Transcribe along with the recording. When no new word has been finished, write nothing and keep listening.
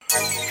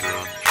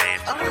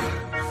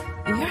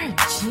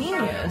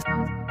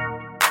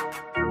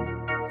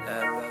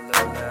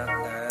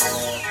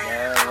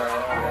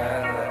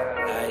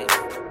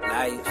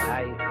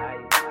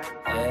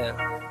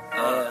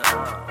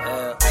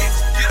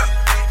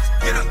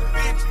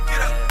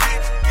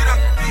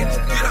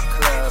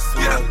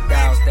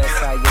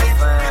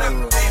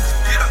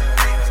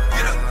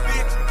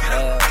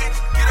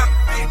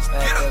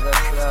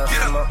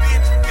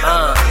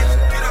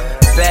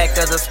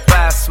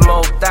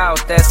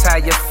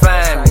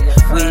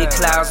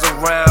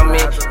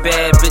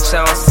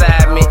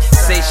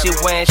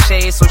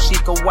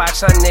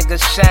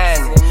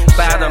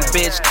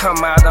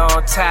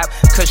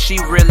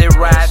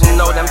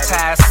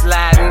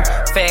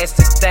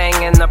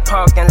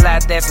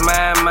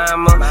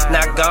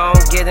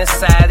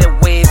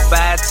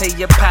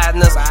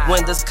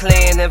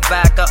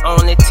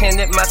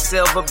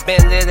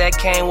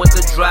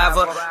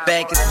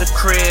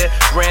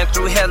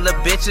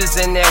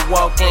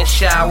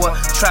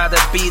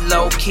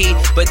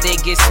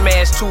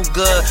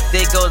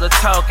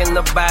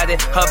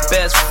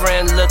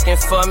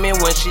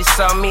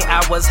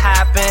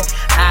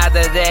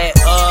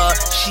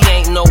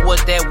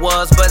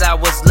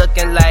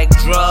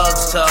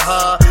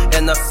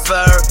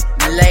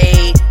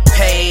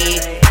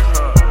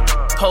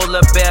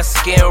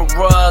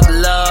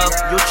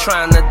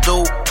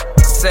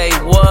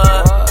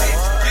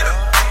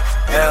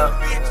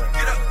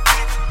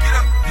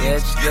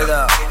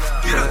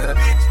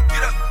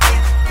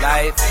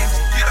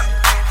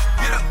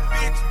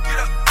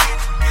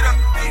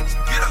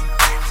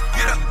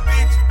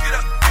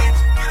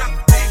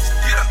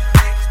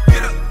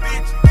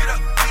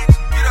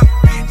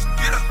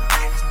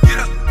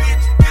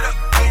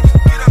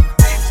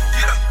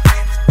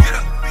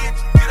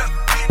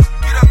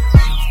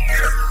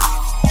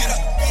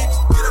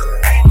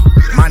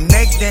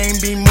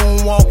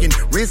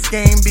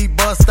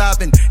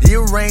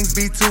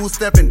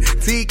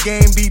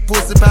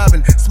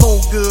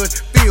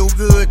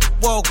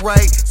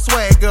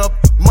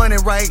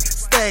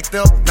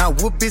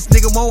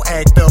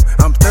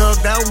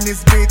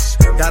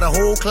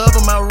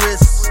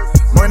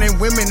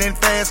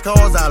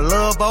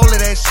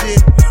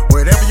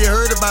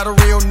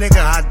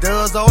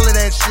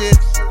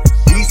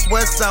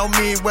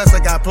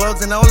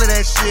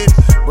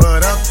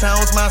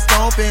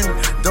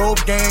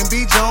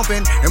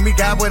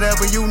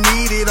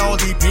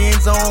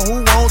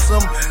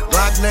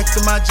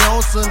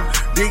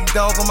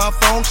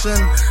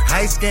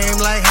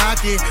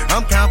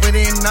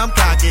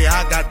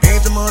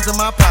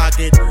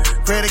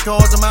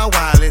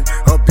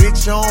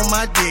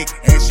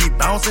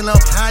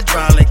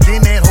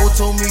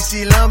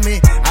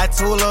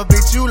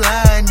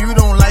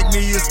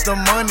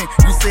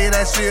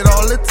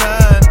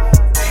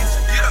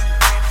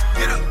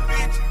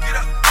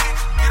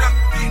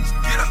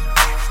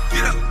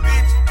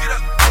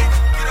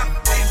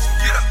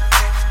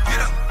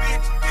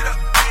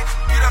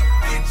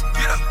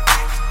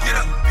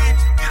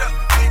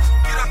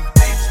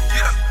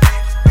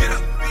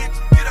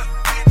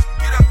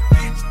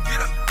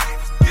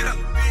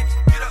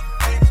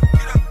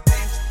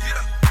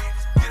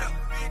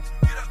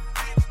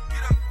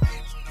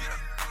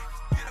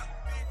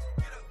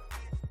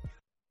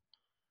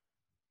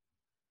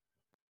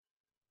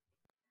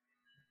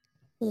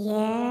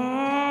Yeah.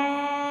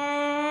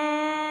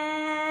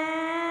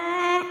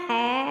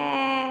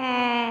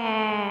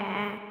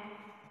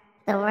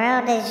 The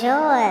world is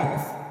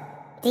yours.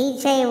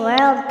 DJ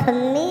World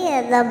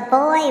Premiere, the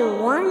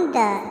boy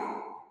wonder.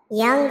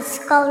 Young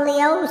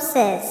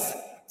scoliosis.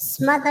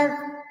 Smothered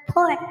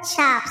pork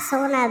chops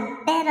on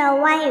a bed of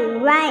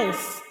white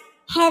rice.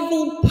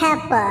 Heavy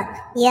pepper.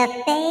 Your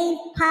fave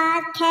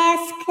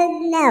podcast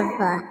could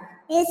never.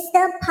 It's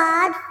the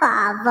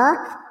Podfather,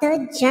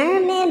 the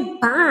German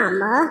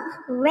bomber,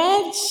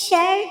 red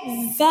shirt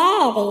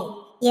zaddy.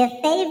 Your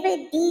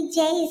favorite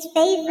DJ's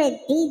favorite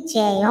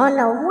DJ on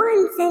the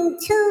ones and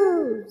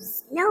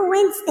twos. No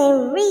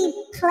instant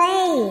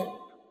replay.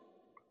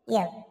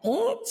 You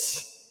bitch.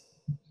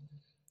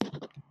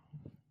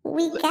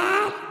 We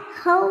got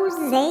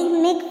Jose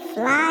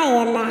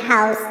McFly in the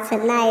house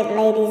tonight,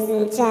 ladies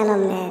and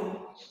gentlemen.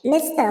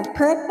 Mr.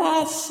 Put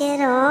That Shit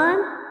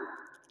On.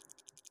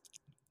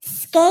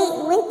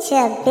 Skate with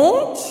ya,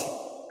 bitch.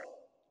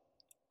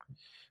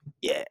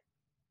 Yeah.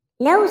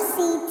 No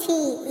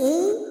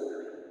CTE.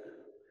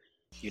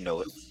 You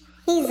know it.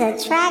 He's a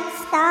track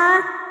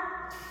star.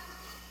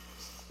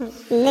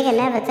 Nigga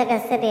never took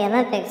us to the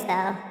Olympics,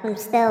 though. I'm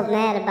still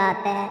mad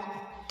about that.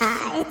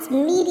 It's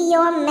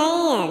Meteor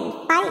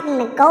Man fighting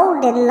the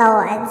Golden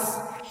Lords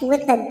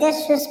with a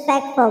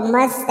disrespectful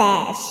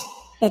mustache.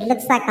 It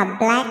looks like a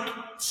black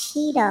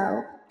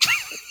Cheeto.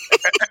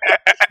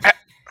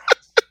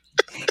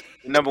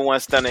 The number one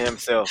stunner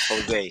himself,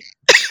 Jose.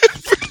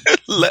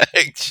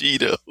 Black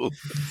Cheeto.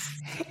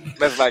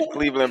 That's like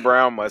Cleveland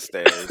Brown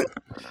mustache.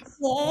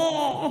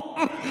 Yeah.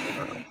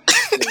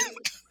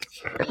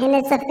 And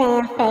it's a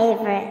fan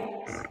favorite.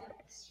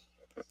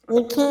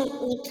 You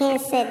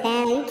can't sit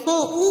down. You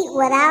can't eat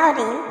without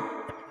him.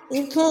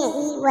 You can't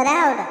eat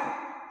without him.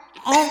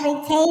 Every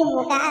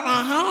table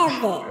gotta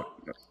have it.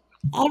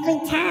 Every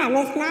time.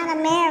 It's not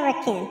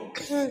American.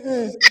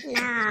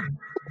 Nah.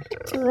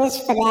 Too rich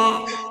for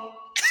that.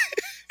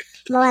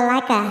 More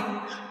like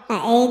a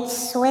aged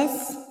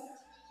Swiss,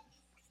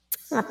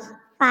 a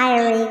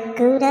fiery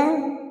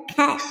Gouda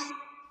cut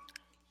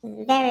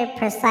very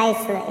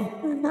precisely.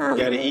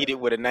 Gotta eat it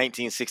with a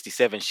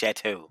 1967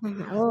 Chateau.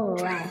 Ooh,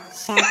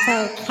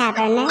 Chateau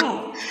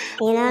Cabernet.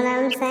 You know what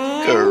I'm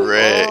saying?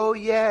 Correct. Oh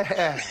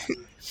yeah.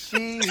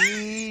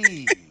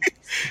 Cheese.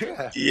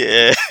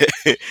 Yeah.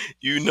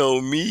 You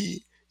know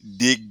me.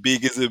 Dick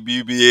big as a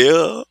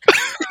BBL.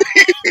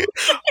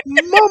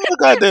 Mama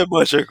got that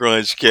bunch of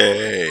crunch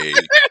cake.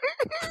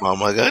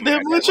 Mama got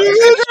that bunch of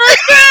crunch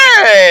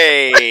cake.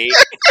 Hey,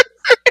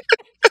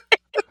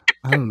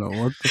 I don't know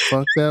what the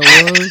fuck that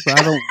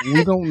was.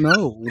 We don't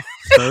know,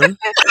 sir.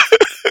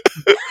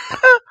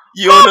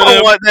 You don't know I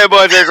that? want that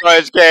bunch of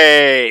crunch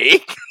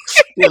cake.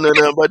 You don't know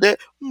nothing about that?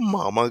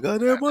 Mama got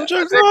that bunch of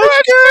Bunch of crunch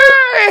crunch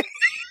cake.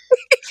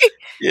 cake.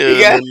 You You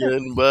don't got, know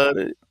nothing about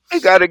it. we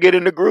gotta get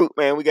in the group,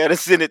 man. We gotta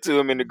send it to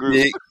him in the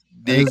group.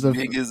 Dick As a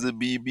big as a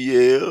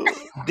BBL.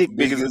 Dick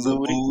Big as a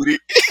booty.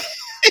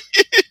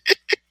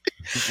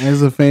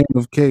 as a fan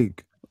of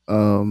cake,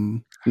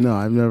 no,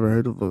 I've never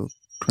heard of a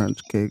crunch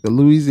cake. A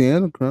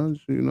Louisiana crunch,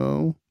 you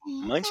know.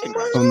 Munching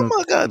crunch. From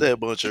Mama got that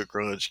bunch of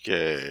crunch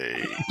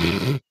cake.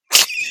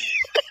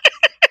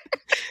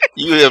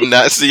 You have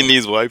not seen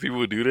these white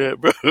people do that,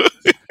 bro.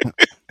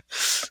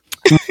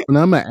 And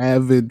I'm an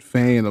avid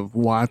fan of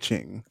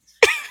watching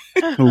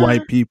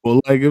white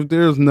people. Like, if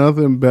there's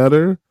nothing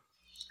better,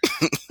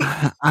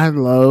 I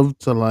love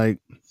to like.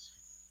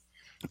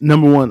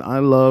 Number one, I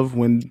love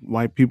when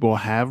white people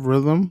have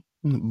rhythm,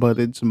 but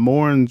it's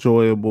more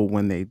enjoyable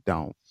when they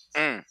don't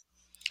Mm.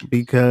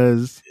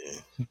 because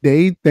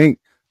they think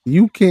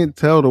you can't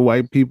tell the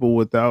white people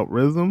without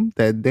rhythm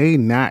that they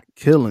not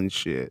killing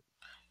shit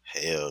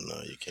Hell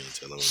no, you can't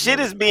tell them. Shit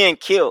is being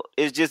killed.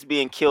 It's just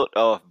being killed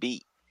off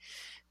beat.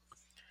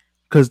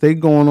 because they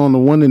going on the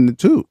 1 and the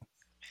 2.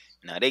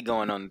 Now they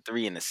going on the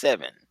 3 and the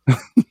 7.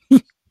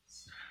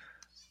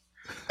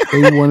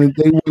 They 1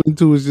 and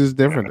 2 is just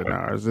different than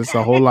ours. It's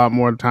a whole lot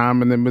more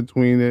time and in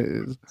between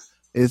it.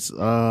 It's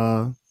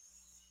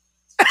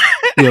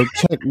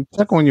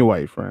check on your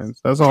white friends.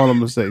 That's all I'm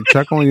gonna say.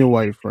 Check on your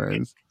white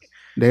friends.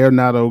 They are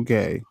not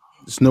okay.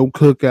 There's no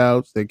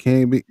cookouts. They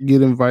can't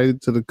get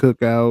invited to the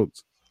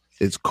cookouts.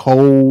 It's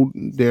cold.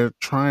 They're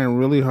trying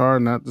really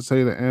hard not to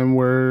say the N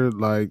word.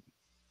 Like,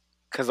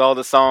 Because all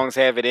the songs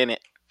have it in it.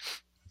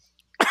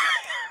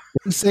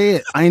 they say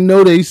it. I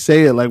know they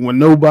say it. Like, when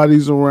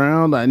nobody's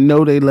around, I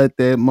know they let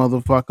that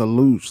motherfucker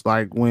loose.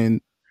 Like when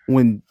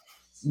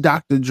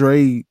Dr.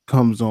 Dre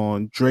comes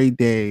on, Dre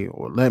Day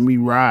or Let Me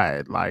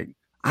Ride. Like,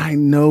 I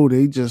know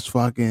they just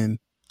fucking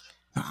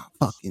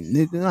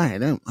nigga. I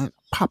had them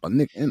pop a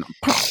nigga and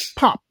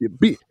pop your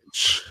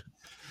bitch.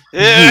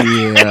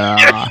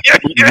 Yeah.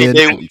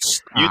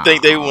 You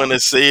think they want to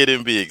say it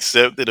and be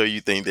accepted, or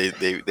you think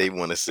they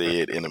want to say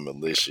it in a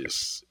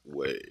malicious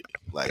way?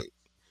 Like,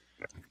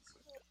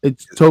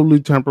 It's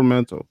totally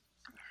temperamental.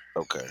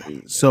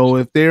 okay, So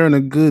if they're in a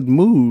good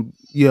mood,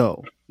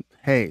 yo,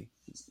 hey,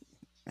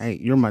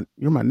 you're my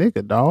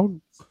nigga,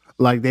 dog.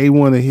 Like, they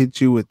want to hit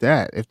you with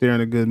that if they're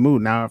in a good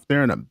mood. Now, if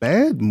they're in a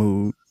bad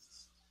mood,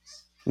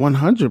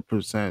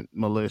 100%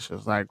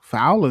 malicious, like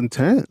foul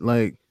intent,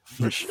 like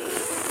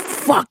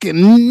fucking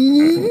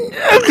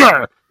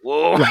nigger.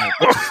 Whoa. Like,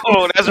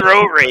 Oh, that's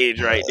road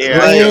rage right there.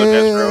 yeah, Yo,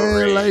 that's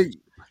road rage. like,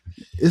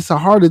 it's a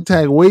heart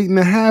attack waiting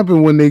to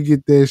happen when they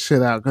get that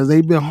shit out because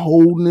they've been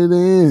holding it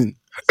in.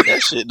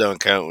 that shit don't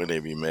count when they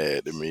be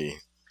mad to me.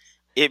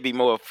 It'd be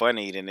more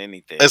funny than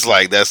anything. It's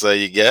like that's all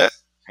you got.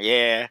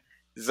 Yeah.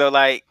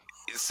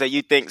 So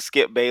you think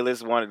Skip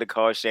Bayless wanted to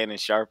call Shannon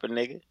Sharp a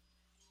nigga?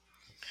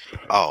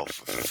 Oh,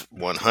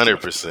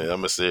 100%. I'm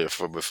gonna say it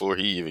for before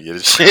he even get a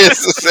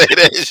chance to say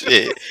that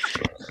shit.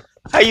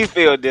 How you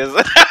feel,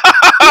 Dizzle?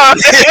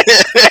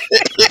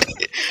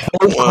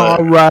 Whole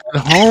car ride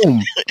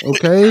home,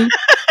 okay?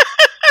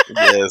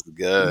 Yes,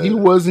 God. He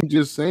wasn't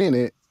just saying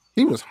it;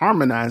 he was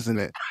harmonizing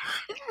it.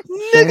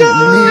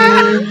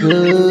 Nigga.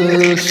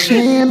 Nigga,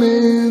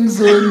 Shannon's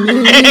a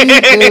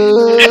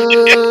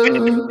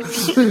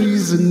nigga.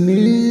 He's a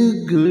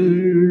nigga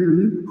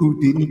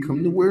who didn't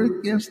come to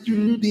work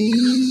yesterday.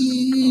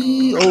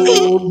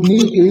 Old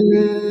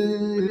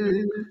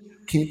nigga.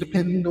 Can't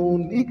depend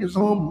on niggas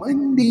on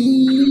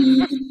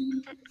Monday.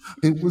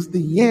 It was the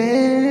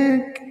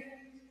yank.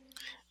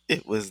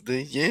 It was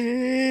the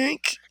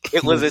yank.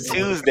 It was a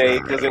Tuesday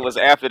because it was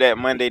after that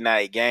Monday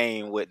night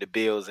game with the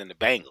Bills and the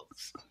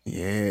Bengals.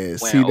 Yeah, When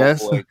see, old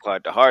that's boy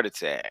caught the heart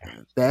attack.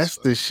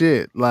 the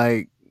shit.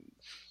 Like,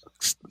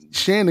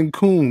 Shannon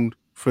cooned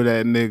for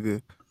that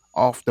nigga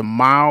off the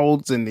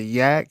mouths and the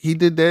yak. He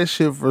did that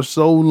shit for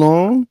so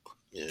long.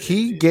 Yeah,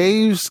 He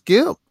gave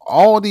Skip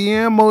all the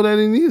ammo that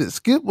he needed.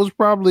 Skip was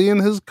probably in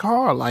his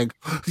car, like,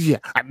 yeah,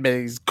 I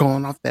bet he's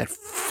going off that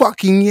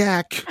fucking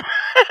yak.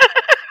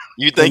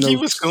 You think And he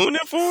those was cooning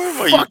for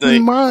him, or you Fucking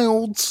think?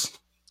 milds.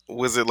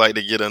 Was it like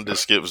to get under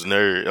Skip's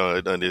nerve,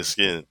 under his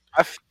skin?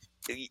 I f-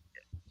 What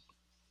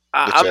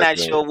I'm y'all not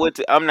think? sure what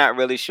to. I'm not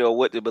really sure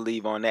what to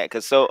believe on that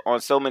because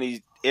on so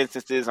many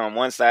instances, on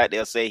one side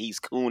they'll say he's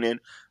cooning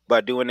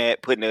by doing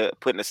that, putting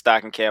a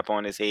stocking cap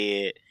on his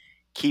head,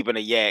 keeping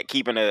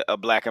a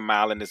black and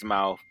mild in his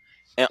mouth,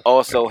 and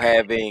also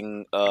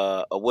having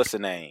a what's the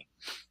name?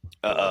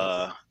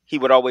 He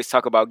would always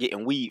talk about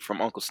getting weed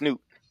from Uncle Snoop.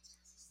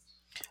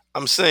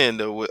 I'm saying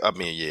though, I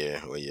mean,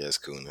 yeah, well, yeah, it's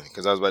cool.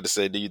 Because I was about to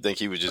say, do you think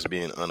he was just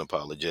being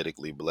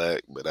unapologetically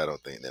black? But I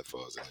don't think that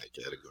falls in that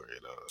category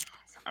at all.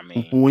 I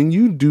mean, When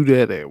you do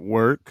that at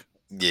work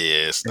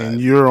Yeah, it's not.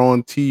 and you're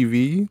on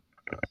TV,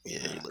 Yeah,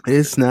 you look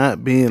it's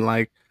not being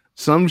like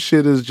some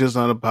shit is just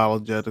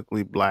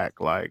unapologetically black.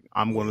 Like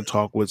I'm going to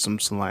talk with some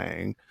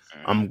slang.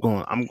 I'm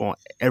going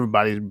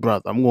everybody's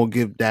brother. I'm going to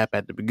give dap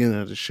at the beginning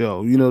of the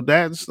show. You know,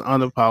 that's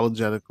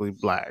unapologetically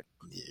black.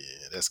 yeah,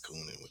 that's cool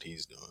what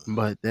he's doing.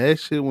 But that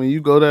shit, when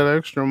you go that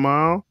extra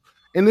mile,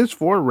 and it's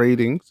for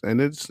ratings, and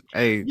it's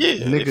a Yeah,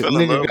 they nigga, fell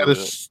in nigga love got a with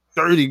it.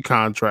 sturdy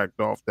contract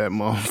off that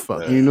motherfucker.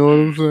 Right. You know what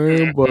I'm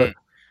saying? But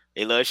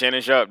they love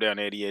Shannon Sharp down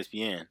there at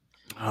ESPN.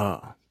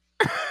 oh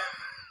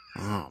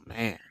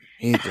man,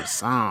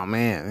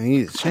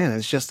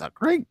 Shannon's just a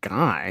great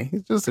guy.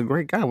 He's just a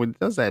great guy when he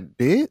does that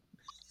bit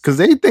because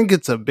they think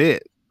it's a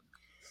bit.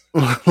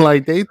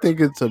 Like they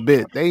think it's a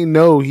bit. They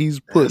know he's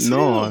That's putting him.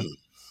 on.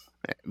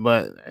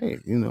 But hey,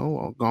 you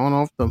know, gone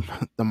off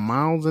the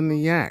miles and the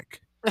yak.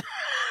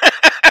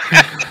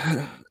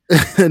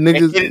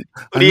 Niggas,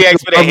 What do you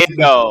ask for that head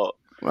dog?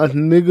 a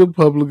nigga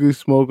publicly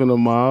smoking a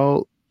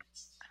mild.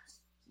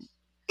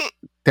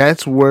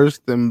 That's worse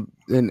than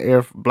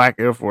black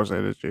Air Force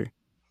energy.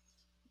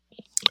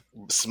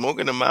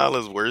 Smoking a mile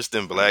is worse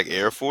than black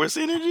Air Force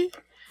energy?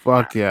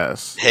 Fuck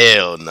yes.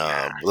 Hell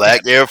nah.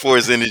 Black Air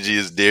Force energy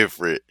is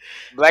different.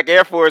 Black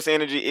Air Force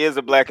energy is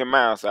a black and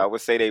mild, so I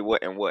would say they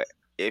what and what.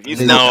 If you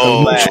They smoke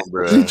No, black,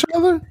 bruh. each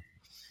other.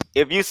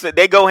 if you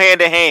they go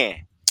hand in hand.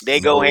 They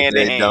go No, hand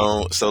in they hand.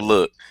 don't. So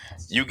look,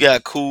 you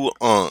got cool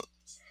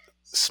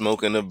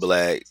smoking the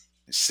black,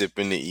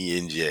 sipping the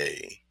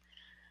E&J.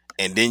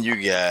 And then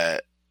you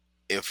got,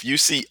 if you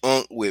see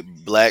with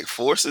black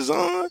forces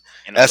on,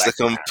 And that's a black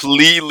and mild.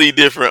 completely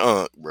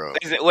different bro.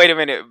 Wait a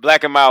minute,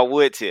 black and mild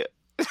wood tip.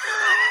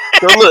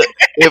 So look,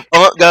 if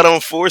got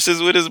on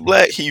forces with his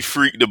black, he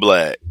freaked the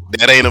black.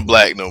 That ain't a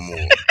black no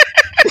more.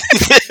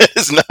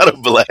 It's not a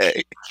black.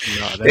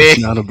 No, that's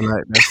not a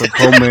black. That's a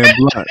po man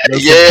blunt.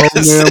 That's Yes.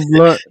 a po man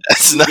blunt.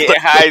 That's not. Get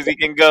high as he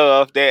can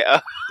go off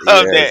that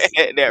Yes.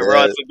 that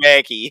raw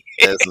tobacco.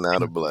 That's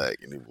not a black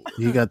anymore.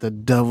 He got the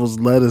devil's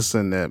lettuce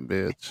in that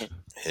bitch.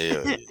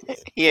 Hell yeah.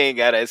 He ain't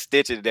got a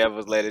stitch of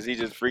devil's lettuce. He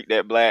just freaked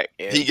that black.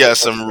 And He got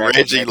some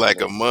Reggie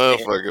like a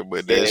motherfucker,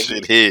 but that Yeah,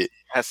 shit hit.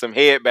 has some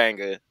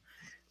headbanger.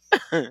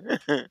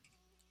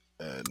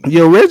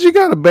 Yo, Reggie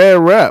got a bad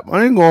rap.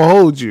 I ain't gonna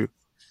hold you.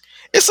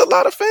 It's a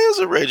lot of fans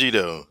of Reggie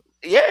though.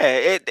 Yeah,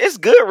 it's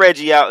good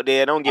Reggie out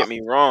there. Don't get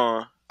me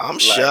wrong. I'm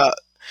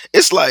shocked.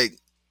 It's like,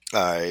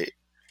 all right,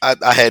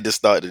 I had to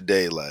start the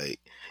day like,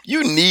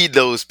 you need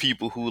those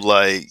people who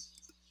like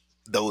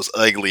those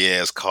ugly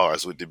ass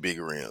cars with the big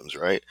rims,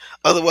 right?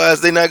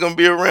 Otherwise, they're not gonna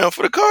be around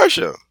for the car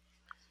show.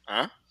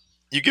 Huh?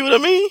 You get what I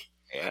mean?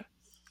 Yeah.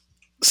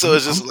 So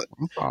it's just like,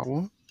 I'm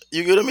following.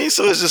 you get what I mean?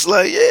 So it's just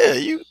like, yeah,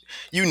 you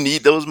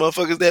need those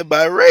motherfuckers that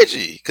buy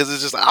Reggie. Because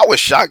it's just, I was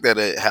shocked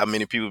at how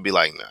many people be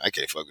like, nah, I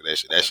can't fuck with that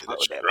shit. That shit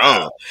is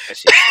strong. That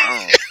shit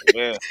strong.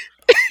 Yeah.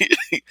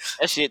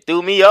 That shit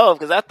threw me off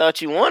because I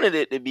thought you wanted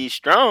it to be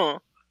strong.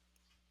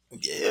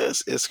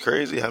 Yes, it's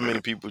crazy how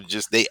many people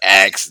just, they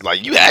ask,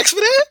 like, you asked for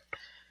that?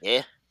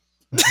 Yeah.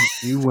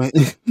 You went.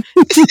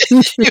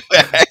 You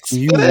asked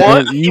You for that?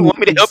 went. You want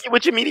me to help you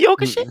with your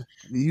mediocre shit?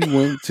 You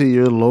went to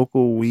your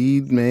local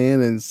weed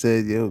man and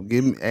said, "Yo,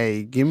 give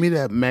me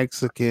that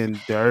Mexican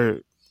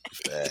dirt,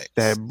 Facts.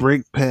 that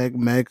brick pack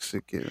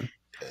Mexican."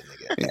 That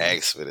nigga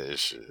asked for that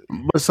shit.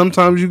 But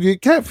sometimes you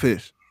get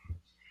catfish.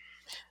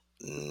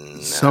 Nah.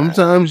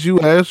 Sometimes you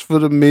ask for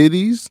the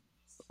middies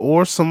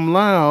or some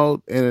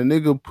loud, and a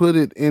nigga put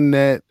it in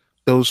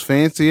those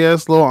fancy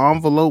ass little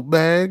envelope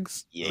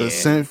bags, Yeah. the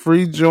scent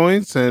free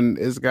joints, and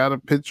it's got a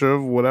picture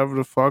of whatever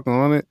the fuck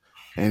on it,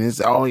 and it's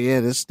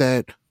this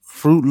that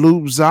Fruit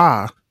Loop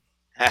za,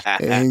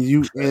 and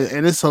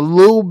and it's a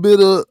little bit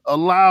of a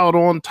loud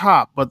on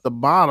top, but the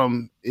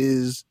bottom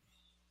is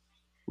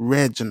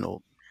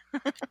Reginald.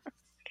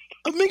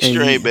 A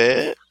mixture ain't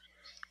bad.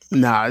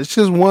 Nah, it's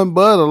just one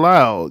bud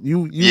allowed.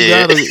 You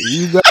Yeah. gotta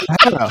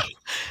have.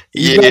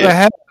 You gotta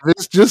have.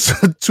 It's just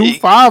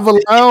 2.5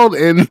 allowed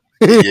and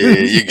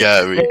Yeah, you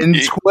got me. and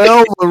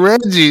 12 of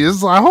Reggie.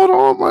 It's like, hold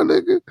on, my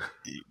nigga.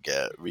 You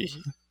got me.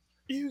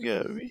 You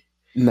got me.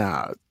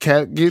 Nah,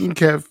 getting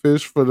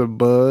catfish for the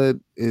bud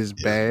is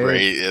bad.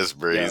 It's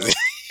brazy.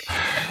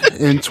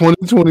 In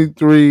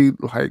 2023,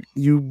 like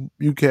you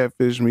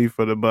catfish me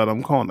for the bud,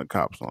 I'm calling the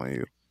cops on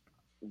you.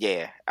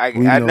 Yeah.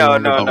 We I know no.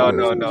 what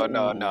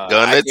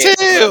Gonna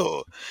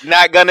tell.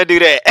 Not gonna do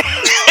that.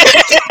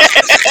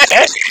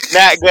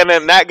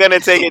 not gonna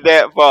take it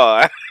that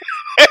far.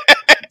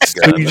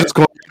 So you just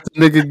gonna have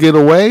nigga get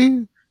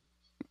away?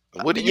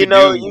 What do you You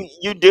know, do?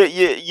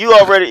 you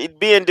already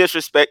being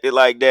disrespected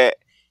like that.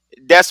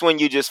 That's when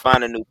you just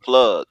find a new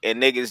plug,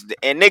 and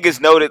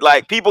niggas know that.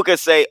 Like people can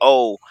say,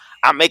 "Oh,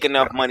 I make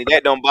enough money,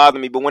 that don't bother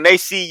me," but when they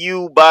see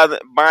you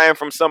buying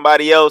from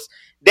somebody else,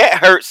 that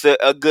hurts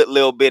a good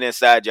little bit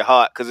inside your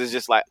heart because it's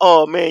just like,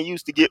 "Oh man, you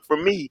used to get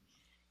from me,"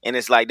 and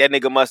it's like that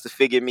nigga must have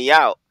figured me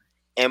out.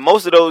 And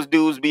most of those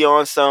dudes be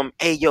on some,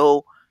 "Hey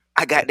yo,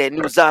 I got that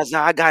new Zaza.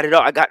 I got it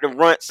all. I got the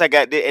runts. I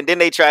got the," and then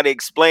they try to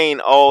explain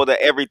all the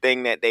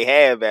everything that they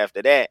have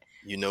after that.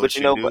 You know But what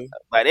you you know, do?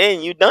 by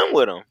then you done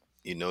with them.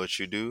 You know what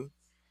you do?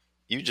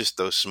 You just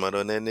throw smut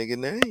on that nigga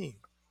name.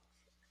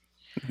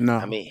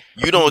 I No, mean,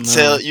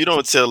 no. You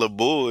don't tell the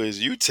boys,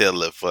 you tell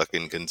the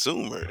fucking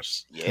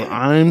consumers. yeah.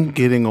 I'm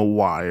getting a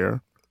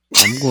wire.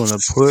 I'm gonna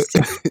put.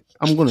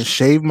 I'm gonna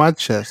shave my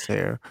chest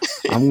hair.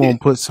 I'm gonna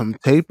put some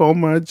tape on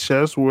my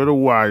chest where the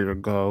wire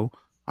go.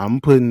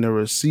 I'm putting the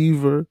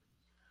receiver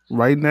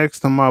right next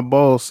to my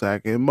ball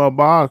sack in my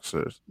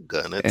boxers,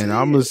 Gonna and tell.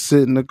 I'm gonna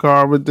sit in the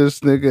car with this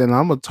nigga, and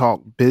I'm gonna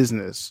talk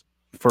business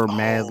for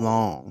mad Oh,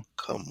 long.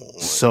 come on.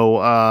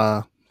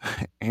 So,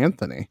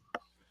 Anthony,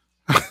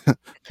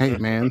 hey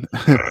man,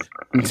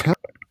 tell,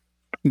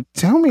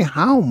 tell me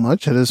how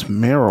much of this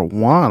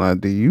marijuana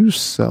do you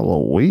sell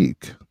a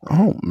week?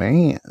 Oh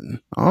man,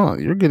 oh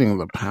you're getting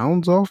the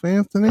pounds off,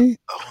 Anthony.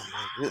 Oh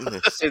my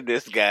goodness.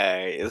 This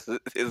guy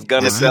is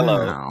gonna This tell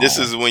us. this Wow.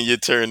 is when you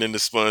turn into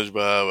SpongeBob.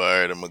 All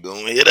right, I'm gonna go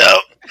hit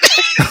out.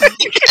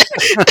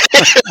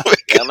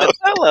 Gonna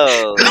tell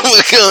us.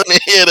 We're gonna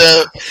hit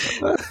out.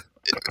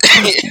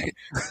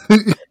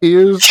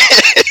 here's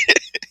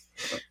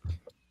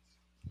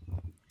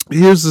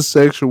here's the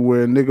section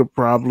where a nigga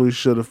probably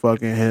should have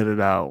fucking headed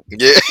out.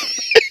 Yeah.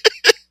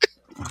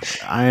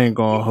 I ain't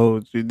gonna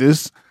hold you.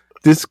 This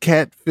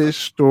catfish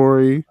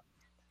story.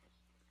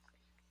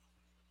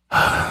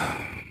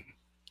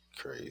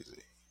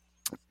 Crazy.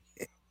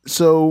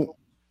 So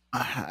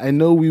I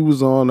know we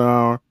was on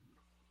our,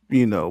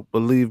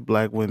 believe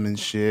black women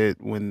shit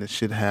when the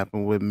shit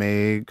happened with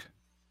Meg.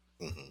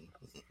 Hmm.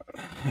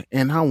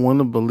 And I want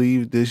to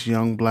believe this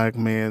young black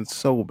man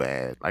so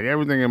bad. Like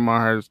everything in my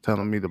heart is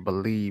telling me to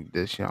believe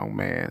this young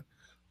man.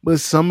 But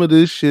some of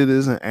this shit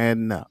isn't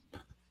adding up.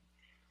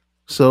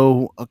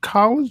 So a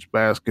college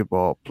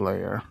basketball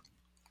player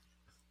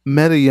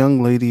met a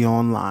young lady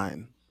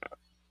online.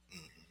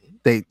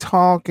 They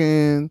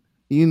talking.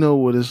 You know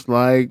what it's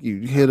like. You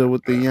hit her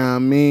with the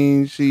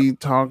mean. She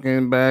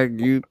talking back.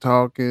 You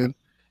talking.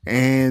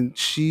 And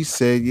she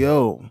said,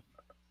 yo,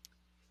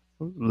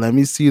 let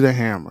me see the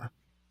hammer.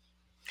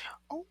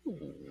 Oh,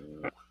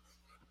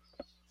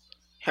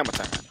 hammer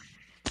time.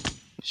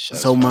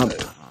 Shots So my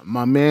fired.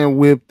 my man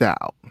whipped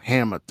out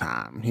hammer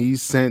time. He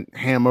sent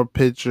hammer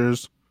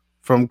pictures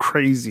from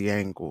crazy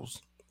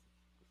angles,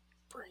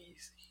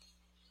 Crazy.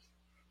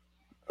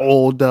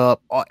 oiled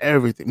up,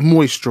 everything,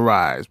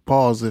 moisturized.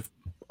 Pause if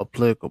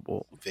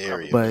applicable.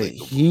 Very But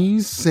applicable.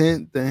 he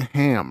sent the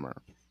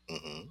hammer.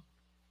 Hmm.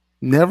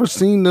 Never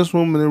seen this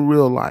woman in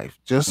real life,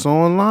 just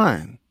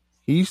online.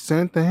 He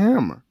sent the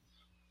hammer.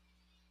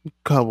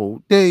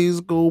 Couple days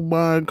go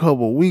by,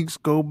 couple weeks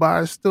go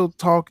by, still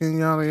talking,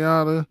 yada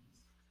yada.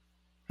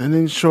 And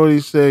then Shorty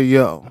said,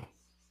 yo,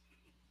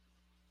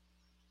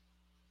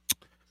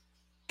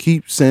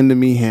 keep sending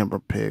me hammer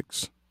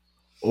pics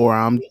or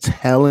I'm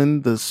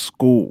telling the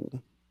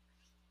school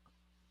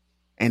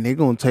and they're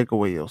going to take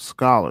away your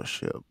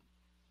scholarship.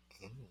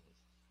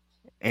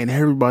 And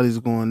everybody's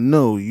going to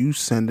know you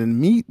sending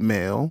meat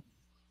mail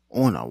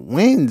on a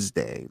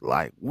Wednesday.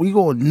 Like, we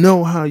going to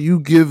know how you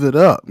give it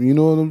up. You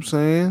know what I'm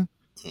saying?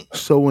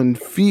 So, in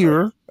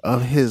fear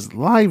of his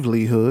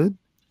livelihood,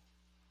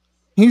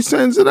 he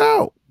sends it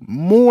out.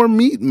 More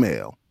meat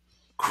mail.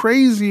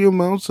 Crazy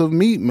amounts of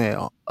meat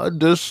mail. A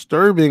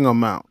disturbing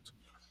amount.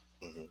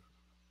 Hmm.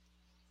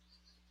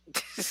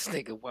 This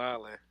nigga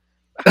wildin'.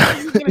 How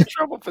you get in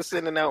trouble for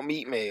sending out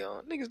meat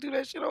mail? Niggas do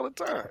that shit all the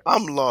time.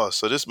 I'm lost.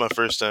 So this is my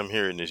first time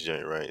hearing this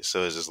joint, right?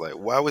 So it's just like,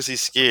 why was he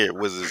scared?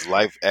 Was his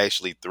life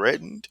actually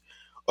threatened,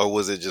 or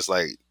was it just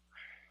like,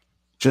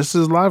 Just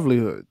his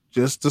livelihood,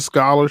 just the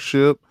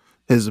scholarship,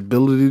 his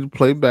ability to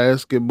play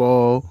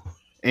basketball,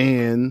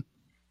 and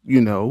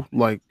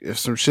like if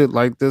some shit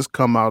like this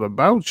come out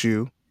about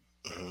you,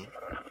 mhm,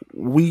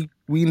 we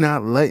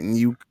not letting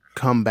you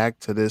come back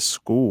to this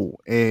school,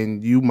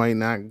 and you might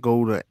not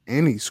go to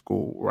any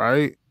school,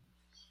 right?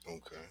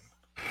 okay,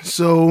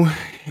 So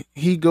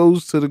he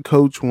goes to the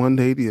coach one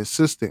day, the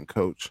assistant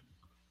coach,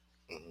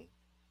 mhm,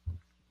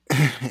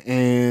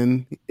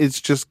 and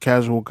it's just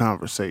casual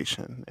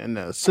conversation, and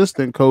the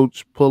assistant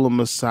coach pull him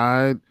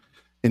aside,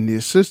 and the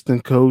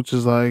assistant coach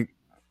is like,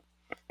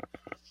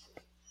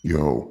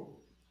 Yo,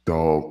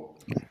 dog,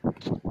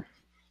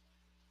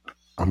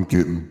 I'm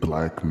getting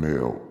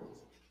blackmailed.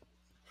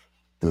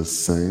 The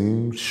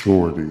same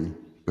shorty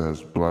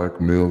that's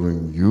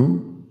blackmailing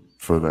you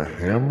for the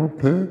hammer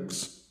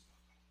picks?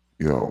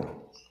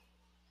 Yo,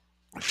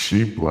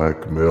 she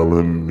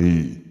blackmailing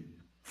me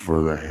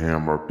for the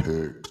hammer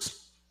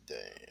picks.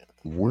 damn,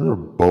 We're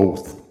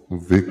both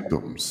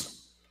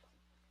victims.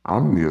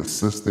 I'm the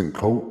assistant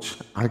coach.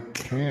 I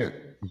can't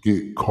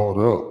get caught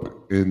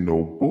up in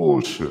no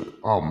bullshit.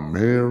 I'm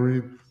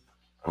married.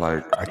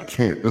 Like, I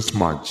can't. This is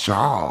my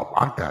job.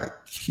 I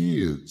got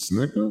kids,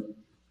 nigga.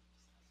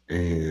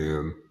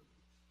 And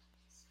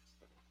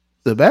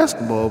The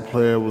basketball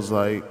player was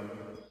like,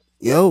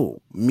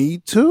 yo, me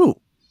too.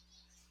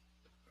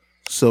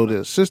 So the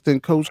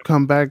assistant coach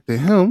come back to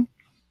him.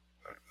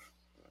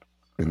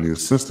 the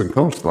assistant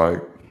coach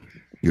like,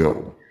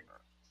 yo,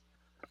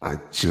 I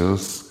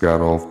just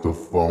got off the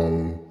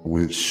phone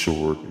with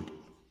Shorty.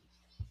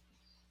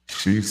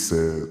 She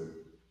said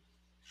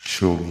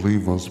she'll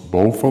leave us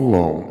both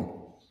alone.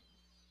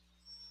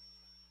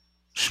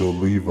 She'll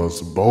leave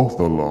us both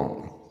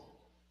alone.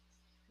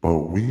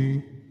 But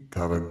we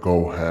gotta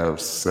go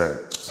have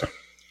sex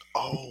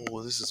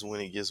Oh, this is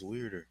when it gets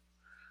weirder.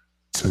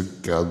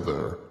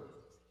 together.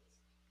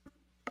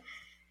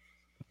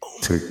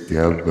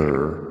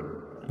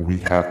 Together. We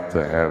have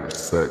to have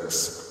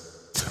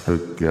sex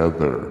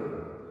together.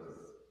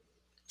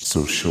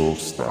 So she'll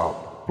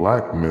stop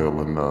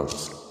blackmailing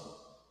us.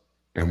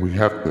 And we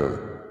have to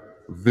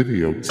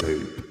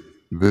videotape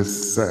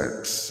this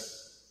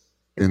sex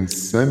and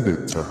send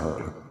it to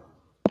her.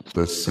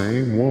 The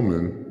same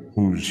woman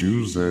who's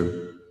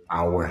using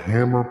our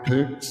hammer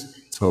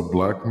picks to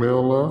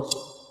blackmail us,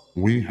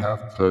 we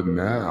have to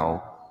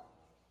now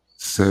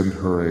send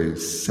her a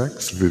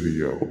sex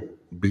video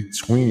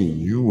between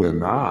you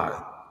and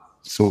I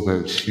so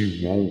that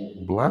she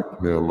won't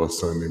blackmail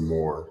us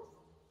anymore.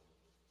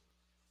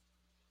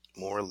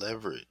 More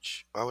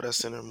leverage. Why would I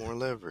send her more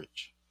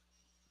leverage?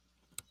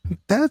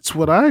 That's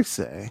what I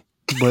say.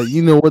 But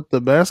you know what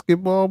the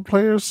basketball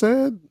player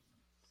said?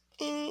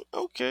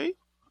 Okay.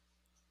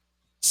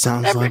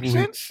 Sounds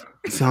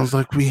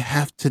like we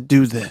have to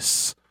do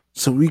this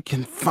so we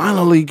can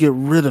finally get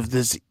rid of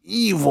this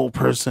evil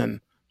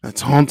person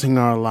that's haunting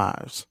our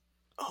lives.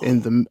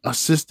 And the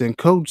assistant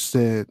coach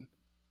said,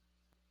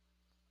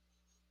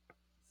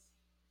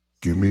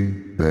 Give me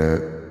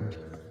that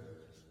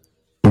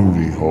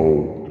booty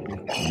hole,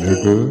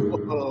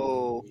 nigga.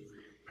 Oh,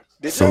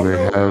 did So y'all they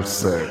know? have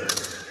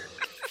sex.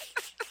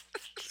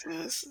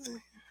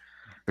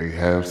 They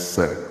have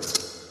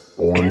sex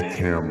on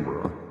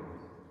camera.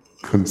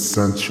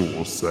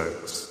 Consensual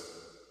sex.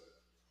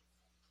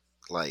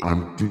 Like,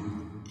 I'm deep.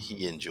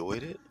 he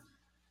enjoyed it?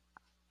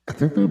 I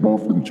think they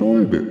both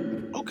enjoyed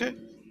it. Okay.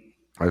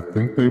 I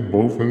think they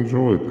both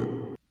enjoyed it.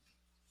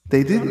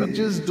 they didn't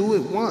just do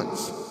it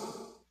once.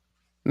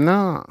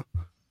 Nah,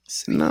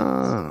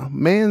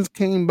 Mans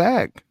came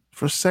back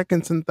for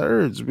seconds and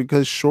thirds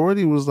because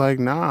Shorty was like,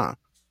 nah,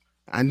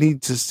 I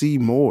need to see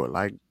more.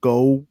 Like,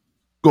 go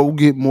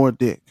get more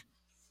dick.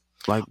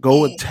 Like,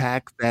 go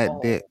attack that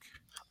dick.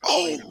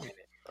 Oh,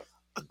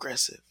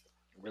 aggressive.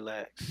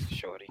 Relax,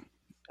 shorty.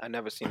 I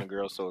never seen a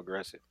girl so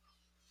aggressive.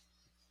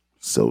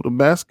 So the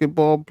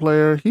basketball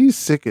player, he's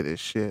sick of this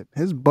shit.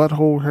 His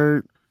butthole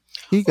hurt.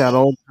 He got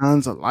all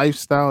kinds of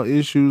lifestyle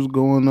issues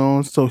going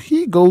on. So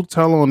he go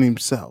tell on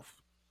himself.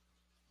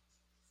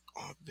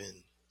 I've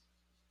been.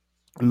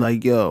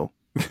 Like, yo,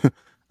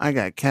 I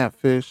got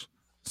catfish.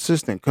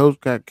 Assistant coach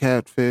got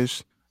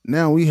catfish.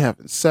 Now we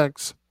having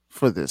sex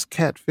for this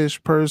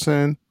catfish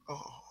person.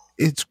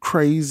 It's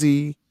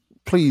crazy.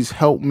 Please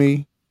help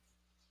me.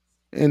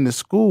 And the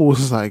school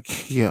was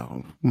like,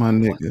 yo, my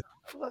nigga.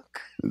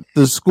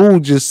 The school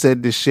just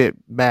said the shit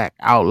back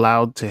out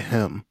loud to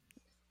him.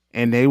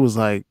 And they was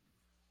like,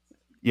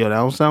 yo, that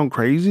don't sound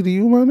crazy to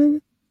you, my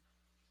nigga?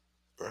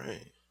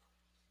 Right.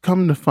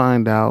 Come to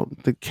find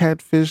out, the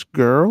catfish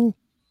girl,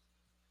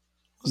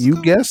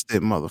 you guessed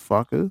it,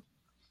 motherfucker.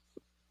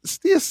 It's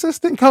the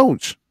assistant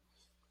coach.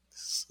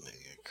 This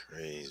nigga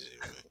crazy,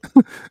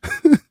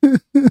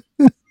 man.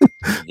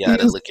 You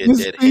gotta look at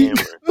that hammer.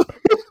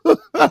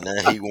 And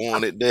now he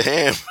wanted the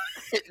hammer.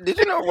 Did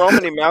you know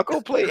Roman and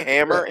Malcolm played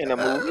Hammer in a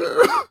movie?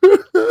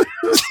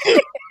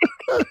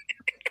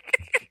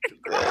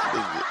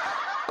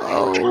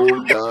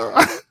 Oh,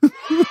 God.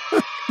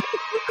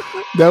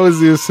 That was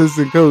the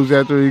assistant coach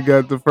after he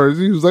got the first.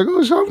 He was like,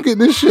 oh, shit, I'm getting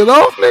this shit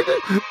off,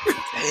 nigga.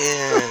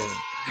 Damn.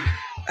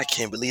 I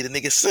can't believe the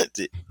nigga sent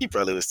it. He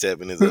probably was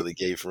tapping his other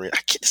gay friend.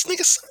 This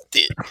nigga sent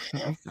it.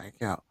 I'm like,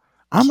 yo,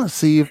 I'm going to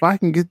see if I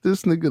can get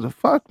this nigga to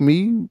fuck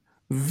me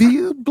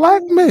via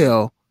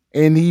blackmail.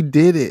 And he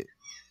did it.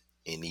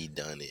 And he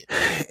done it.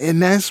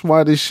 And that's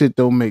why this shit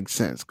don't make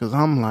sense. Because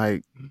I'm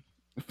like,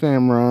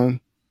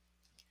 Famron,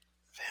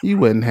 you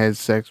wouldn't had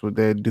sex with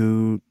that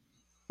dude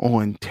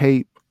on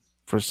tape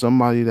for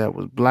somebody that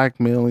was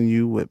blackmailing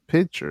you with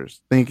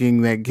pictures,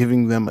 thinking that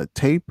giving them a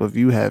tape of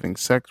you having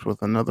sex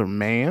with another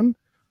man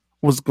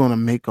was going to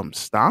make them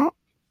stop.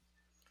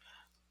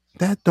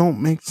 That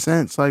don't make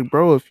sense. Like,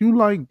 bro, if you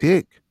like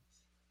dick,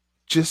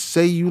 just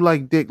say you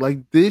like dick.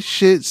 Like, this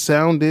shit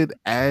sounded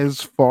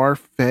as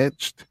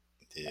far-fetched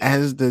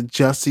as the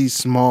Jussie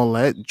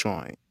Smollett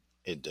joint.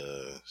 It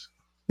does.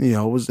 You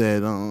know,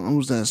 I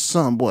was at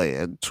Subway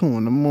at 2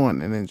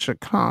 a.m. in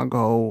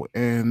Chicago,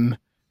 and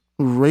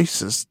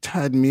racist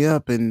tied me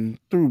up and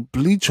threw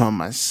bleach on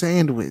my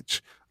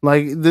sandwich.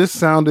 Like this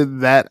sounded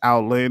that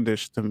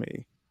outlandish to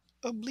me.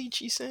 A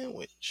bleachy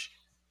sandwich.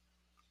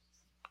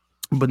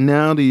 But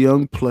now the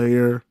young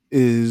player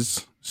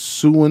is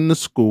suing the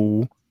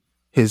school.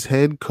 His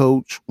head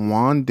coach,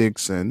 Juan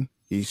Dixon,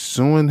 he's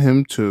suing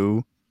him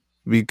too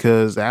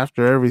because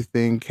after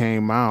everything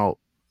came out,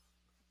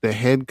 the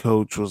head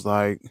coach was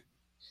like,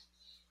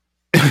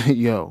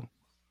 "Yo,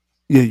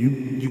 yeah,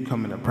 you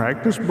coming to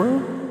practice, bro?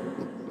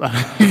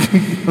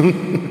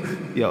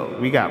 Yo,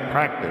 we got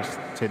practice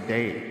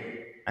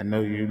today. I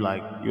know you a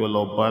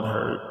little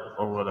butthurt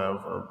or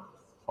whatever,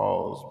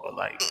 pause, but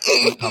like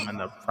you coming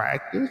to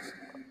practice,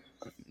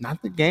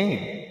 not the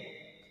game,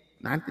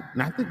 not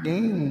the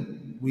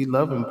game we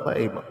love and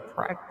play, but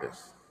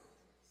practice."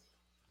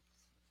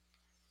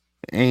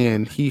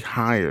 And he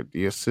hired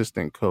the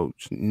assistant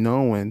coach,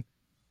 knowing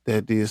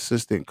that the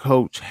assistant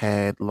coach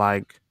had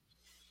like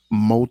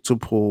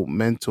multiple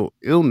mental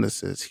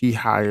illnesses. He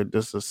hired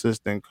this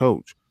assistant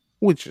coach,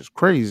 which is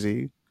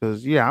crazy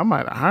because, yeah, I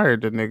might have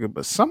hired the nigga,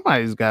 but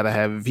somebody's got to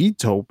have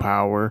veto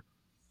power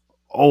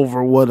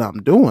over what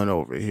I'm doing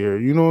over here.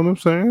 You know what I'm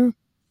saying?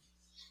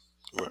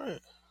 Right.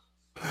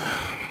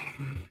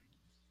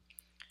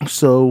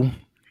 So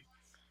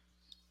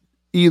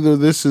either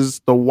this is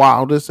the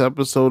wildest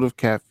episode of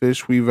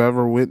Catfish we've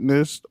ever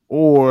witnessed,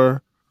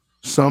 or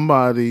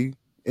somebody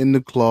in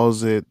the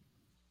closet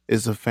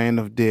is a fan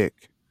of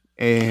dick.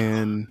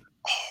 And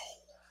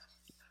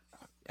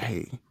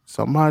hey,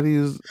 somebody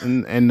is,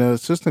 and the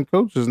assistant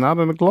coach is not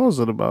in the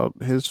closet about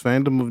his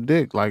fandom of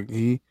dick. Like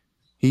he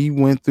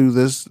went through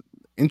this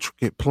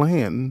intricate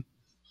plan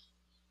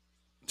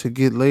to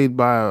get laid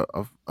by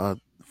a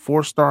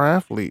 4-star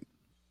athlete.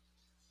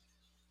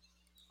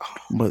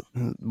 But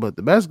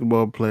the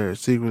basketball player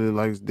secretly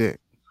likes dick.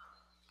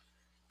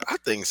 I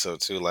think so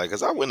too. Like,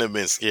 cause I wouldn't have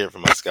been scared for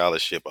my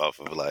scholarship off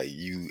of like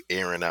you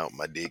airing out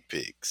my dick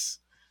pics.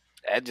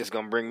 That's just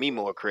gonna bring me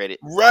more credit.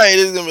 Right?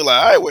 It's gonna be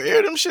like, all right, well,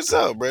 air them shits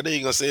out, bro. They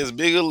ain't gonna say it's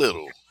big or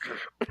little.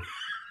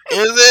 You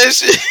know that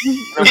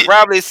I'm shit.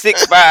 probably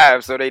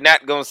 6'5", so they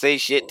not gonna say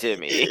shit to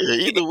me. Yeah,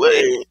 either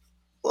way,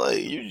 like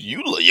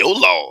your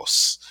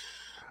loss.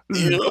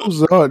 You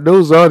know,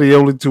 Those are the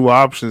only two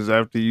options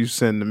after you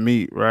send the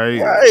meat, right?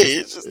 right?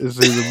 It's just It's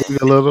either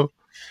big or little.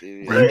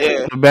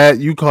 Yeah.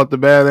 You caught the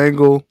bad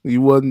angle.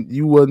 You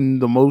wasn't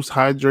the most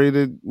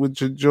hydrated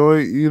with your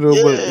joint,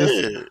 but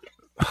it's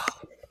yeah.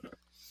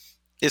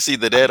 It's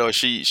either that or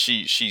she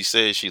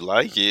says she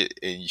like it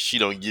and she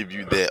don't give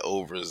you that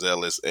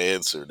overzealous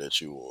answer that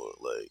you want.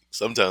 Like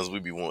sometimes we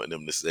be wanting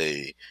them to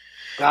say,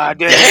 God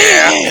damn.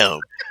 "Damn,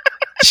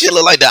 she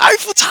look like the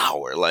Eiffel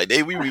Tower." Like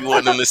we be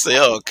wanting them to say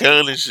all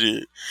kind of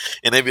shit,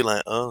 and they be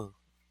like, "Oh,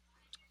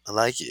 I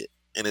like it,"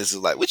 and it's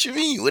just like, "What you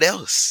mean? What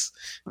else?"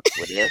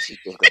 What else you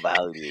think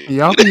about me?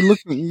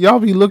 y'all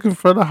be looking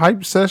for the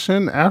hype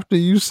session after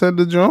you said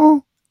the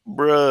joint.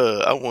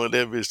 Bruh, I want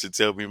that bitch to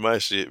tell me my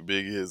shit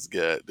big as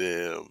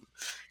goddamn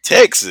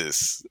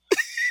Texas.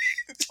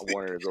 I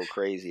want her to go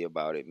crazy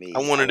about it. Me, I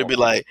want her to be want-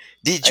 like,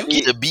 "Did you I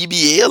get need- a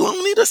BBL on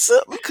it or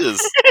something?" Because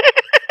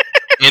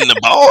in the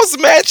balls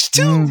match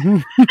too.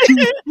 Mhm.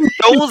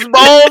 Those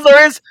balls are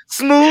as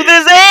smooth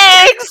as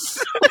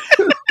eggs.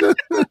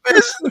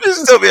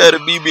 Bitch told me I had a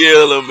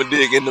BBL on my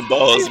dick and the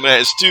balls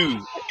match too.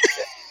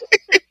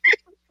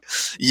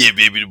 Yeah,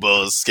 baby, the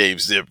balls came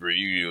separate.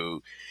 He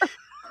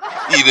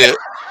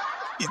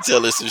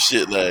tell us some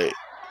shit like,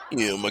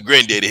 my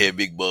granddaddy had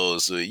big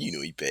balls, so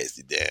he passed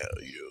it down.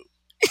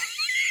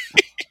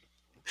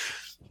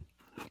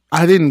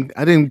 I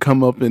didn't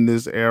come up in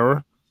this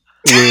era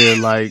where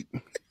like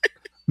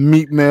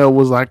meat mail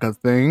was like a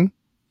thing.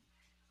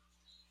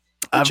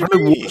 What I've you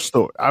heard war mean?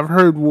 story. I've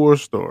heard war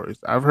stories.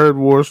 I've heard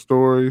war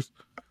stories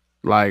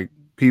like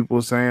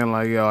people saying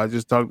like, "Yo, I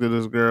just talked to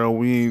this girl.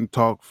 We ain't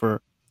talked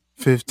for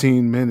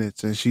 15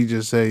 minutes, and she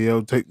just said,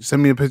 yo,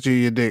 send me a picture of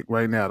your dick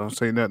right now. Don't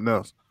say nothing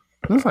else."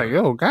 And it's like,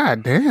 yo,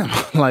 god damn,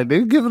 like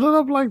they giving it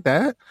up like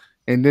that.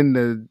 And then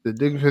the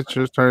dick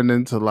pictures turned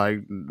into like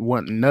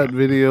what nut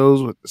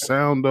videos with the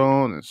sound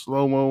on and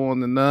slow mo on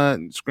the nut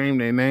and scream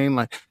their name.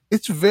 Like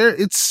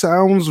it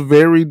sounds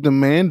very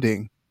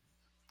demanding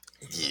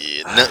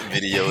Yeah, nut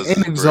videos and is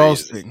brazy.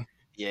 exhausting.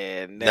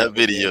 Yeah, Nut that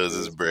video videos is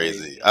is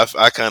brazy. crazy.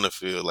 I kind of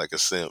feel like a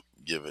simp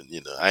given,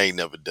 I ain't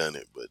never done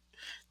it, but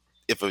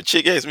if a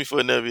chick asks me for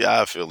a nut video,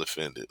 I feel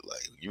offended.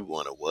 Like, you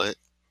want a what?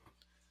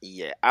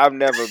 Yeah, I've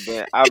never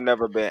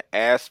been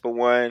asked for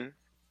one.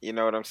 You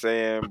know what I'm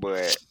saying?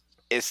 But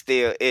it's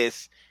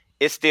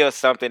still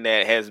something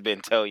that has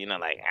been told.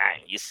 Like,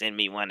 you send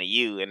me one of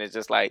you, and it's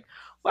just like,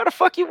 why the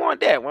fuck you want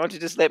that? Why don't you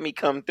just let me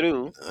come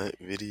through Nut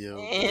video,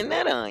 and bro.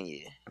 that on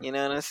you? You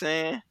know what I'm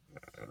saying?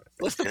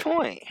 What's the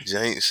point?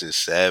 Janks is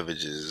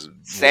savages.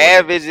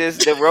 Savage is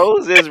the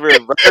rose is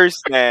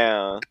reversed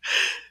now.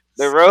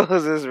 The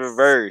rose is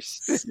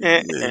reversed. See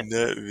a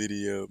nut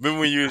video.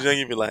 Remember when you was young,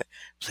 you'd be like,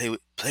 play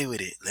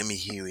with it. Let me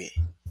hear it.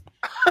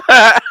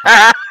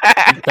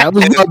 That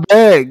was my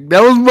bag.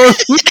 That was my.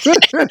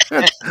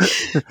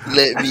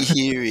 Let me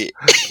hear it.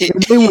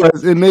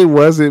 And they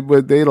wasn't,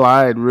 but they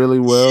lied really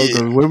well Yeah,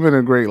 because women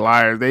are great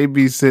liars. They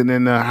be sitting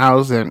in the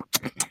house and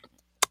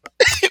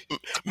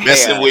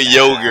messing Hell with nah.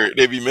 yogurt.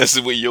 They be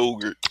messing with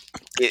yogurt.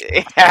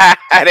 They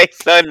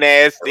so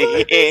Like this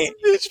nasty.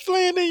 bitch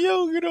playing the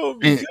yogurt on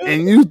me,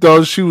 and God. you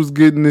thought she was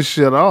getting this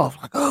shit off.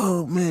 Like,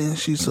 oh man,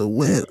 she's so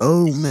wet.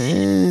 Oh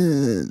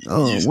man,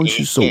 oh, You when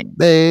she's so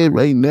bad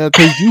right now,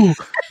 because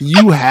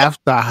you have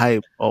to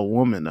hype a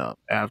woman up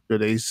after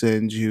they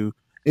send you.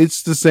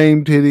 It's the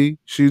same titty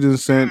she done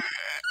sent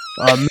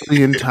a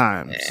million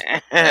times.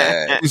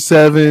 right,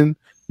 7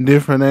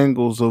 different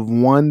angles of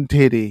one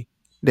titty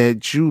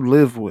that you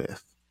live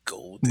with.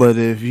 golden. But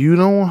if you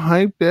don't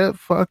hype that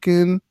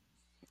fucking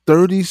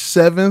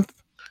 37th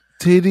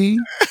titty,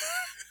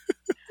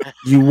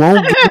 you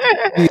won't get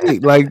the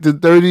 38. Like the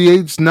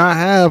 38's not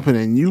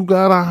happening. You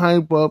gotta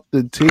hype up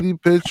the titty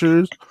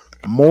pictures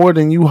more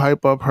than you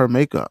hype up her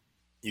makeup.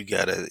 You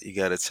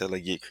gotta tell her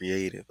get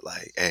creative.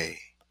 Like, hey,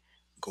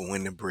 go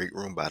in the break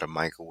room by the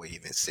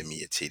microwave and send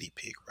me a titty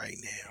pic right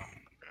now.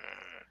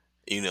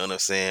 You know what I'm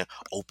saying?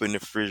 Open the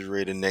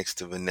refrigerator next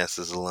to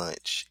Vanessa's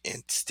lunch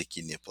and stick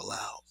your nipple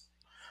out.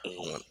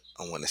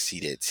 I want to see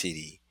that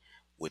titty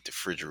with the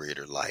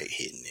refrigerator light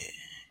hitting it.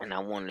 And I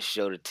want to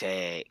show the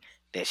tag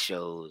that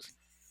shows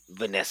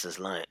Vanessa's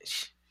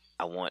lunch.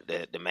 I want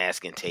the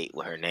masking tape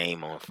with her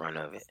name on front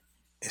of it.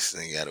 This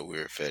thing got a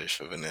weird fetish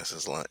for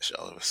Vanessa's lunch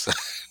all of a sudden.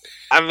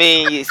 I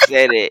mean, you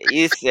said it.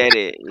 You said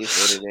it. You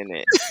put it in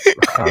it.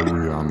 Hi,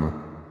 Rihanna.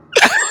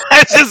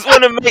 I just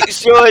want to make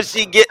sure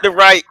she get the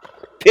right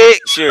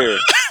picture.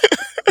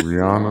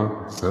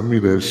 Rihanna, send me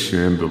that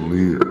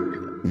chandelier.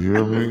 You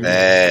hear me?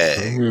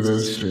 Send me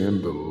that Facts.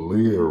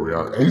 chandelier,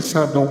 Rihanna.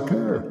 ASAP don't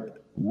care.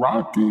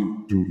 Rocky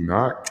do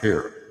not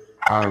care.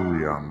 Hi,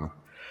 Rihanna.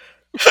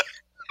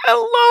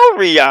 Hello,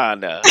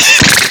 Rihanna.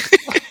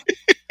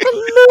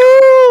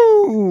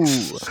 Hello.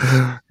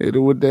 Hit it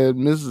with that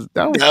Mrs.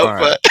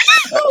 Doubtfire.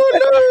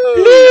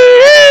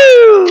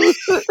 Oh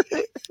no!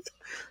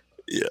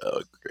 Yeah,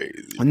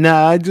 crazy.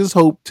 Nah, I just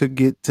hope to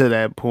get to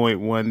that point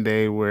one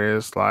day where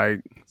it's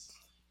like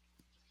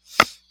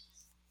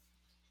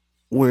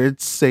where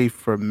it's safe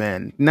for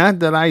men. Not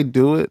that I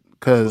do it,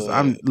 cause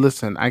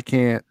But I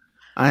can't.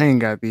 I ain't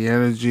got the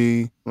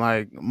energy.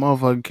 Like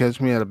motherfucker,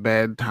 catch me at a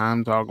bad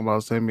time talking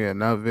about send me a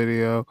nut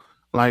video.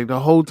 Like the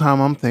whole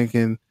time I'm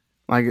thinking,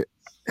 like,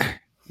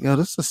 yo,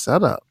 this is a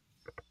setup.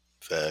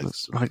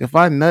 facts. Like if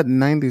I nut in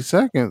 90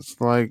 seconds,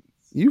 like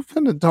you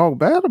finna talk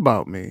bad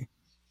about me.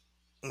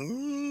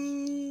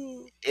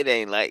 Mm, It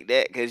ain't like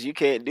that because you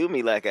can't do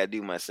me like I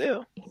do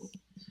myself.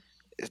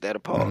 Is that a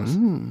pause?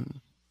 Mm.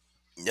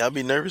 y'all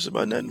be nervous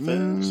about nothing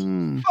fast?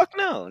 Mm. Fuck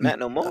no, not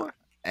no more.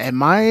 At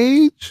my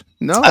age,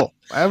 I, no,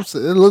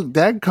 absolutely. Look,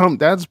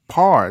 that's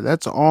par.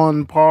 That's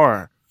on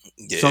par.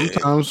 yeah,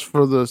 Sometimes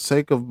for the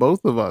sake of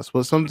both of us,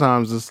 but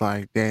sometimes it's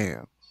like,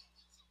 damn,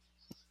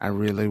 I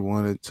really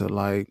wanted to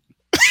like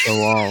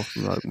show off.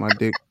 Like my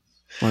dick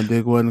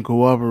wasn't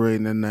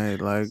cooperating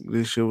tonight. Like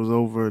this shit was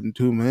over in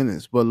 2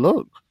 minutes. But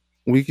look,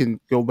 we can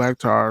go back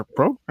to our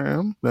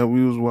program that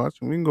we was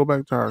watching. We can go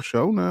back to our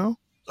show now.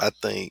 I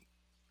think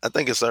I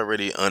think it's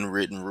already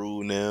unwritten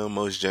rule now.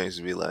 Most James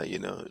be like,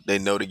 they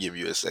know to give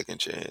you a second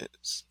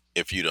chance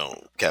if you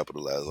don't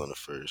capitalize on the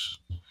first.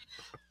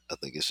 I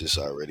think it's just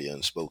already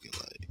unspoken.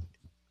 Like,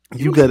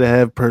 You you, gotta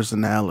have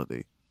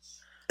personality.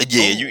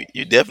 yeah, Oh,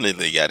 you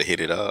definitely got to hit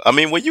it off. I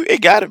mean, well,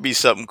 it got to be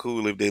something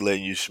cool if they let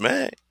you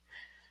smack.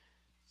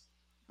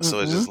 So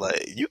it's Mm-mm. just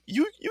like you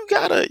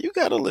got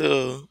a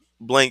little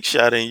blank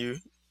shot in you.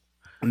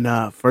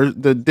 Nah,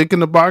 first the dick in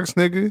the box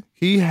nigga,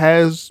 he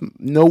has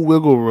no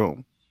wiggle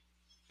room.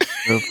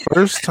 The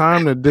first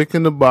time the dick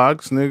in the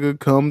box nigga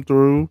come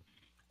through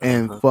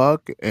and Uh-huh.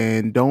 fuck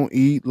and don't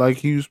eat like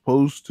he was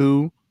supposed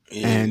to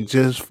Yeah, and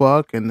just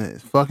fuck and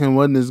it fucking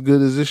wasn't as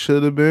good as it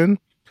should have been,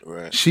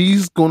 right.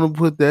 she's gonna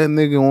put that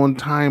nigga on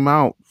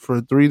timeout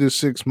for 3 to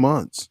 6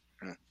 months.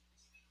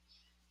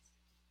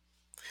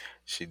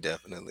 She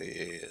definitely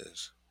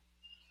is.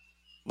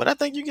 But I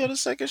think you get a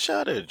second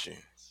shot at you.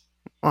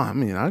 Oh, I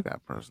mean, I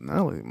got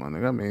personality, my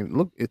nigga. I mean,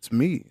 look, it's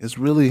me. It's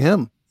really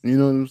him. You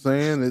know what I'm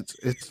saying?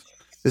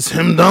 It's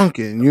him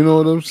Duncan. You know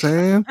what I'm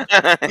saying?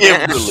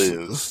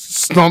 Timberlands.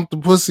 Stomp the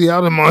pussy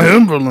out of my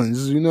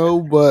Timberlands, you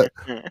know. But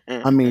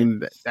I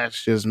mean,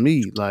 that's just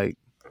me. Like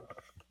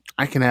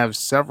I can have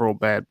several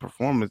bad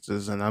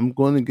performances, and I'm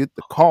going to get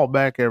the call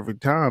back every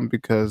time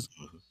because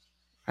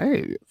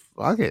hey,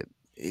 fuck it.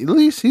 At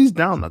least he's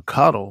down to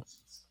cuddle.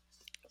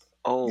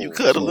 You oh, But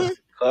cuddling?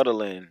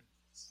 cuddling.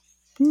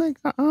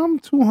 nigga, I'm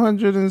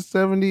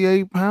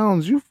 278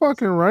 pounds. You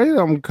fucking right.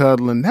 I'm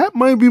cuddling. That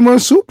might be my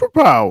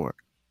superpower.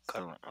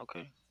 Cuddling.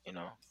 Okay,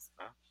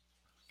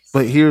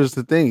 But here's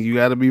the thing: you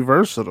got to be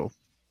versatile,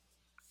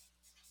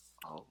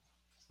 Oh, What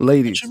you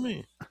ladies.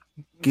 mean?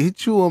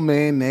 Get you a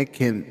man that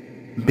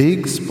can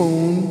big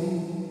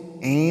spoon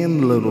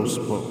and little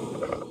spoon.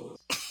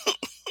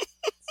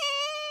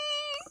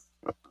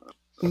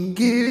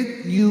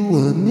 Get you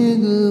a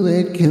nigga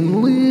that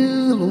can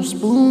little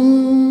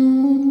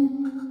spoon.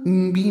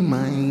 Be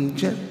my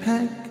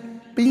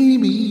jetpack,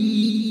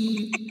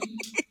 baby.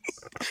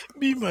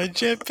 Be my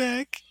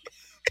jetpack.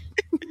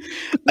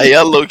 Hey,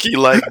 I low key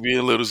like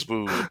being Little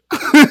Spoon.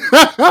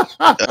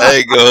 I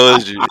ain't gonna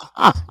hold you.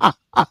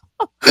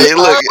 Hey,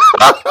 look,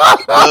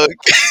 no,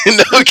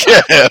 no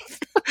cap.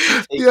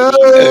 Take it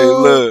easy. Hey, Yo.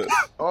 look.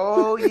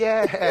 Oh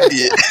yeah.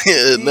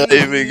 Yeah, not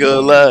even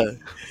gonna lie.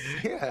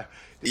 Yeah.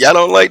 Y'all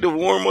don't like the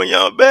warm on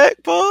y'all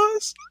back?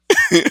 Pause.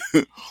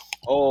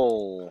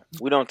 Oh,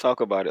 we don't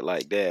talk about it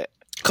like that.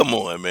 Come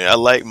on, man. I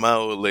like my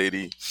old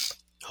lady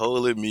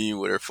holding me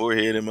with her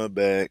forehead in my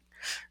back.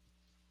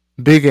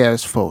 Big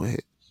ass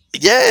forehead.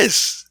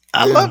 Yes,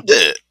 I Yeah. love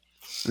that.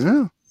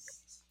 Yeah.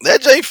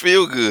 That Jay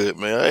feel good,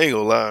 man. I ain't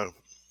gonna lie.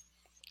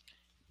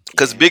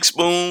 Cause Yeah. Big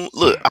Spoon,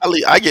 look,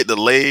 I get to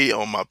lay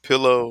on my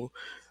pillow.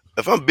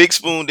 If I'm Big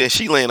Spoon, then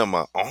she laying on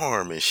my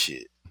arm and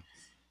shit.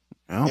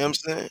 You Yep. know what I'm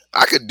saying?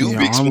 I could do Your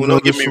Big arm Spoon. go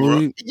Don't to get me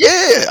wrong. sleep.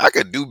 Yeah, I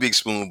could do Big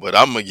Spoon, but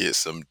I'm gonna get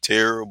some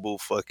terrible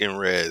fucking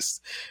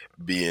rest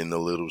being the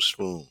Little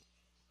Spoon.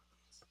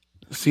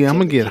 See, I'm Take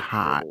gonna a get good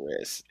hot.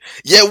 rest.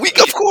 Yeah, we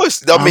of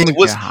course. I I'm mean, gonna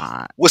get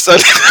hot. what's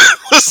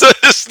what's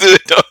understood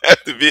don't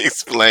have to be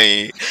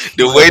explained.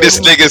 The way Like, this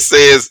nigga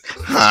says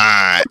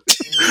hot.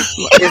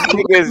 Is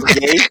niggas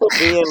gay for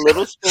being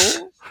little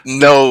spoon?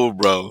 No,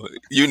 bro,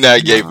 you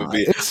not gay for nah,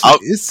 me,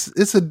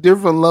 it's a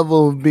different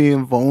level of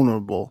being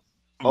vulnerable.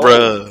 Oh.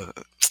 bruh.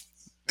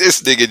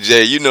 This nigga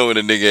Jay, you know when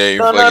a nigga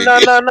ain't No, no, fucking no,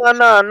 gay. no, no,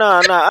 no,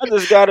 no, no. I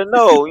just gotta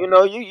know.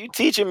 You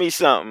teaching me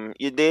something.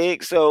 You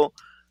dig? So,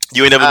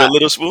 You ain't never I been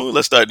Little Spoon.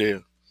 Let's start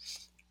there.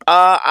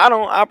 I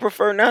don't. I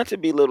prefer not to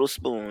be little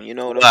spoon. You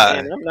know what I'm saying?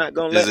 Why? I'm not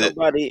gonna Is let it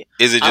nobody.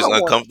 is it I just don't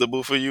want.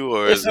 uncomfortable for you,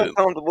 or It's is it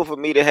uncomfortable for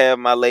me to have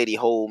my lady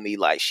hold me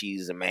like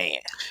she's a man.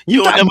 You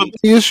you don't got never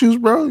mommy issues,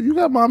 bro. You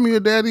got mommy or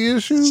daddy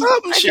issues.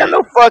 something I ain't got shit?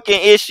 no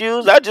fucking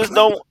issues. I just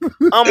don't.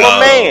 I'm a Oh,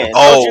 man.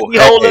 Don't you oh, be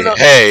holding hey, up.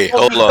 hey,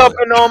 Don't hold be on.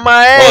 cupping on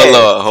my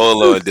ass.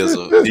 Hold on,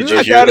 Dizzle. Did you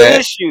I hear got an that?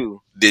 issue.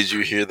 Did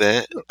you hear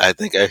that? I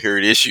think I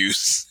heard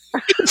issues.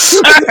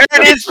 I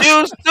heard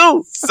issues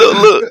too. So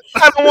look,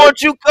 I don't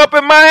want you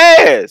cupping my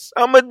ass.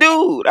 I'm a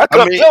dude. I I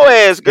cup mean, your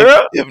ass,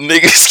 girl. if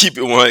niggas keep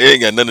it one, it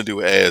ain't got nothing to do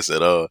with ass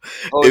at all.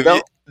 Oh, it If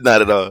you don't.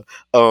 not at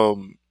all.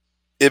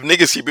 If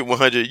niggas keep it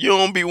 100, you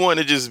don't be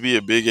wanting to just be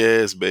a big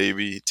ass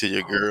baby to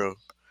your girl.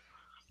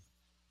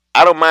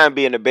 I don't mind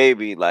being a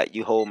baby. Like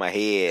you hold my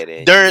head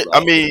and you During, I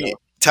like, mean,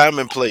 time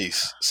and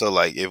place. So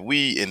like, if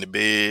we in the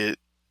bed,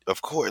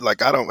 of course,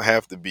 like I don't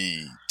have to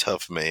be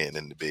tough man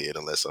in the bed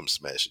unless I'm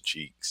smashing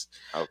cheeks.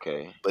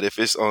 okay. But if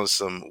it's on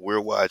some,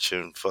 we're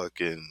watching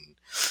fucking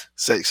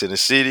Sex in the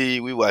City,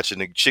 we watching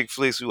the chick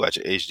flicks, we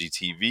watching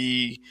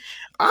HGTV.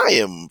 I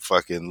am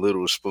fucking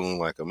Little Spoon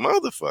like a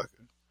motherfucker.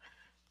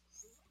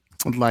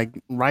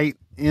 Like right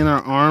in her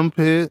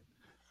armpit,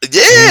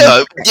 and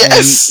Yeah,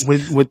 yes,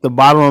 with the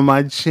bottom of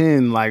my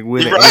chin, like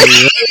where the right,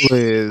 areola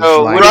is,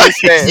 So what are like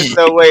you saying? right,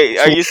 So wait,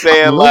 are so you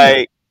I saying love it.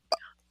 like,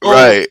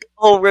 oh, right.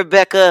 oh,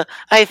 Rebecca,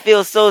 I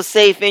feel so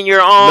safe in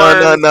your No,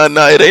 no, arms. no,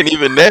 no. It ain't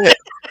even that.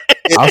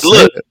 I'll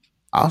say Look, it.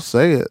 I'll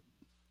say it.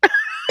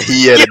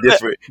 Yeah,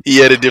 he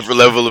had a different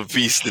level of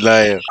peace than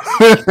I am.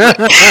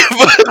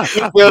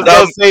 you feel But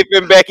so safe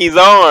in Becky's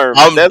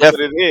arms. I'm That's def- what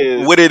it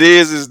is. what it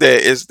is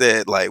that it's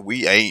that like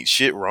we ain't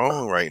shit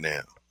wrong right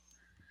now,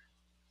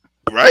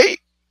 right?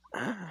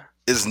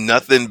 There's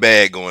nothing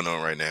bad going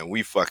on right now.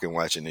 We fucking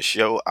watching the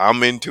show.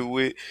 I'm into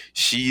it.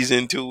 She's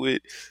into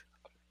it,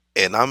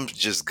 and I'm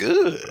just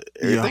good.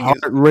 Everything is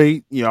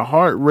Your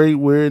heart rate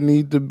where it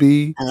need to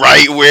be.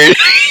 right where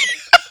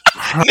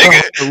Her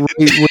nigga. heart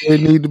rate where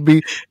it need to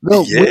be.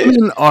 No, Yeah,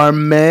 women are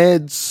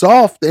mad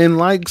soft and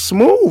like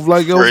smooth.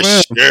 Like yo, for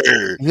fam.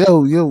 sure.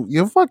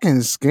 Your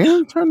fucking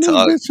skin turned this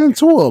Talk bitch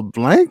into a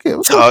blanket.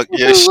 What the talk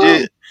fuck your is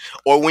up? shit.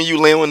 Or when you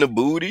lay on the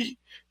booty,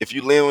 if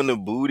you lay on the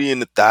booty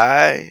and the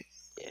thigh,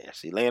 Yeah,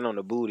 see, laying on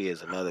the booty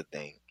is another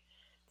thing,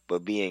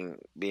 but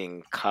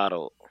being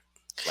coddled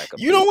like a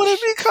you don't want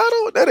to bitch. be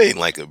cuddled. That ain't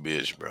like a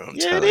bitch, bro. I'm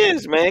Yeah, it telling you.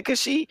 is, man. Cause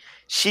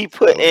she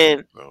put Telling you,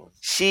 in bro.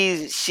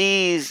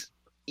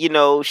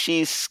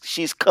 she's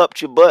she's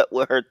cupped your butt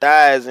with her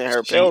thighs and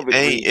her She pelvic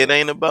ain't. It region.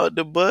 ain't about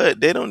the butt.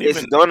 They don't It's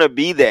even. gonna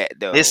be that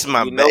though. It's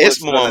my You back. know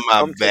It's it's more on gonna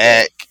my come to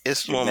that. back.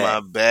 It's Your more on back. my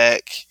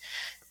back,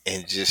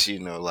 and just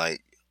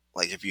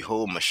like if you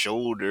hold my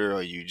shoulder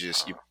or you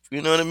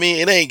know what I mean.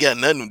 It ain't got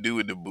nothing to do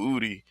with the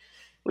booty.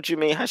 What you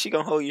mean? How she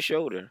gonna hold your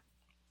shoulder?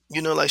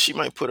 You know, like she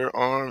might put her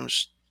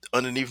arms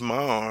underneath my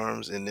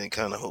arms and then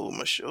kind of hold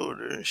my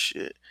shoulder and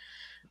shit.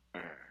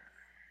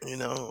 You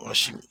know, or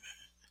she.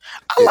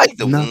 I like It's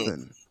the one.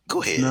 nothing.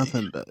 Go It's ahead.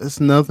 nothing. It's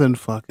nothing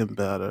fucking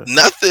better.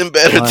 Nothing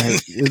better than.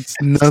 Like it's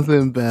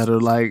nothing better.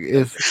 Like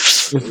if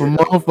a You know.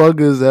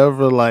 motherfucker is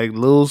ever like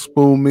little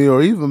spoon me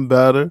or even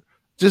better,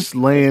 just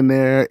laying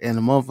there and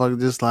the motherfucker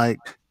just like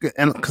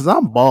and because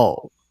I'm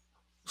bald.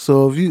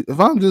 So if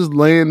I'm just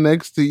laying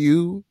next to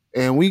you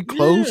and we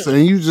close Yeah.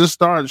 and you just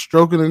start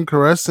stroking and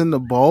caressing the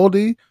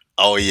baldy,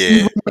 Oh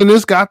yeah, Even when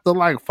it's got the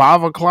like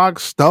 5 o'clock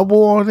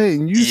stubble on it,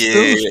 and you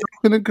still yeah,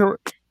 stroking it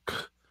correct.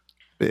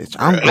 Bitch,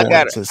 I'm bruh.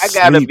 going to I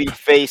gotta sleep. be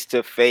face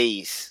to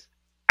face.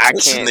 I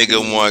This can't nigga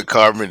be want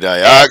carbon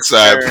back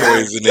dioxide turned.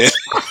 poisoning.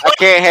 I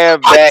can't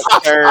have back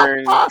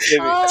turn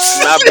to me,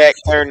 my back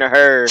turn to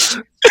her.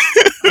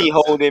 She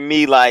holding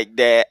me like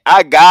that.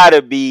 I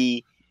gotta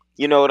be,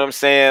 you know what I'm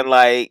saying?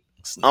 Like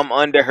I'm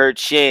under her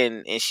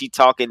chin and she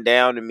talking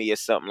down to me or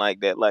something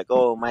like that. Like,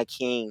 oh my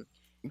king,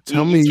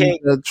 Tell you me you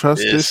can't. got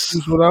trust This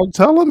issues without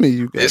telling me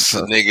you got this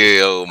a trust.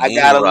 nigga old I moon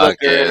gotta look rock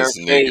her in her ass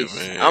nigga, face.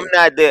 man.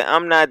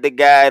 I'm not the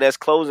guy that's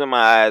closing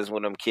my eyes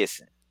when I'm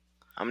kissing.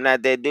 I'm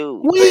not that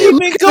dude. What are Don't you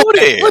even looking go at?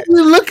 there. What are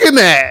you looking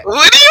at?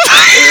 What do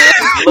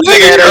you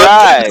Looking nigga at her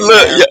eyes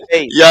look, and her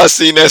face. y'all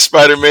seen that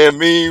Spider-Man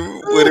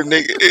meme with a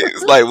nigga?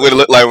 It's like what it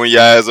look like when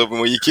your eyes open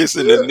when you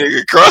kissing the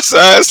nigga cross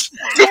eyes.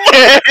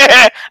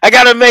 I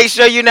gotta make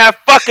sure you're not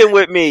fucking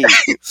with me.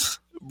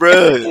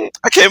 Bruh,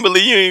 I can't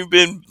believe you ain't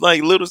been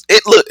like little.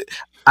 It look.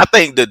 I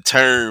think the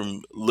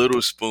term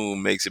 "little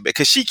spoon" makes it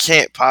because she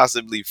can't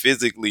possibly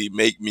physically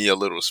make me a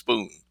little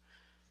spoon,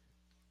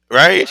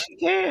 right? Yes, you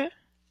can.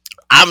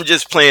 I'm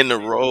just playing the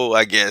role,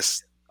 I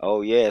guess.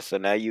 Oh yeah, so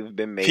now you've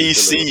been made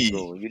the little PC,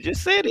 spoon. You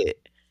just said it.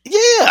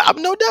 yeah,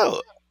 I'm no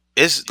doubt.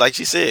 It's like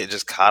she said,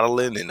 just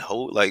coddling and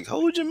hold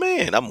your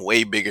man. I'm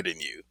way bigger than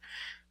you.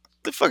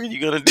 The fuck are you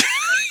gonna do?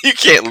 You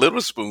can't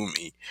little spoon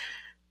me.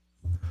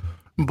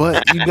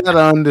 But you gotta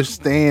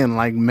understand,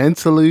 like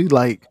mentally,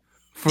 like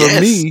for Yes,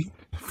 me,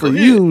 for go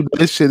ahead. you,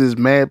 this shit is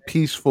mad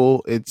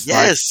peaceful. It's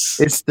like Yes,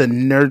 it's the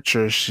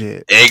nurture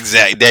shit.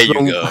 exact. There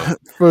you go.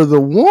 For the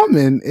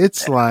woman,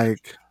 it's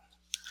like,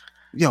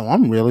 yo,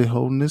 I'm really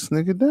holding this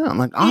nigga down.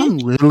 Like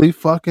I'm really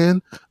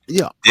fucking,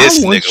 yo, I This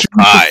want nigga you to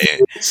pie.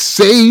 feel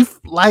safe,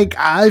 like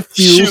I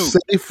feel Shoot,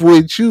 safe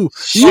with you.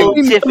 You Oh shoot.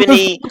 ain't never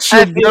Tiffany, felt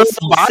your I feel girl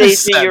so safe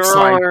in biceps your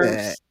like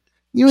that. arms.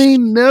 You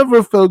ain't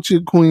never felt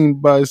your queen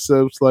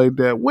biceps like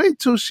that. Wait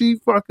till she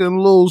fucking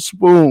little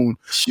spoon.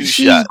 Shoot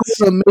She's shots.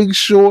 gonna make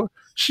sure.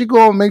 She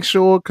gonna make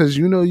sure because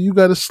you know you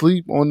gotta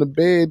sleep on the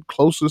bed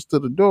closest to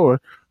the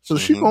door. So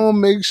she Mm-hmm. gonna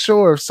make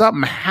sure if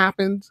something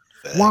happens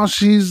while Facts.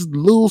 she's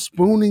little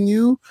spooning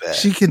you,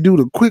 she Facts. can do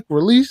the quick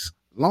release,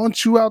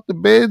 launch you out the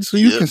bed so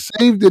you Yep. can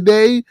save the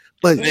day.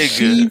 But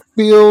Nigga. she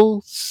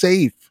feels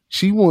safe.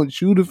 She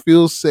wants you to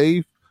feel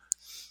safe.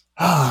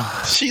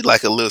 She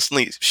like a little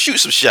sneak. Shoot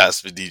some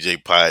shots for DJ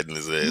Pie and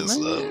his ass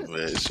Man, up,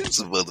 man. Shoot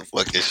some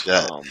motherfucking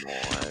shot. Come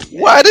on,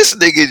 Why man. this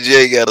nigga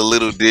Jay got a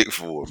little dick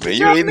for, man? Cause You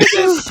y'all ain't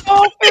niggas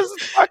soft as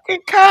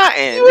fucking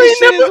cotton. you This ain't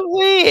shit is never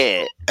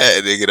weird.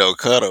 that nigga don't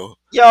cuddle.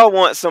 Y'all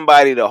want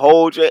somebody to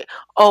hold you.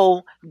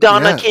 Oh,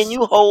 Donna, can yes.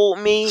 you hold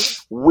me?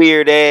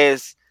 Weird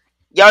ass.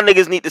 Y'all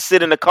niggas need to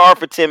sit in the car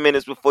for 10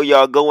 minutes before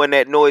y'all go in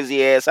that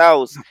noisy ass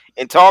house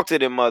and talk to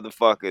them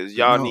motherfuckers.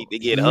 Y'all No, need to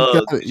get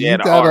hugs because you you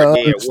had a hard gotta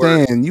day at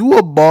work. understand. You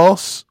a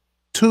boss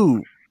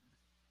too,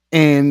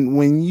 and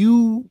when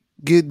you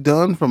get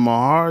done from a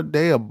hard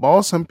day of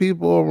bossing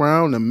people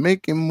around and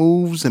making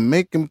moves and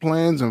making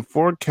plans and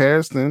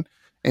forecasting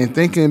and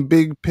thinking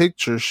big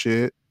picture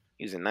shit,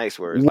 Using nice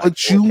words like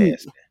what you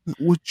forecasting.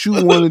 what you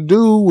want to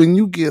do when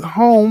you get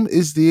home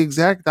is the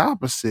exact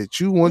opposite.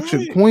 You want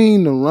your Right.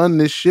 queen to run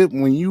this shit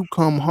when you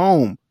come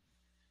home.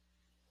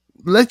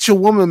 Let your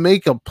woman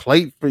make a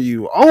plate for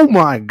you. Oh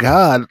my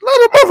god. Let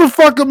a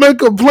motherfucker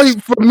make a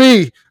plate for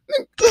me.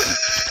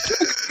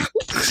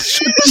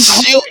 Shut this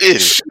whole Shooting.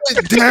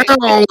 shit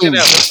down. Get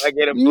up if I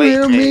get a You plate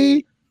hear made.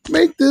 me?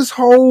 Make this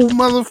whole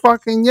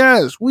motherfucking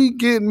yes. We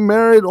getting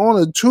married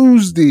on a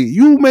Tuesday.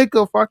 You make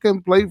a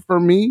fucking plate for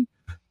me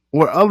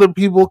where other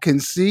people can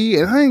see,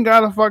 and I ain't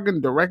gotta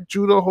fucking direct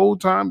you the whole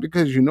time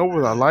because you know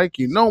what I like.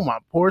 You know my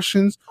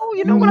portions. Oh,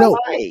 you know You what I know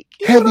like.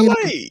 You know heavy, what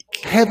I like?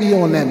 heavy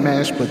on that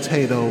mashed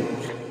potato,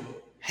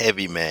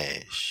 Heavy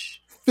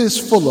mash.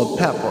 fistful of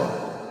pepper.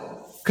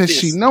 Cause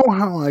she Fist. know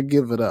how I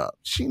give it up.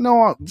 She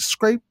know I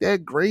scrape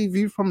that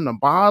gravy from the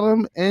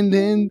bottom and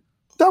then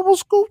double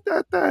scoop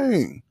that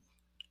thing.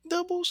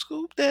 Double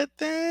scoop that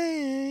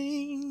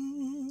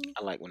thing.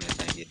 I like when that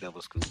thing get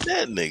double scooped.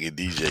 That nigga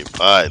DJ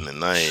Pod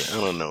tonight. I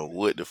don't know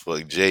what the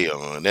fuck Jay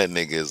on. That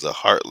nigga is a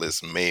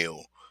heartless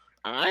male.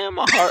 I am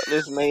a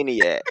heartless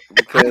maniac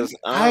I, because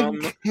I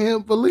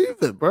can't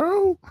believe it,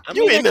 bro. I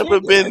You mean I ain't never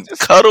can't do it. been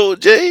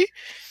cuddled, Jay?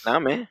 Nah,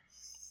 man.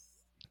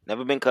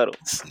 Never been cuddled.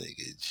 This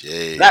nigga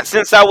Jay. Not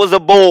since I was a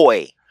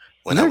boy.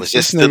 When I was Next,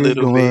 this just a nigga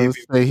little gonna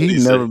baby. say What he he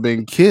never say?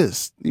 been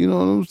kissed. You know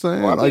what I'm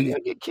saying? Oh, Like I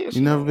get kissed.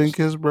 you You never know, been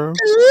kissed,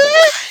 bro.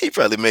 He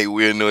probably make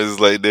weird noises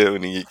like that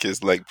when he get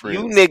kissed like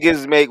you Prince.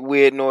 niggas make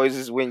weird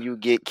noises when you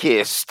get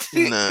kissed.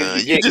 Nah,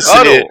 Because you you get just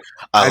said cuddled.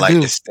 I I like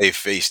do. to stay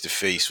face to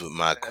face with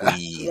my I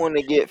queen. want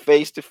to get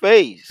face to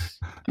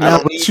face. I Now,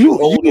 don't but need you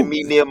holding you,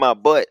 me near my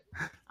butt.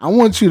 I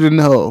want you to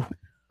know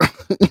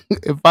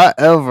if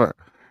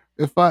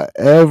if I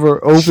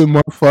ever open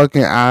my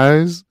fucking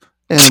eyes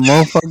and a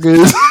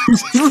motherfucker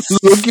is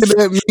looking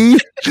at me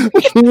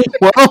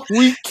while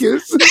we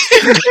kissing,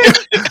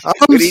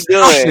 I'm What he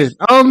doing? stopping.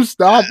 I'm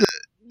stopping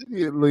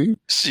immediately.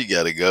 She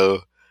gotta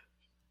go.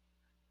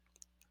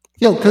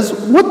 Yo, cause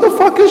what the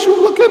fuck is you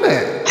looking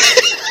at?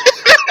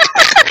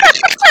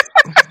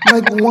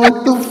 Like,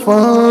 what the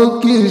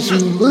fuck is you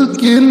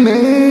looking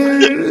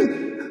at?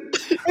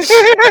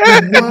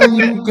 Why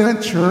you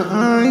got your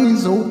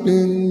eyes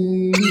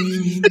open?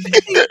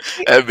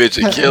 That bitch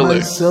a Pat killer.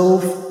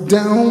 myself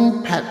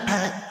down,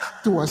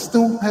 pat. Do I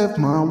still have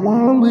my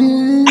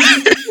wallet?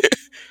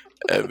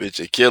 That bitch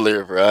a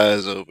killer if her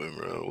eyes open,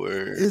 bro.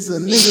 Word. Is a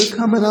nigga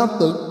coming out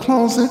the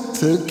closet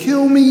to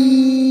kill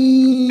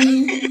me?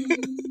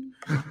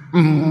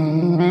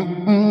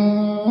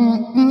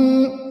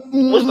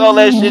 What's all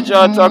that shit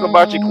y'all talk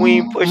about your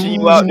queen pushing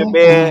you out the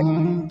bed?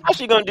 How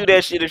she gonna do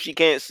that shit if she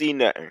can't see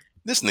nothing?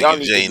 This Y'all nigga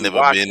need Jay to ain't be never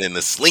watching. been in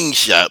a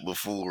slingshot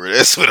before.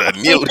 That's what I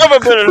He knew. never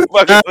been in a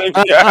fucking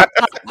slingshot.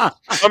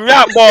 I'm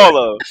not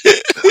baller.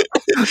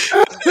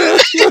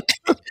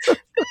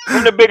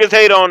 I'm the biggest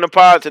hater on the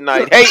pod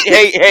tonight.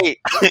 Hate.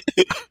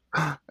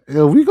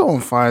 Yo, we gonna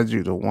find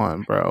you the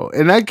one, bro.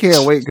 And I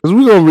can't wait because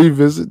we gonna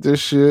revisit this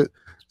shit.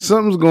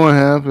 Something's gonna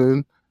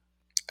happen.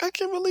 I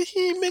can't believe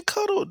he ain't been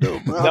cuddled though,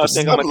 bro. Y'all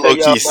think I'm I'm gonna tell low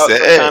y'all key about some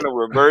sad. kind of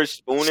reverse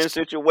spooning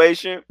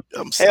situation?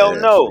 I'm Hell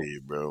sad no. for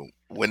you, bro.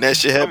 When that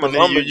shit I'm a happen to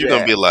you, you're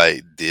gonna lumberjack. be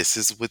like, "This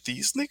is what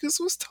these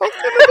niggas was talking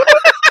about."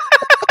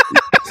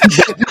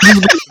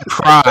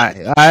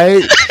 Cry, all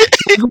right?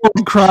 We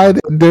gonna cry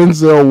that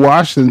Denzel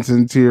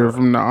Washington tear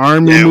from the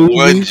army That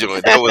one movie.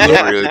 joint, that was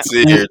a real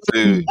tear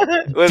too.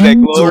 Was that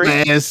glory?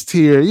 Ass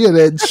tear, yeah,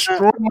 that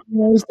strong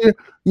ass tear.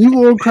 You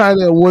gonna cry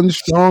that one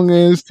strong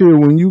ass tear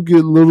when you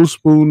get Little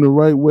Spoon the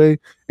right way,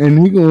 and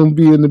he gonna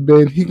be in the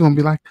bed. He gonna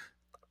be like,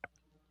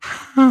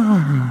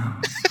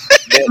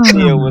 That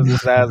tear was the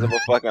size of a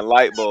fucking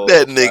light bulb.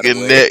 That by the nigga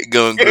way. neck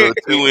gonna grow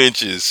 2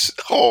 inches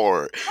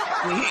hard.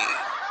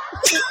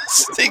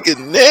 This nigga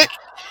neck,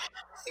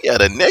 he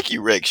got a neck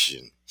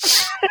erection.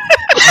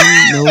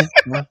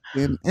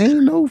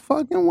 ain't no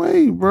fucking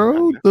way,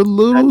 bro. The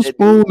Little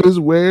Spoon is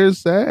where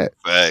it's at.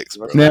 Facts,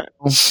 bro.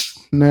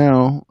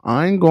 Now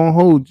I ain't gonna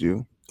hold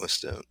you. What's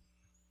that?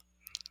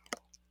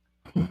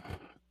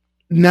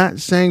 Not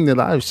saying that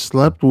I've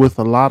slept with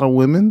a lot of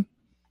women.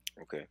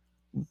 Okay.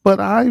 But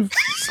I've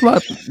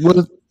slept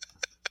with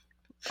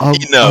a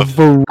Enough.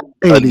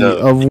 variety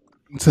of women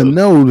to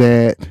know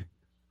that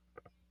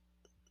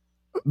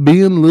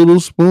being Little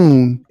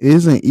Spoon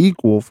isn't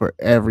equal for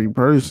every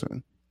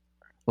person.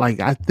 Like,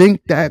 I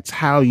think that's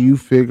how you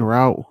figure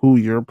out who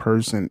your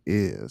person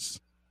is.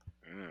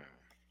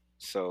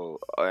 So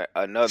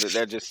another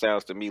that just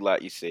sounds to me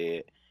like you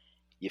said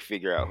you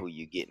figure out who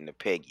you getting to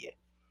peg you.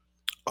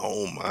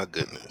 Oh my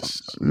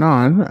goodness. No,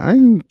 I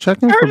ain't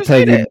checking I heard for you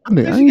say Peggy that.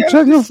 Bundy. I You ain't gotta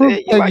checking just for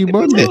say you like Peggy to be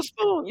Bundy. Little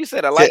Spoon. You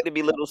said I like to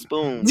be Little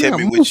Spoon. Tell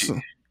me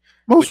what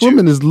most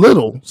women is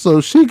little,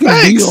 so she can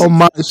be on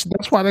my.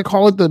 That's why they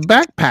call it the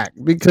backpack,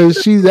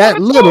 because she's that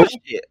little.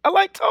 Shit. I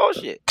like tall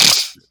shit.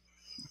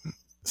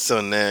 So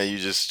now you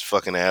just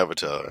fucking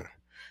Avatar.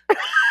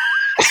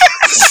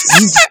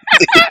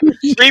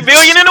 3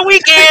 billion in a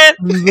weekend.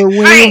 The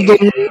way of the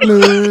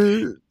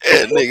winner.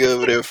 That nigga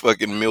over there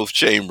fucking MILF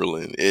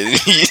Chamberlain. And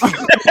he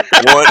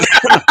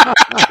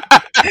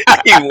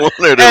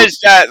wanted to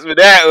shots for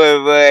that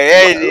one, but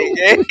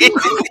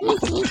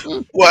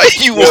why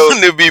you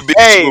want to be big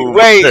spoon?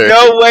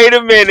 Wait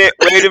a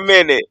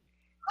minute.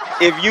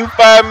 If you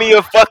find me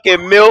a fucking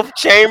MILF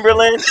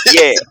Chamberlain,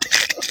 yeah,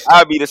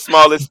 I'll be the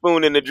smallest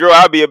spoon in the drawer.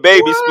 I'll be a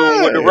baby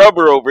spoon with the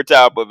rubber over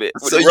top of it,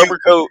 with the rubber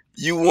coat.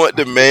 You want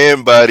the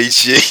man body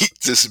shit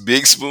to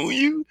big spoon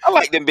you? I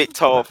like them big,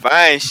 tall,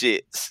 fine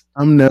shits.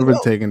 I'm never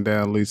taking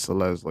down Lisa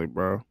Leslie,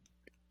 bro.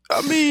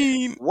 I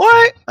mean,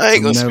 what? I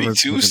ain't gonna speak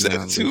too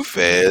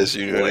fast.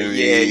 You know what I mean?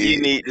 Yeah, you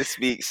need to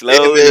speak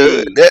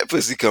slowly. That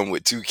pussy come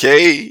with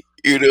 2K.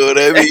 You know what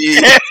I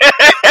mean?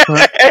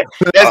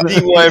 That's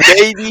D1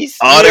 babies.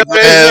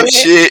 Autograph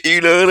shit.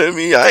 You know what I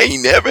mean? I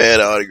ain't never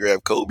had an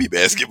autograph Kobe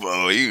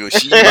basketball. You know,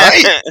 she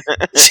might.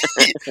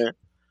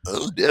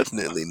 I'm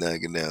definitely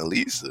knocking down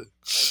Lisa.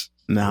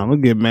 Nah, I'm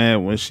gonna get mad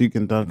when she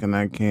can dunk and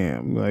I can't.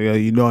 I'm like, I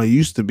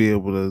used to be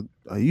able to.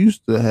 I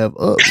used to have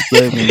ups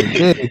back in the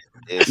day.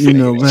 Back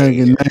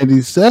in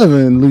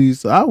 '97,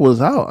 Lisa, I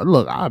was out.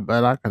 Look, I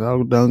bet I could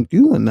out dunk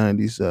you in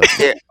 '97.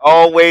 It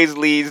always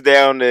leads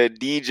down to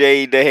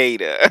DJ the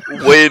hater.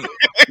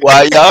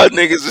 While y'all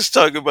niggas is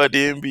talking about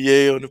the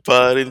NBA on the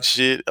pod and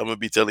shit, I'm gonna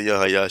be telling y'all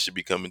how y'all should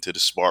be coming to the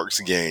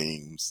Sparks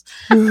games.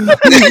 Like,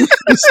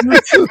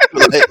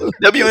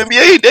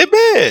 WNBA ain't that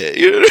bad.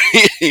 You know what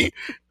I mean?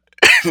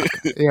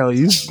 Yo,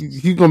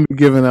 you gonna be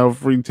giving out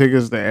free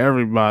tickets to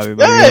everybody.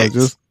 Like,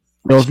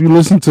 if you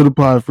listen to the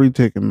pod, free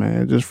ticket,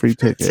 man. Just free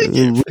ticket.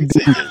 We do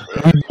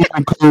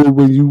code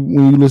when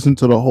you listen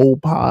to the whole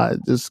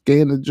pod. Just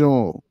scan the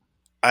joint.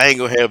 I ain't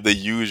gonna have the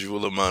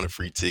usual amount of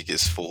free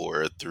tickets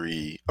 4 or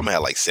 3. I'm gonna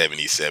have like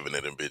 77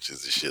 of them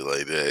bitches and shit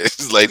like that.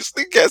 It's like this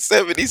nigga got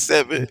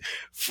 77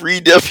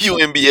 free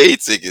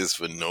WNBA tickets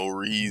for no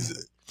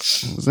reason.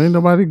 Cause ain't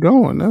nobody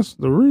going. That's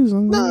the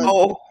reason.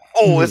 No.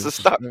 It's a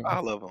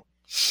stockpile of them.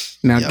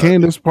 Now,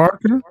 Candace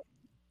Parker.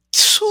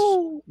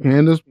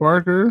 Candace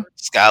Parker.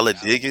 Skylar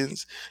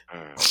Diggins.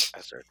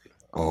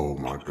 Oh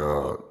my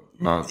God.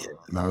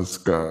 Not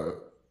Scott.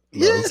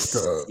 Not Yes.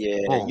 Scott.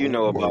 Yeah, you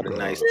know Oh about a God.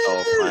 nice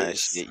tall fine Yes.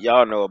 shit.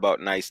 Y'all know about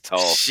nice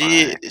tall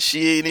fine.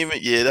 She ain't even.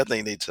 Yeah, I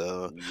think they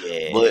tell.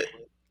 Yeah. But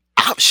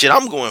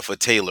I'm going for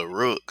Taylor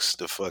Rooks,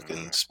 the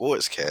fucking Mm,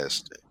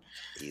 sportscaster.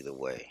 either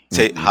way.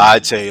 Hi Mm-mm.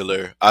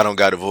 Taylor. I don't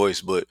got a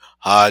voice, but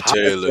hi Hi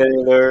Taylor.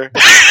 Taylor.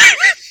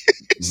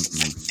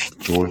 Mm-mm.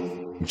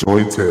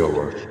 Joy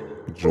Taylor.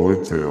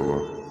 Joy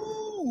Taylor.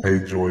 Hey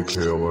Joy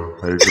Taylor.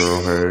 Hey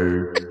girl.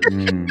 Hey.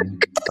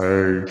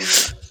 Hey.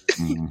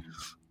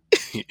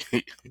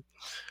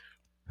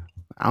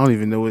 I don't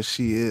even know what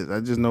she is. I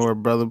just know her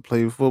brother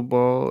played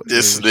football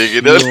This and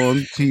nigga she done.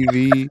 on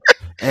TV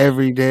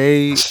every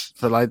day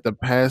for like the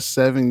past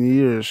 7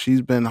 years.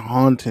 She's been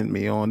haunting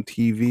me on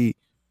TV.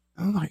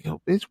 I'm like,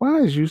 yo, bitch, why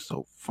is you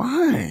so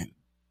fine?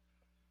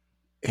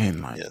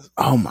 And like, Yes.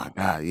 oh my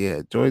god,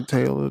 yeah, Joy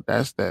Taylor,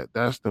 that's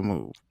the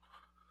move.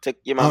 Took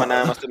your mama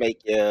nine Uh, months to make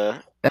ya.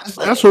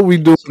 that's what we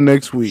do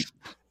next week.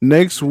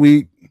 Next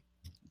week,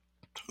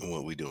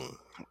 What we doing?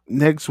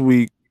 next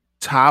week,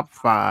 top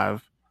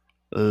five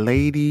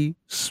lady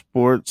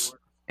sports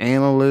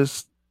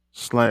analysts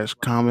slash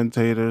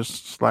commentators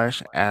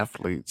slash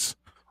athletes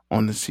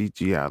on the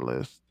CGI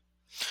list.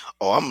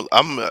 Oh,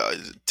 I'm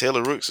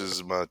Taylor Rooks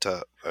is my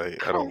top. I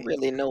I don't don't.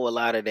 really know a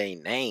lot of their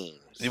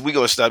names. We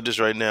gonna stop this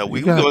right now.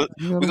 You We got gonna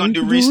we gonna you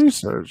do can do research.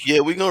 research.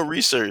 Yeah, we gonna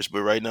research.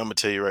 But right now, I'm gonna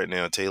tell you right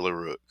now, Taylor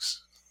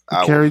Rooks.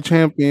 I will. Kerry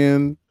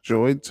Champion,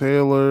 Joy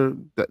Taylor,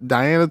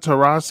 Diana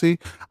Taurasi.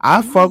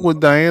 I fuck Ooh. with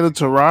Diana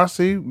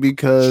Taurasi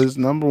because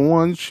number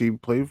one, she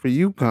played for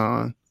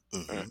UConn.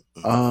 Mm,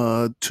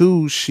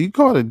 Two, she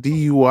caught a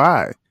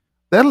DUI.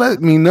 That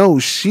let me know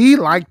she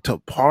liked to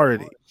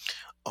party.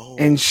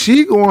 And Oh,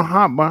 she gonna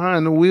hop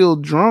behind the wheel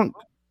drunk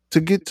to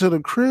get to the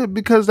crib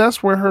because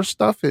that's where her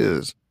stuff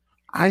is.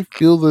 I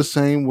feel the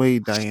same way,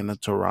 Diana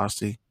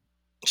Taurasi.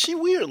 she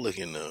weird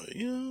looking though.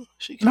 You know,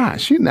 she Nah, kind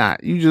of she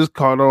not. You just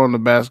caught her on the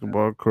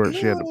basketball court.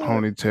 She had the no.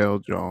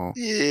 ponytail, John.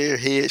 Yeah,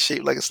 head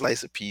shaped like a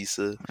slice of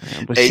pizza.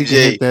 But she can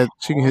AJ, hit that.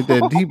 She can hit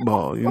that deep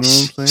ball. You know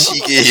what I'm saying?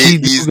 she can She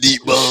hit do. these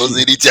deep balls She,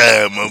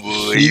 anytime, my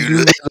boy. she You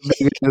do know? got a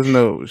big ass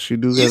nose. She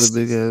do got a Yes,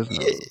 big ass yeah.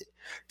 nose.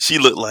 She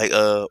looked like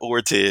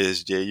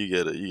Ortez, Jay. You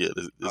gotta.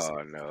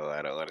 oh no,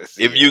 I don't want to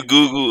see If you it.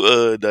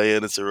 Google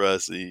Diana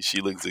Taurasi,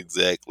 she looks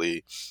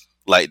exactly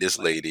like this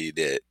lady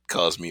that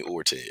calls me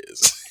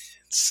Ortez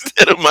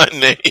instead of my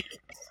name.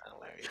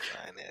 Let me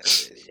find that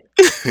video.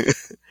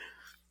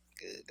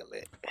 Google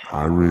it.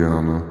 Hi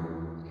Rihanna.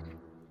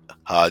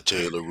 Hi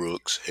Taylor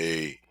Rooks.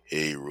 Hey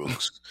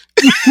Rooks.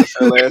 What's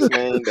her last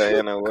name?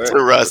 Diana what?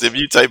 Taurasi. If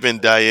you type in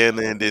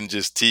Diana and then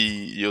just T,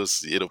 you'll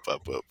see it'll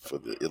pop up for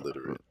the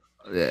illiterate.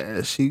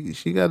 Yeah, she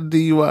got a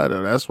DUI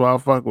though. That's why I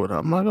fuck with her.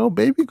 I'm like, oh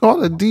baby,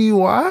 call it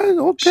DUI.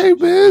 She, Okay,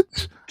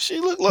 bitch. she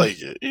looked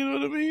like it. You know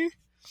what I mean?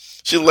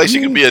 She looked I like she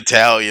could mean, be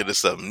Italian or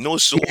something. No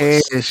yeah,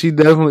 sauce. she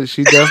definitely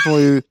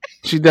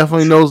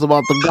knows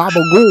about the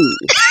gabagool,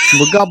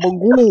 the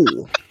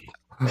gabagool,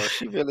 Oh,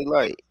 she really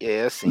like.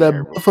 Yeah, I seen that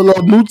her buffalo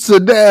before.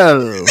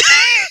 mozzarella.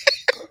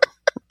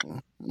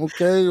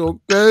 Okay,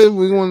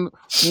 we want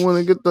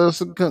to get the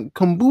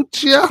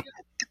kombucha.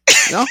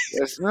 Yeah,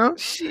 That's yeah.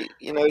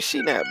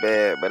 she not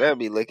bad, but I'll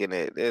be looking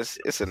at this.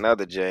 It's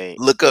another Jane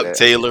Look up that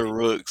Taylor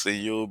Rooks and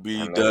you'll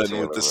I be know done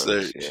with Taylor the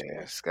Rooks. search.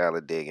 Yeah,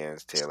 Skylar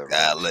Diggins, Taylor Rooks.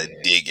 Skylar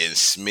Yeah,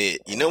 Diggins Smith.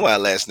 You know why her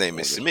last name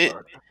is niggas Smith?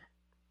 fucking.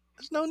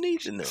 There's no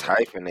need to It's know.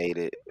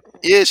 hyphenated.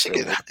 Yeah, she So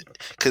can,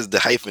 because the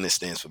hyphen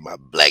stands for my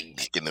black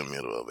dick in the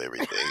middle of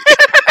everything.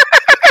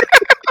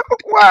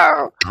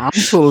 wow.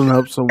 I'm pulling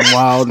up some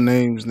wild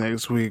names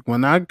next week.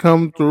 When I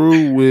come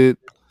through with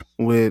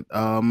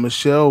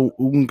Michelle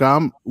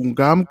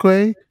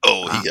Ungamkwe,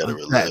 Oh, he got to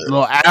that relax.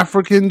 little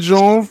African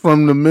Joan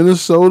from the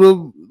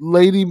Minnesota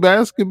lady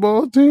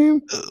basketball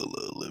team.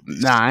 Let me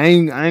Nah, I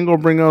ain't gonna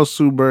bring out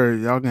Sue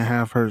Bird. Y'all can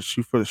have her.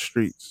 She for the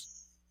streets.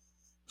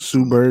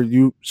 Sue Bird,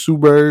 you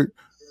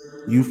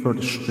for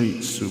the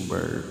streets, Sue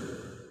Bird.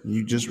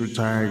 You just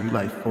retired. You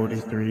like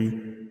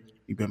 43.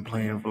 You've been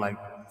playing for like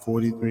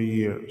 43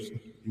 years.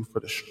 You for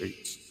the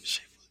streets.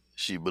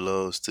 She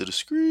belongs to the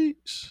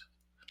streets.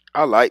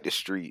 I like the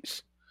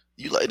streets.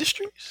 You like the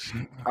streets?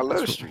 I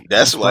love the That's streets.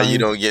 That's that's why you why.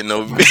 don't get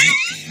no.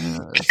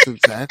 That's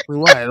exactly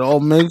why. It all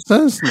makes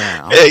sense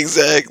now.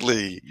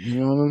 Exactly. You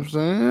know what I'm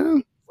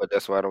saying? But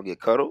that's why I don't get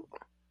cuddled.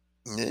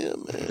 Yeah,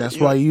 man. That's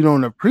why you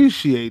don't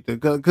appreciate the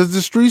because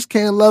the streets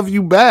can't love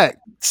you back.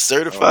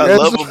 Oh, Certified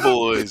That's lover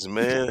boys,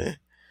 man.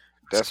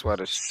 that's what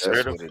it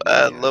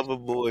Certified is. lover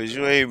boys.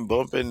 You ain't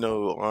bumping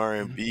no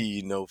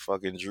R&B, no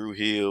fucking Drew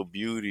Hill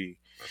beauty.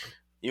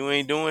 You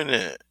ain't doing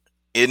that.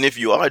 And if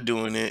you are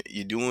doing it,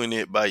 you're doing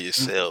it by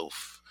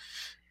yourself.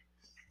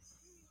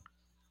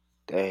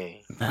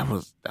 Dang. that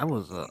was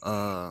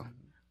a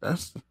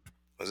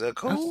Was that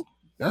that's cold?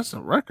 that's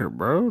a record,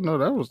 bro. No,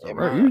 that was the Am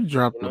record. I? You You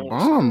dropped the know what I'm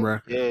bomb saying?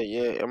 record.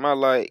 Yeah. Am I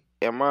like?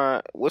 Am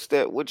I? What's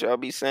that? What y'all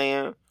be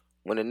saying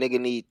when a nigga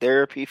need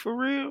therapy for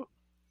real?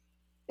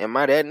 Am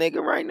I that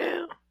nigga right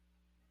now?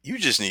 You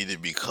just need to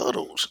be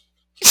cuddled.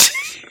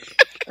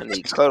 I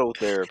need cuddle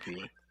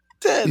therapy.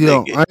 That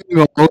Yo, nigga. I ain't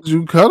gonna hold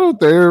you cuddle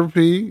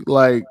therapy.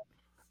 Like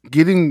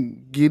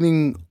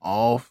getting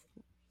off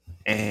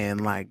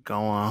and like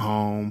going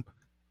home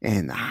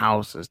and the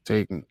house is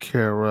taken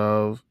care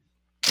of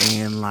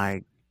and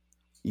like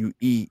you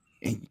eat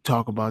and you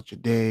talk about your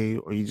day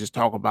or you just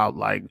talk about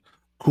like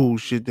cool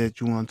shit that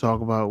you want to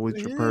talk about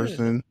with your Yeah.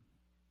 person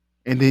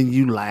and then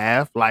you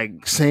laugh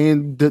like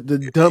saying the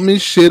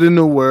dumbest shit in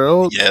the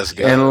world Yes,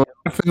 and God.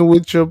 laughing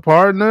with your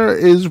partner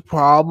is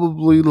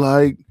probably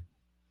like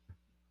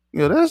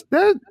that's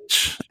that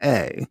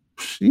hey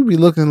you be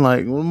looking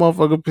like when a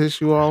motherfucker piss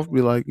you off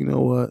be like you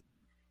know what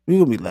we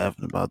gonna be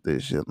laughing about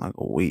this shit in like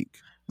a week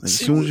like as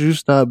See, soon as you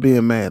stop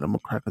being mad I'm gonna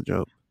crack a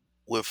joke.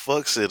 what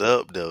fucks it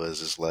up though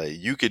is it's like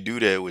you could do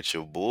that with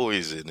your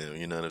boys in them,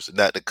 you know what I'm saying?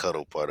 Not the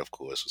cuddle part, of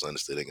course, was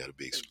understood ain't gotta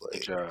be Good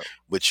explained. job.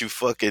 But you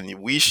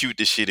fucking we shoot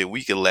the shit and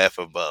we can laugh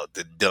about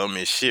the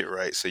dumbest shit,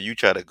 right? So you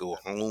try to go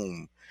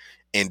home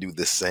and do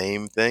the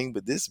same thing,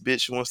 but this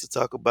bitch wants to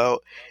talk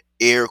about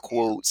air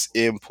quotes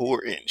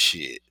important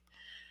shit.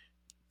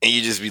 And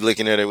you just be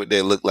looking at it with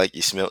that look like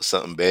you smelt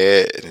something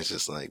bad, and it's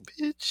just like,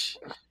 bitch,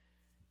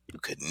 you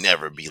could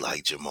never be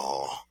like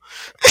Jamal.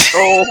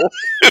 Oh,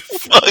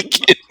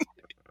 Fucking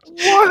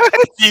what?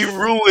 he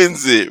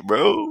ruins it,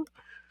 bro.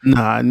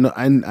 Nah, I know,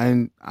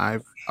 I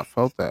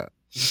felt that.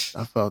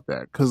 I felt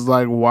that because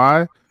like,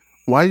 why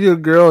your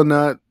girl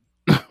not,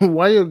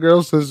 why your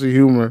girl's sense of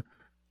humor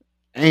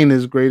ain't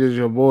as great as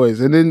your boys,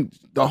 and then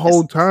the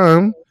whole It's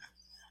time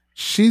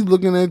she's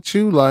looking at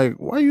you like,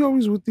 why you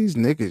always with these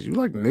niggas? You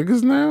like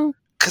niggas now?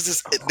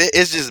 because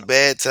it's just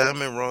bad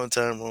timing, wrong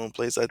time, wrong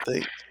place. I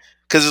think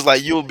because it's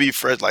like you'll be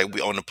fresh, like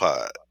we on the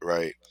pod,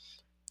 right?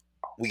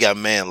 We got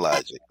man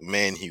logic,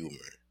 man humor,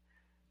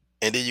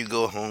 and then you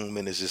go home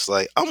and it's just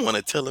like I want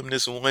to tell him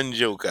this one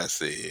joke I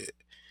said,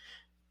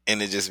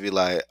 and it just be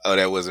like, oh,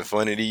 that wasn't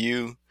funny to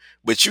you.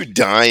 But you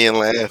dying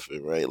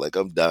laughing, right? Like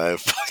I'm dying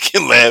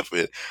fucking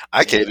laughing.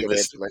 I And can't looking even.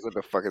 at you like, what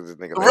the fuck is this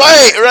nigga laughing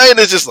Right, at? right. And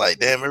it's just like,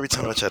 damn. Every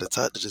time I try to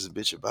talk to this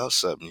bitch about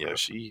something, yo,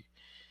 she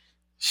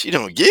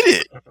don't get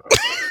it.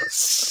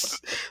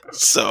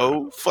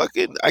 So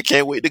fucking, I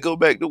can't wait to go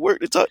back to work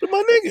to talk to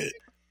my nigga.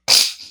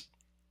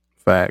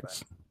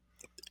 Facts.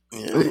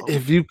 You know,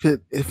 If you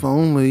could, if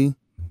only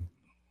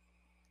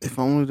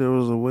there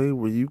was a way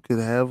where you could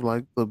have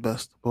like the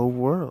best of both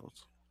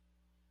worlds,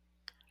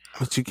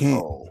 but you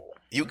can't. Oh,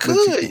 you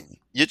But you could. can't.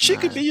 Your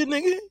chick could Nah. be your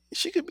nigga.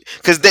 She could be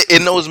because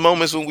in those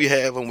moments when we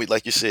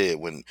like you said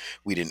when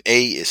we didn't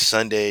ate, it's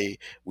Sunday.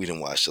 We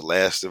didn't watch The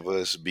Last of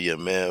Us,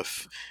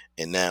 BMF,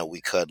 and now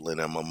we cuddling.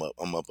 I'm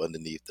up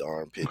underneath the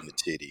armpit and the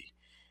titty,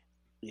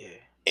 yeah.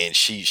 and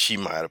she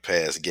might have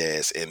passed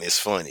gas, and it's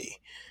funny,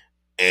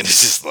 and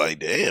it's just like,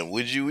 damn,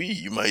 what'd you eat?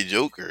 You might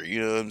joke her.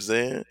 You know what I'm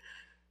saying?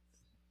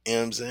 You know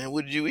what I'm saying?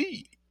 What did you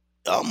eat?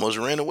 I almost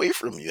ran away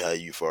from you. How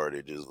you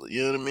farted? Just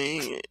you know what I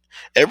mean?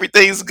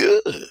 Everything's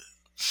good.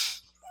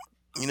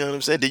 You know what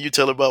I'm saying? Then you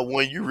tell her about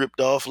one you ripped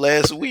off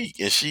last week,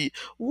 and she,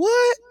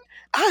 what?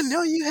 I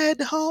know you had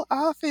the whole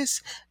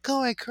office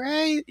going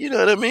crazy. You know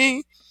what I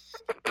mean?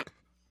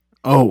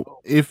 Oh,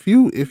 if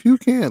you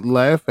can't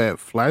laugh at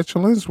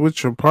flatulence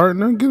with your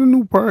partner, get a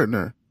new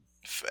partner.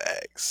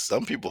 Facts.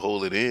 Some people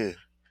hold it in.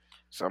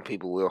 Some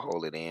people will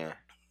hold it in.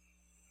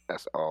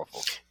 That's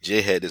awful.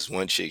 Jay had this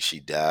one chick. She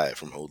died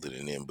from holding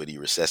it in, but he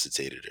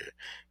resuscitated her.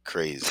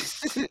 Crazy.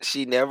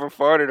 She never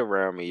farted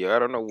around me, yo. I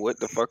don't know what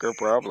the fuck her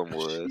problem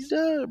She was.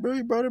 died, bro.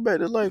 He brought her back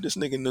to life. This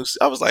nigga knew.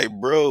 I was like,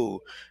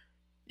 bro,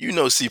 you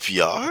know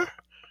CPR?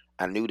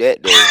 I knew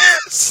that though.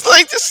 It's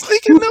like this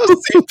nigga knows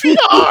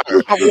CPR.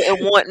 I wouldn't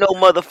want no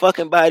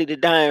motherfucking body to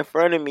die in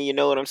front of me, you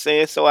know what I'm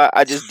saying? So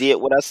I just did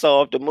what I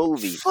saw of the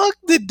movie. Fuck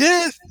the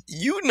death.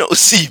 You know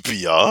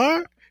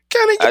CPR.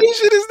 Kind of I gay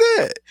shit is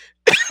that?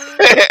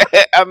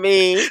 I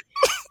mean,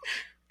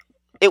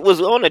 it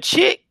was on a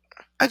chick.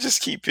 I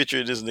just keep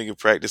picturing this nigga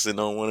practicing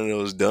on one of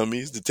those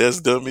dummies, the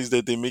test dummies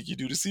that they make you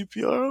do the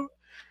CPR on.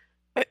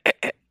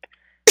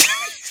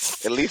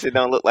 At least it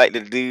don't look like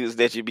the dudes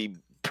that you be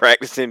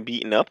practicing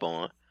beating up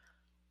on.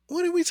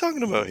 What are we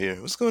talking about here?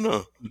 What's going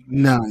on?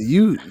 Nah,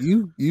 you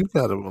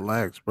gotta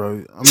relax,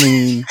 bro. I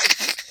mean,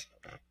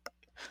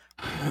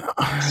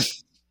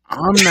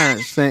 I'm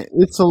not saying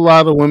it's a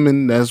lot of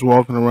women that's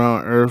walking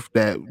around Earth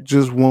that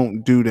just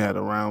won't do that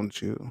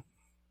around you.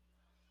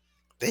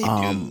 They do.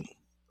 Um,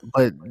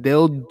 but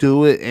they'll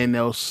do it and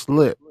they'll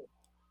slip.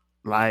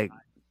 Like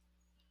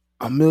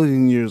a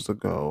million years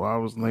ago, I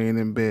was laying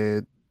in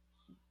bed,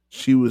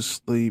 she was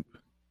asleep,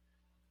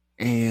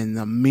 and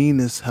the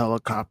meanest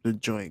helicopter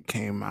joint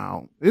came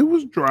out. It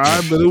was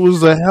dry, but it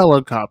was a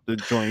helicopter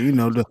joint. You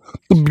know the.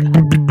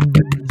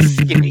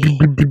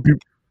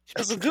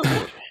 That's a good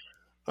one.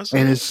 That's a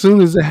And good as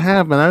soon as it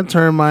happened, I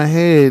turned my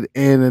head,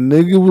 and a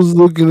nigga was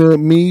looking at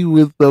me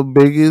with the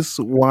biggest,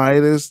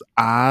 widest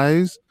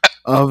eyes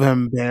of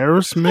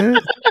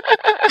embarrassment.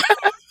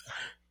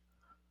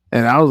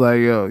 And I was like,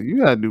 "Yo, you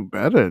gotta do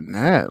better than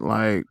that.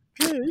 Like,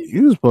 yeah,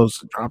 you was supposed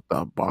to drop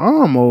the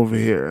bomb over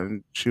here."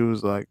 And she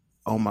was like,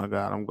 "Oh my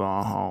god, I'm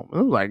going home." And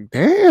I was like,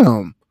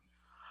 "Damn,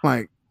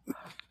 like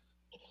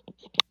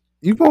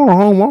you going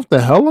home off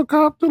the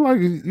helicopter? Like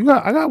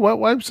I got wet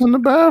wipes in the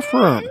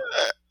bathroom."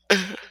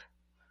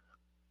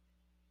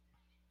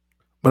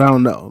 But I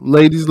don't know.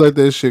 Ladies, let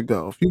that shit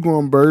go. If you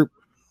going to burp,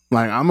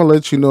 like I'm gonna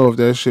let you know if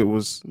that shit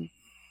was,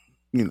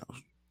 you know,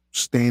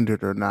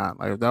 standard or not.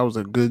 Like if that was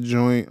a good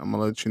joint, I'm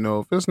gonna let you know.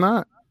 If it's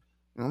not,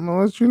 I'm gonna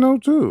let you know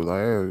too.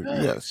 Like hey,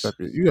 you gotta Facts. step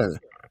it. You gotta.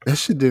 That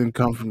shit didn't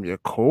come from your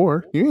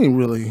core. You ain't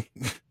really.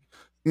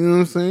 You know what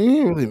I'm saying? You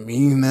ain't really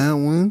mean that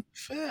one.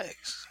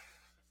 Facts.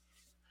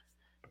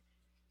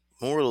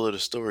 Moral of the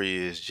story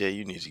is, Jay,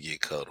 you need to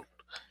get cuddled.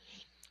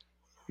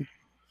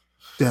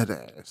 Dead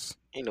ass.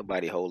 Ain't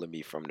nobody holding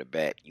me from the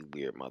back, you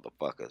weird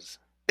motherfuckers.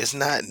 It's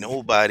not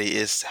nobody,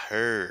 it's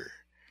her.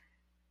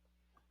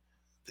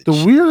 The The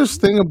chick.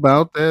 weirdest thing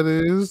about that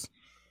is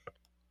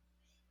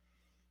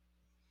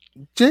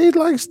Jade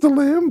likes the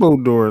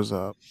Lambo doors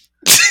up.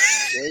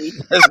 Jay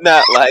does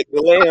not like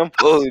the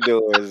Lambo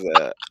doors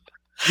up.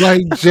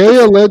 Like Jay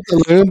will let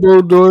the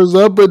Lambo doors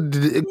up, but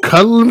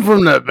cuddling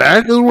from the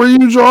back is where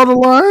you draw the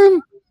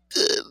line.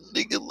 That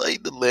nigga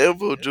like the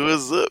Lambo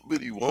doors up,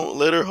 but he won't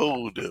let her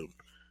hold him.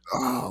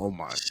 Oh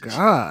my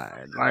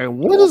god! Like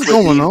what Won't is put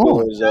going these on?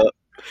 doors up.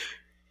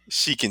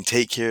 She can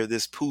take care of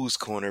this poo's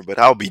corner, but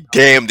I'll be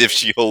damned if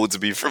she holds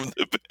me from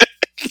the back.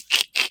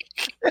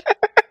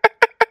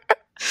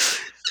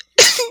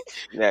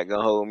 Not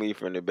gonna hold me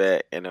from the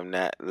back, and I'm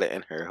not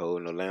letting her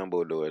hold no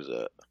Lambo doors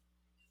up.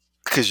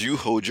 Cause you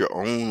hold your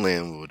own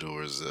Lambo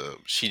doors up.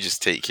 She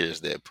just take care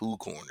of that poo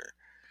corner.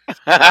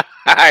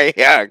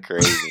 Y'all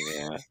crazy,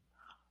 man.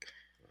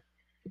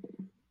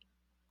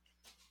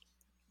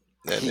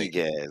 That You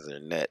nigga, guys are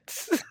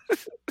nuts.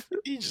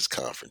 he just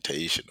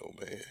confrontational,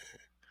 man.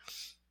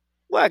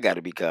 Why I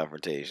gotta be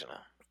confrontational?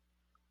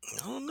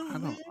 I don't know, I man.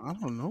 don't. I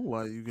don't know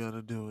why you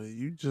gotta do it.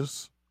 You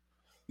just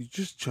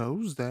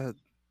chose that.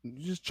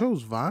 You just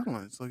chose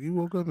violence. Like you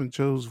woke up and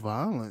chose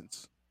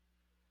violence.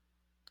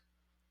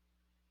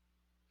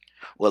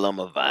 Well, I'm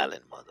a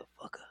violent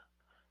motherfucker.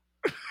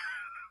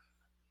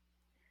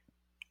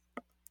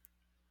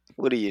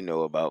 What do you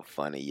know about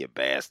funny, you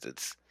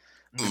bastards?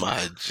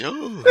 My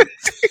joke.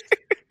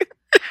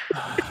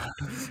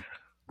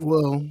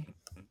 Well,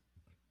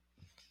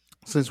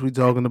 since we're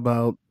talking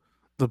about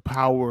the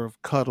power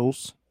of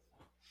cuddles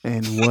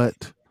and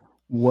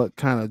what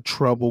kind of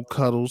trouble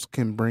cuddles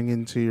can bring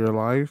into your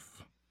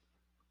life,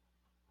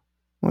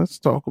 let's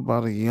talk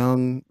about a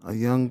young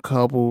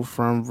couple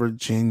from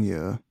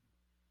Virginia.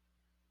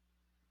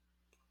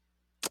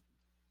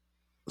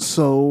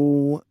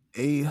 So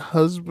a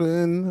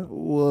husband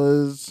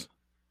was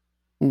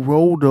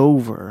rolled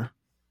over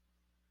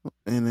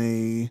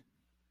in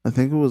I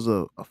think it was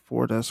a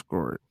Ford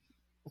Escort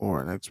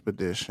or an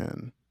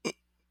Expedition.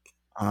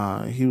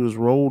 He was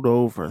rolled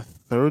over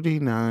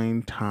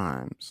 39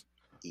 times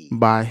E.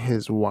 by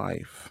his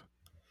wife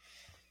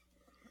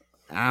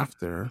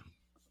after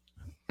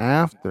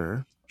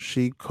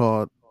she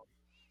caught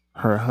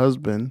her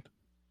husband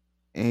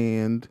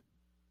and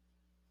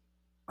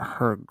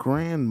her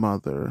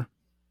grandmother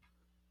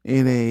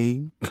in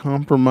a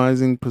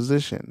compromising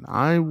position.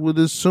 I would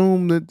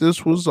assume that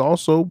this was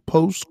also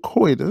post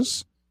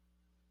coitus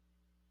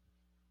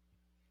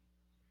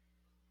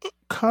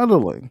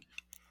cuddling.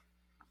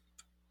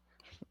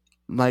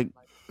 Like,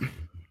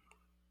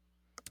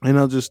 and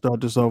I'll just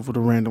start this off with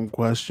a random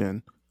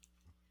question.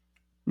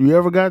 You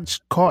ever got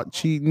caught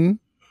cheating?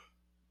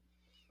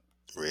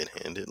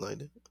 Red-handed like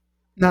that.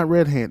 Not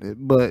red handed,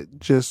 but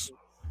just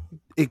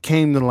it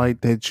came to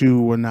light that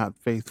you were not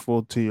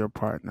faithful to your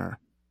partner.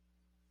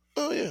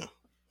 Oh yeah.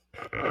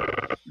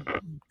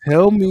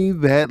 Tell me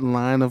that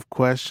line of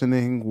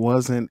questioning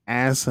wasn't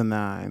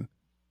asinine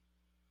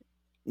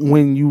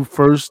when you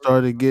first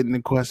started getting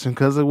the question,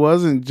 because it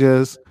wasn't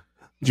just,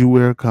 did you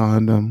wear a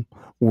condom?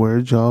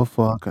 Where'd y'all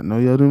fuck? I know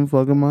y'all didn't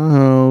fuck in my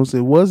house.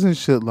 It wasn't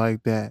shit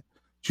like that.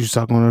 Did you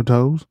suck on her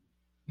toes?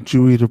 Did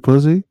you eat her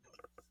pussy?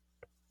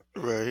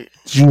 Right.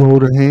 Did you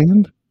hold her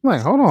hand?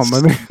 Like, hold on, my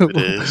Stupid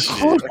nigga. ass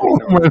Hold shit. on,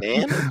 Fucking my on nigga.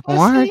 Nana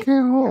Why I pussy?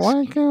 can't hold? Why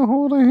I can't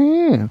hold her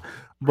hand?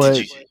 Did But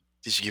you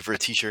did you give her a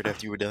t-shirt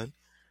after you were done?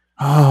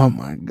 oh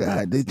my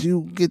god, did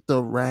you get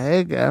the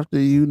rag after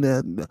you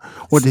nut,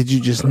 or did you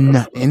just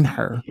nut in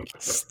her?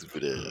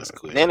 Stupid ass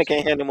Nana question.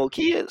 can't handle more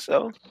kids,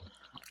 so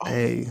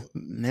Hey, Oh,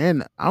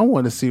 Nana, I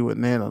want to see what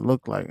Nana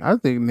look like. I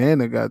think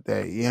Nana got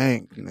that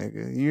yank,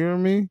 nigga. You hear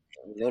me?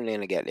 you know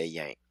Nana got that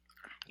yank.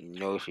 You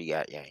know she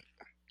got yank.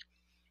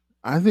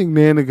 I think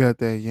Nana got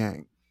that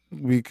yank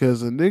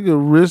because a nigga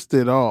risked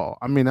it all.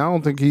 I mean, I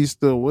don't think he's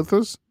still with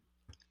us.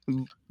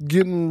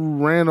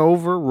 Getting ran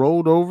over,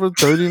 rolled over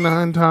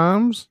 39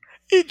 times.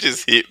 it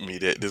just hit me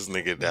that this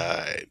nigga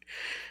died.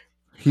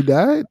 He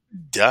died.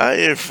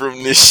 Dying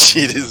from this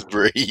shit is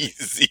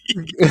crazy.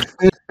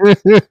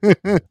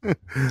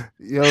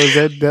 Yo, is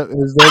that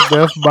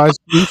death by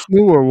Snoo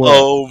Snoo or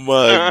what? Oh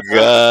my That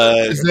god.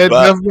 Is that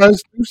death by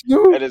Snoo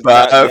Snoo? is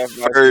not By death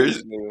by Snoo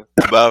first, Snoo.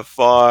 by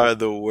far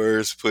the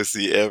worst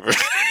pussy ever.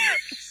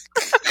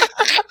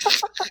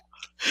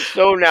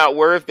 So not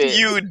worth it.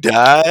 You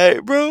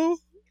died, bro.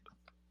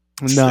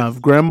 Nah,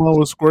 if grandma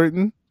was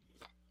squirting,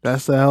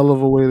 that's a hell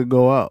of a way to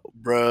go out.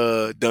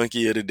 Bruh,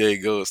 donkey of the day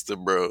goes to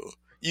bro.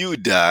 You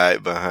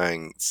died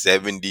behind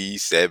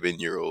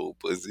 77-year-old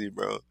pussy,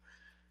 bro.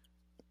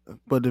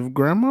 But if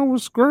grandma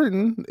was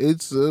squirting,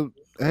 it's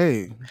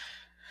hey.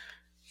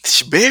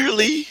 She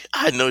barely.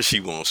 I know she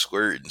won't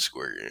squirt and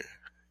squirt.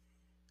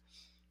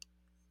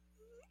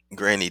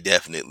 Granny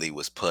definitely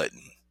was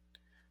putting.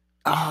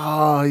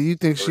 Oh, you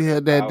think she Virgin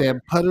had that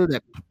powder. putter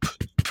that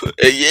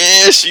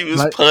Yeah, she was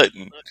like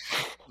putting.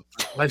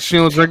 she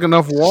don't drink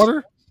enough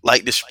water?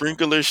 Like the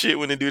sprinkler shit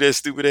when they do that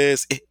stupid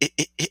ass.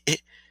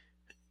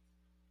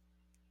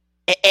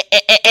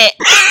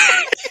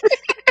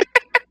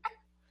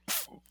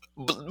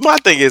 But my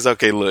thing is,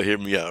 okay, look, hear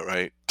me out,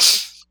 right?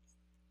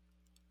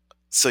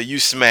 So you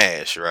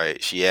smash,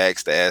 right? She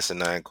asked the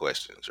asinine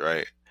questions,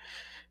 right?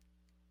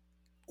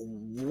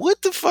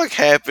 What the fuck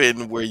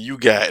happened where you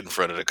got in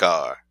front of the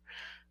car?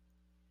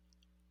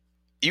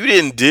 You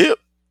didn't dip?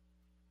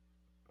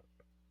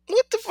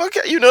 What the fuck?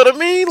 You know what I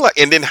mean? Like,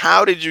 and then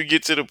how did you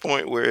get to the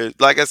point where,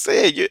 like I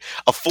said, you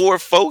a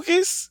Ford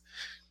Focus?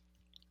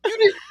 You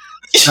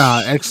didn't.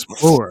 Nah,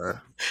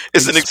 Explorer.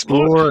 It's an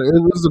Explorer. Explorer.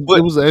 It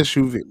But was a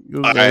SUV. It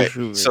all was a right,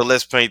 SUV. so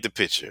let's paint the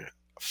picture.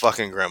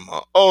 Fucking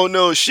grandma. Oh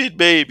no, shit,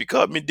 babe, you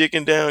caught me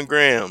dicking down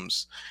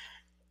grams.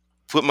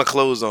 Put my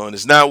clothes on.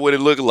 It's not what it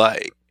looked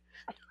like.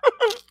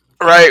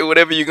 Right?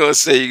 Whatever you're gonna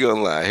say, you're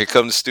gonna lie. Here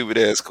come the stupid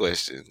ass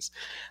questions.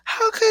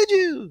 How could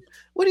you?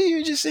 What are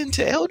you just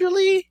into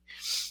elderly?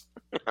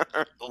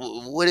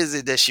 What is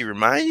it that she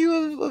remind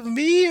you of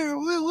me, or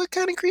what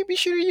kind of creepy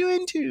shit are you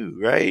into?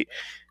 Right?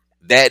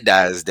 That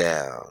dies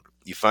down.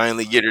 You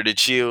finally get her to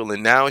chill,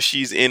 and now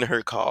she's in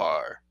her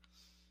car.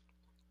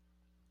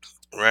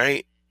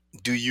 Right?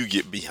 Do you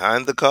get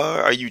behind the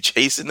car? Are you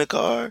chasing the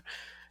car?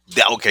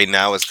 Okay,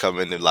 now it's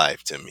coming to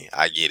life to me.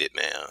 I get it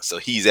now. So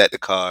he's at the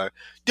car.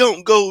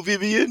 Don't go,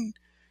 Vivian.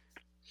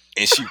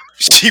 And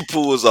she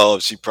pulls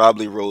off. She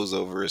probably rolls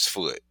over his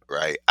foot.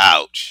 Right?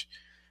 Ouch.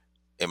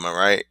 Am I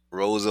right?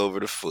 Rolls over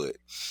the foot.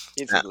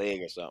 It's Now, his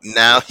leg or something.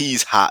 now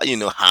he's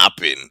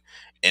hopping,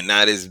 and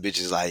now this bitch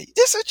is like,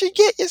 "This what you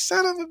get, you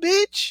son of a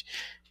bitch."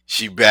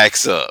 She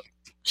backs up.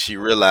 She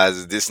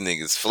realizes this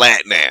nigga's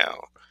flat now,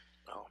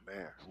 Oh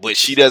man. but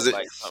she Sounds doesn't.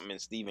 like something in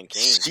Stephen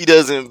King. She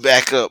doesn't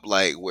back up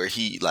like where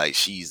she's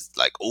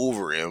like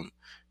over him.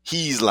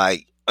 He's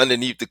like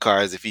underneath the car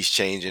as if he's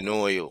changing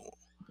oil.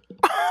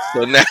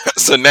 So now,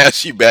 so now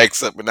she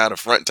backs up and now the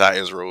front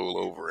tires roll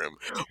over him.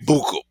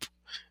 Book up.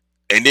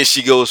 And then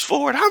she goes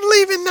forward. I'm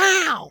leaving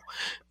now.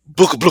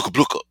 Book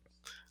up.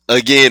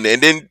 Again.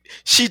 And then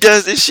she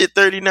does this shit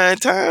 39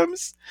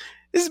 times.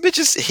 This bitch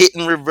is hit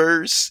and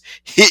reverse,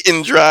 hit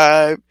and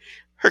drive.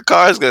 Her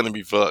car's gonna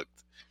be fucked.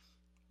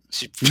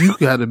 You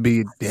gotta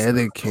be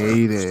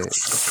dedicated.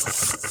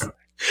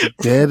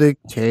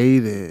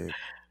 Dedicated.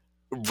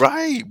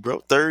 Right, bro.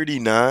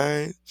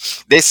 39.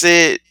 They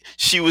said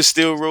she was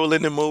still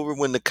rolling him over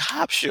when the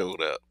cops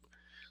showed up.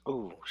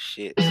 Oh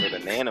shit! So the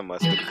Nana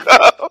must have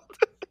called.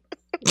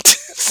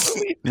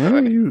 Yeah,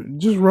 you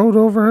just rode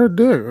over her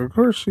dick. Of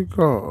course she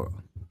called.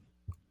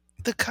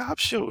 The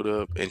cops showed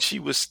up and she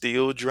was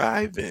still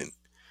driving.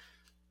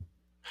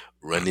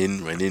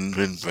 Running.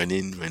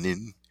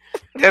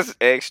 That's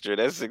extra.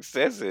 That's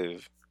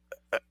excessive.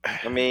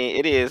 I mean,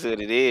 it is what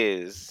it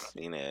is.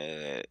 You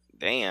know,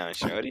 damn,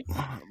 shorty.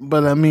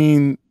 But I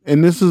mean,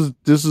 and this is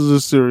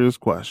a serious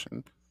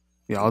question.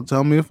 Y'all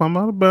tell me if I'm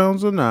out of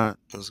bounds or not.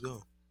 Let's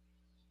go.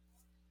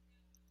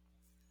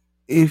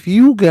 If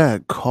you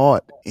got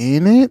caught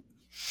in it,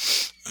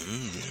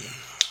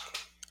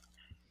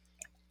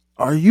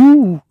 are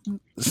you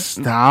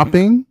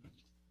stopping?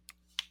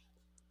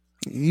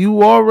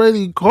 You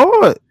already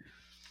caught.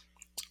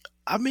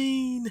 I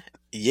mean,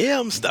 yeah,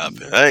 I'm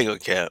stopping. I ain't gonna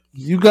cap.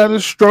 You gotta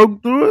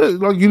stroke through it.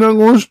 Like you're not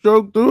gonna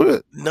stroke through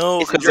it.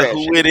 No, It's a because of dress. who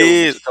You it know,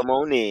 is. Come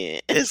on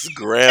in. It's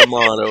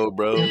grandma though,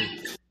 bro.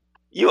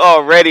 You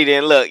already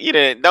didn't look. You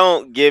didn't.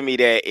 Don't give me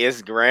that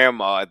it's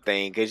grandma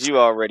thing because you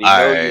already All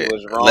know right, you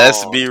was wrong.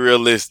 let's be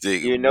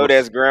realistic. You know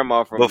that's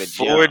grandma from the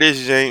Before jump.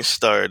 this jank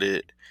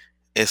started,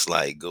 it's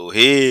like, go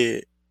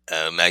ahead,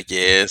 I'll knock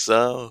your ass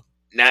off.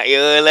 Not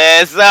your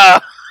ass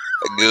off.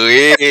 Go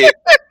ahead.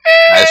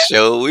 I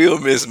sure will,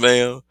 Miss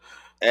Ma'am.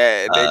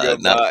 Nigga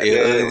Knock about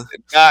your to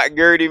knock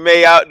Gertie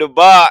May out the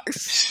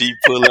box. She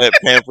pull that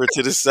pamper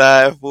to the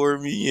side for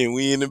me, and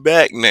we in the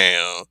back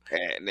now.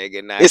 That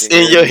nigga It's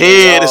knocking in your Gertie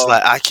May head. It's off.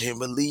 like, I can't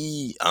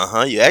believe.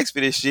 You asked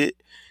for this shit.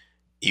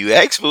 You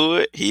asked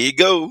for it. Here you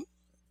go.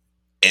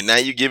 And now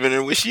you giving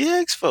her what she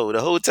asked for.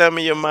 The whole time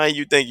in your mind,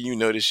 you thinking you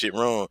know this shit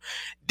wrong.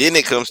 Then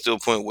it comes to a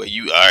point where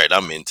all right,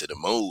 I'm into the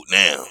mode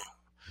now.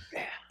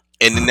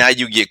 And then now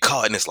you get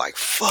caught, and it's like,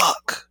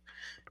 fuck.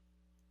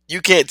 You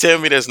can't tell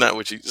me that's not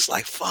what you. It's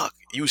like, fuck.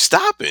 You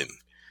stopping.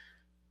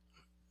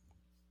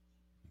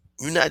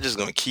 You're not just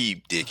gonna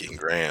keep dicking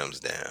grams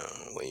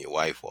down when your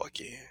wife walk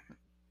in.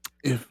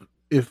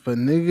 If a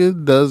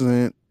nigga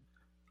doesn't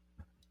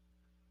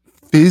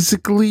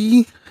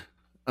physically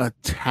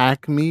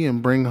attack me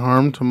and bring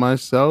harm to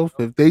myself,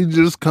 if they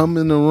just come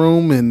in the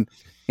room and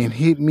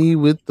hit me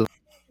with the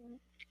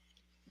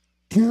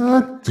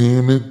God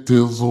damn it,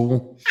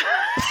 Dizzle.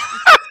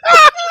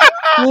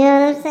 You know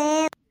what I'm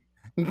saying?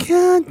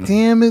 God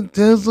damn it,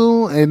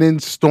 Dizzle, and then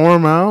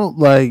storm out,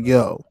 like,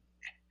 yo,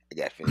 I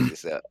gotta finish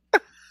this up. My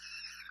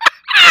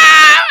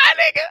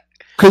nigga.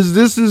 Cause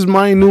this is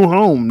my new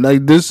home.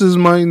 Like this is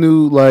my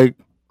new like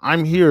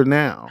I'm here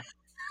now.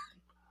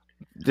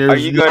 Are There's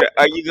you no, gonna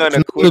Are you there's gonna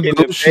no quicken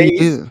the pace?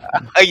 negotiating.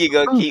 Are you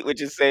gonna keep with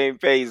your same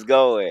pace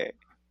going?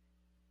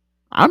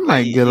 I Like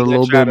might get a you gonna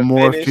little try bit to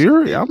more finish?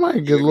 fury. Or I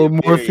might you get a gonna little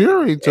get more furious?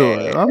 fury to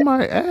it. Yeah. I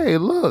might, hey,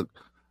 look,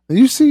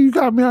 you see, you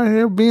got me out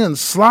here being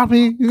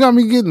sloppy. You got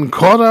me getting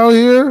caught out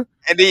here.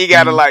 And then you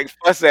gotta like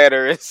fuss at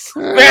her and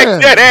smack Yeah,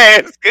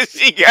 that ass because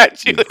she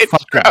got you you in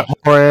fucking trouble.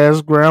 whore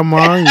ass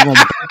grandma. You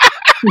gonna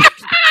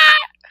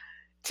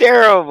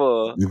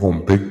Terrible. You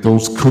gonna bake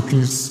those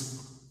cookies?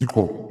 You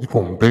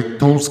gonna bake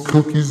those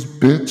cookies,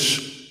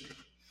 bitch?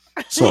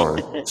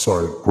 Sorry,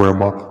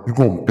 Grandma. You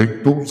gonna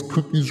bake those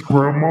cookies,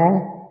 Grandma?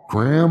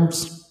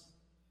 Grams?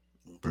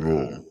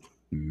 Bruh. Oh,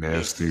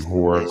 nasty It's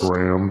whore nasty.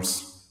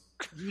 Grams.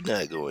 You're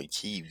not going to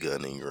keep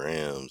gunning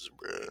grams,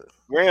 bruh.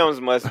 Grams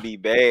must be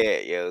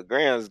bad, yo.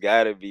 Grams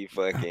gotta be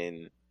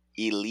fucking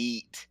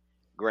elite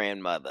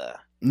grandmother.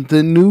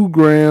 the new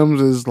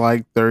grams is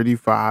like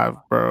 35,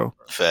 bro.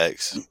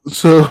 Facts.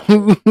 So,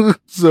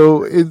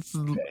 so it's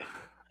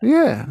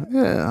yeah.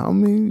 I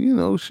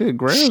mean, shit.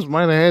 Grams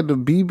might have had the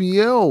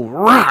BBL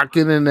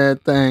rocking in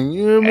that thing.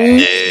 You know what I mean?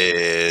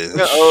 Yeah.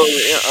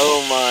 Your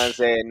old moms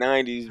had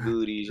 90s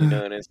booties, you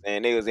know what I'm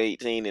saying? They was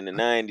 18 in the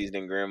 90s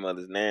than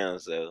grandmothers now,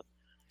 so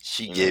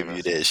She you know gave what I'm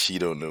you saying? that she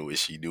don't know what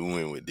she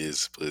doing with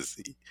this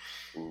pussy.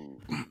 Ooh.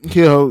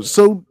 Yo,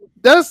 so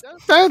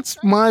that's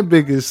my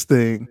biggest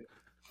thing.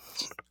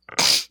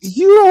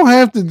 You don't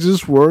have to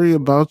just worry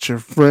about your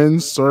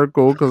friends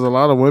circle because a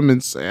lot of women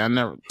say I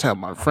never tell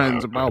my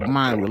friends about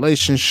my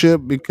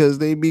relationship because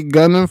they be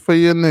gunning for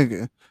your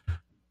nigga.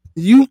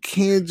 You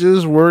can't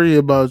just worry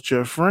about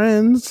your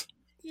friends.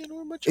 You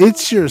know what your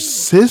It's your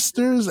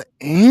sisters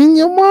and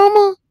your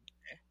mama.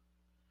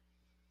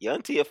 Your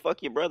auntie will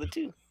fuck your brother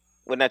too.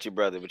 Well, not your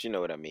brother, but you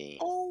know what I mean.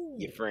 Oh.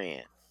 Your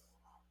friend.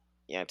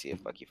 Your auntie will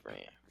fuck your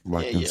friend.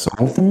 Like Yeah, in yeah.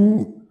 Soul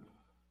Food? Who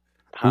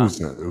Huh? was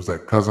that? It was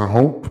that Cousin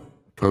Hope?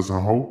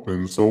 Cousin Hope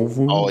in Soul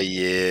Food? Oh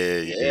yeah,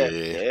 Yeah,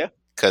 yeah. yeah.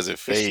 Cousin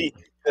Cause Faith.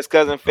 cause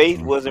cousin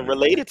Faith wasn't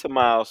related to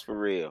Miles for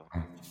real.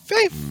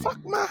 Faith,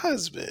 fuck my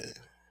husband.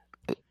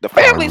 The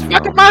family's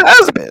fucking my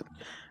husband.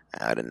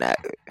 I would have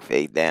knocked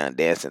Faith down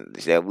dancing.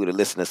 We'd have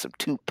listened to some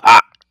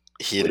Tupac.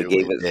 Hit Would it have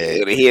gave with us. that.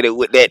 Would have hit it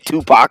with that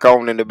Tupac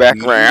on in the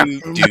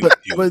background.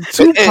 But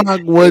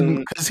Tupac wasn't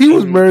because he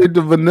was married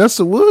to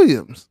Vanessa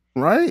Williams,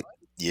 right?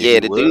 Yeah, he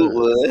the dude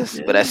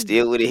was, but I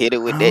still would have hit it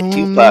with I that don't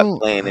Tupac know.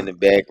 playing in the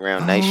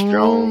background. Nice strong.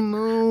 don't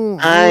know.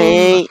 I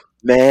ain't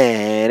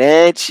mad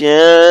at you.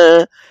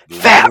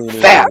 Fap,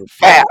 fap,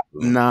 fap.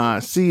 Nah,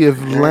 see if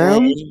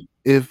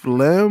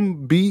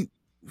Lem beat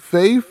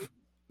Faith,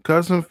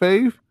 cousin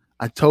Faith,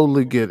 I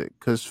totally get it.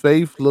 Cause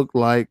Faith looked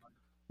like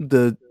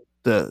the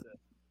the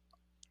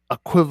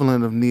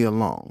equivalent of Nia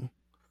Long.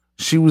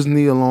 She was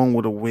Nia Long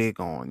with a wig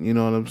on, you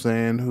know what I'm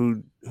saying?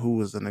 Who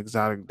was an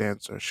exotic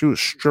dancer. She was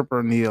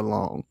stripper Nia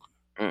Long.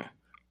 Mm.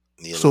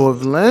 So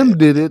if Lem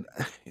did it,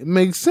 it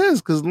makes sense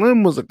because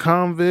Lem was a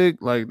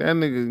convict. Like that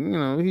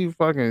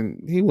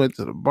nigga, he went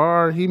to the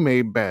bar. He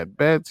made bad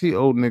bets. He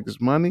owed niggas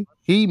money.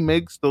 He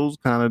makes those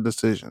kind of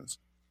decisions.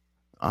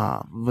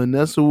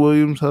 Vanessa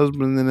Williams'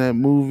 husband in that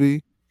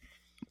movie,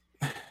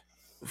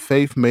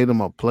 Faith made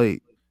him a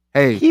plate.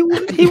 Hey, He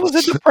was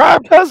a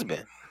deprived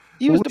husband.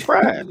 He was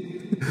deprived.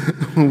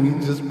 we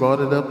just brought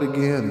it up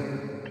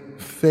again.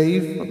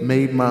 Faith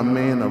made my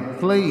man a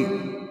plate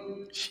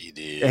She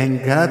did.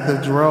 and got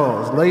the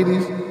draws.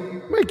 Ladies,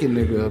 make a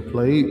nigga a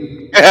plate.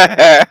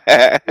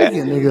 Make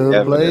a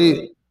nigga a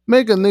plate.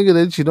 Make a nigga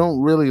that you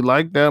don't really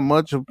like that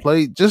much a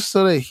plate just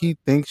so that he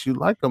thinks you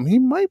like him. He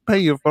might pay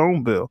your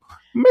phone bill.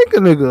 Make a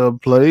nigga a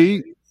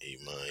plate. He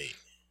might.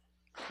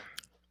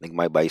 Nigga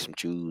might buy you some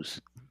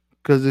shoes.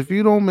 Because if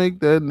you don't make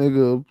that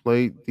nigga a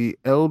plate, the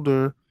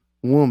elder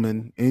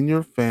woman in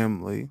your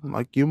family,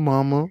 like your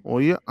mama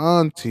or your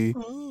auntie,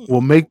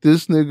 will make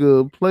this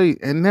nigga a plate.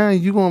 And now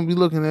you're going to be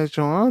looking at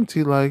your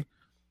auntie like,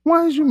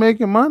 why is you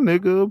making my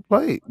nigga a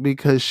plate?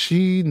 Because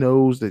she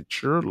knows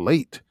that you're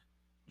late.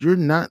 You're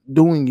not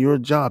doing your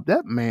job.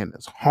 That man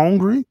is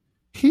hungry.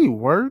 He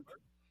worked.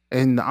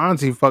 And the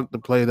auntie fucked the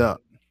plate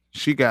up.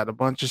 She got a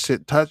bunch of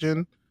shit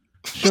touching.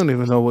 She don't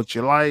even know what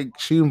you like.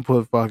 She done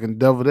put fucking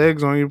deviled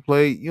eggs on your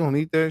plate. You don't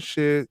eat that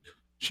shit.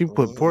 She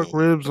put pork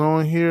ribs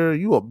on here.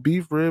 You a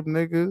beef rib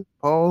nigga.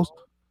 Pause.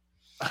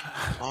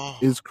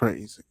 It's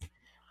crazy.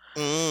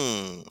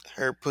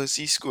 Her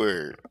pussy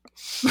squirt.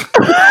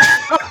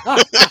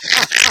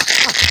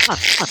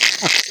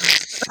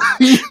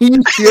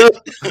 Yeah.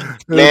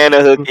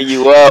 Nana hooking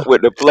you up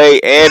with the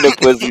plate and the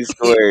pussy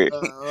squirt.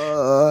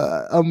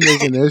 I'm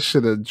making that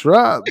shit a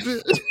drop.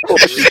 Of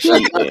course you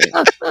cheating.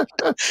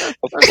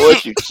 Of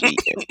course you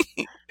cheating.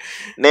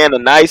 Nana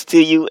nice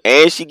to you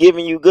and she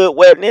giving you good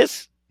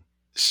wetness.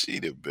 She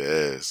the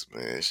best,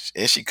 man.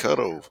 And she cut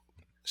over.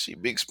 She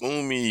big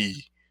spoon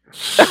me.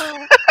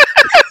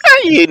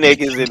 You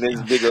niggas in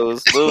this big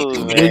old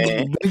spoon,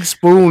 man. Big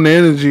spoon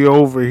energy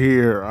over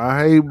here.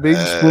 I hate big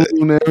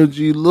spoon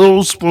energy,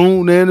 little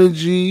spoon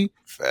energy.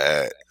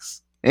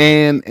 Facts.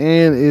 And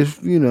if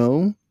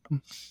if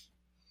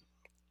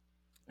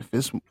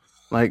it's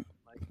like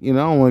I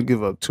don't want to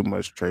give up too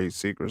much trade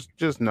secrets.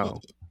 Just know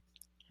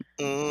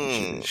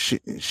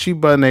Mm. she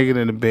butt naked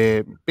in the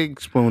bed, big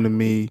spoon of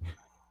me,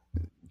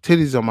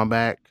 titties on my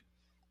back.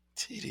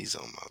 Titties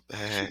on my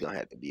She back. gonna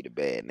have to be the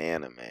bad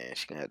nana, man.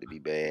 She gonna have to be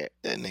bad.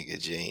 That nigga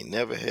Jane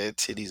never had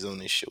titties on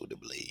his shoulder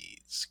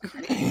blades.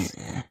 Crazy.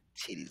 Man.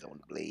 Titties on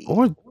the blade.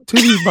 Or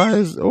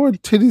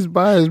titties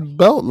by his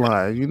belt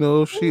line.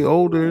 If she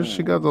older,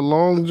 she got the Ooh.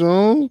 long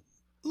john.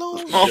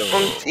 Long Long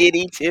John.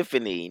 titty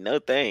Tiffany. No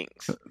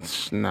thanks.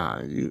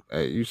 Nah,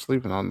 you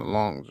sleeping on the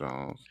long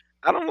johns.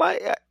 I don't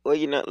like. Well,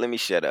 let me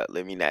shut up.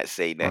 Let me not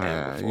say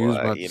nothing You before. was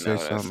about to You say know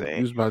what I'm something. You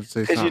saying? was about to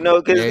say Cause something.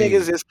 cause Yay.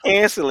 niggas is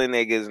canceling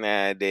niggas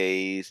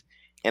nowadays,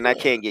 and I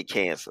can't get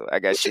canceled. I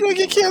got What you shit to gonna do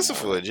get in the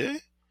cancer morning. for, Jay?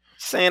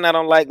 Saying I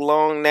don't like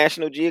long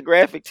National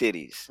Geographic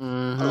titties.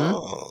 Mm-hmm.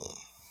 Oh.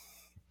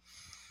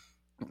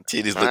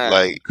 Titties look Ah,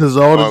 like Because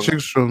all the arm,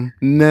 chicks from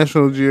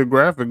National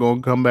Geographic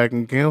gonna come back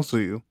and cancel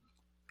you.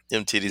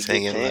 them you titties get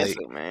hanging like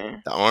canceled,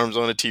 man. the arms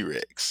on a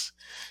T-Rex.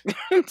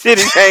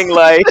 Titties hang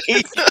like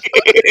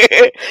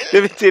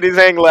them titties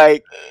hang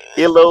like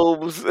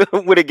earlobes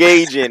with a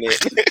gauge in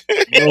it.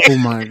 Oh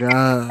my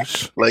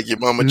gosh. Like your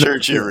mama Not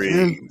church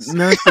earrings.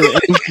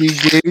 the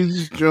empty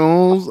gauge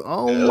Jones.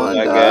 Oh Oh my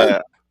my god.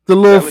 god. The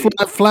little Telling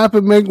you. flap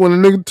it make when a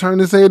nigga turn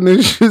his head and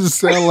it shit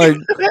sound like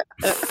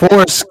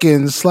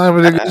foreskin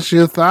slapping against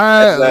your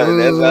thigh.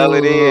 That's all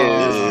it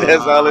is.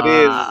 That's all it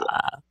is.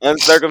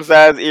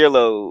 Uncircumcised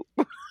earlobe.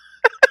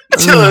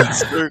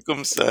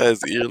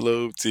 Uncircumcised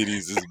earlobe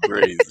titties is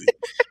crazy.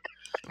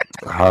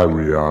 Hi,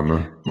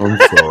 Rihanna. I'm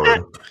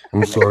sorry.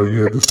 I'm sorry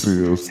you had to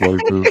see us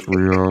like this,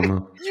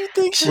 Rihanna. You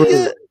think she Wait,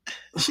 got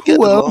who the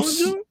long else?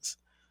 joints?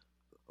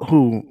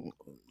 Who?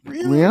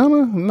 Rihanna.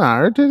 Rihanna? Nah,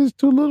 her titties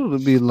too little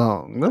to be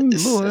long. Them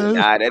It's- little ass,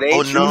 Nah, that oh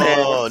ain't true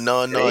now.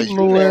 That no. ain't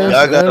true little now. ass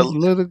Y'all gotta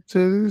athletic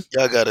titties.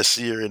 y'all gotta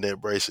see her in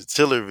that Bryson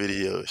Tiller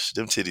video.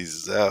 Them titties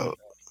is out.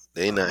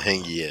 They not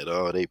hangy at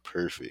all. They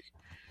perfect.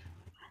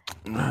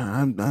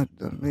 I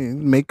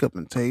mean, makeup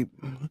and tape.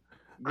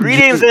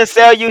 Greetings and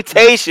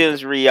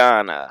salutations,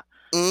 Rihanna.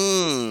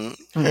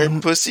 Her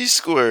pussy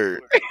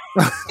squirt.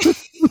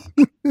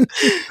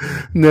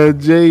 Now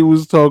Jay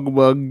was talking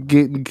about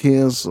getting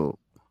canceled.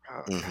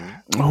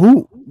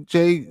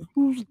 Mm-hmm.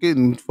 Who's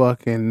getting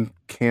fucking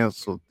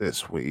canceled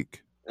this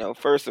week?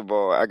 First of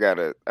all, I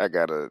gotta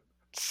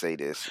say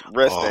this.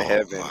 Rest in Oh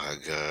heaven my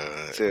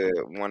god. to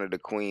one of the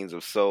queens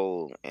of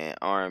soul and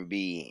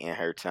R&B in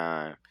her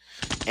time,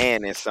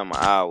 and in some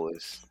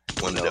hours.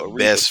 One of the Aretha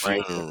best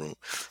Franklin. funeral.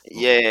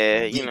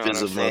 Yeah, you Deep know what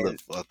as I'm a saying.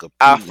 motherfucker.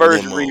 Our Pink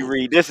first limo.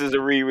 Riri. This is a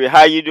Riri.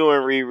 How you doing,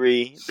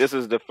 Riri? This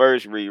is the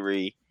first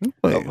Riri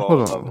Wait, of hold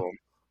all of on. them.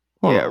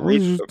 Hold Yeah, on. What are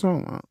you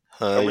talking about?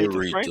 Hi, Aretha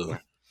Aretha. Franklin.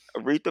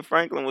 Aretha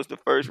Franklin was the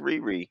first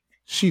Riri.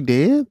 She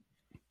dead?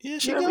 Yeah,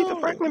 she Yeah, Aretha gone.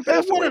 Franklin Had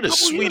passed one away of a the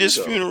couple years sweetest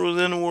ago. funerals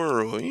in the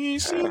world. You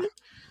ain't seen Yeah. it?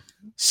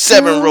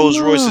 7 Hell Rolls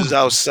Royces no.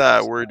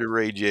 outside. Word to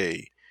Ray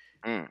J.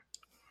 Mm.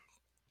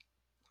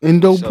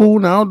 Indoor So, pool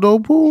and outdoor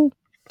pool?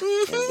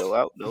 and though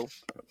out though,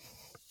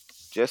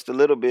 just a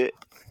little bit,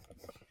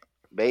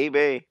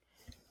 baby.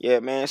 Yeah,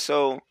 man.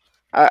 So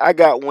I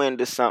got wind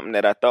of something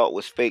that I thought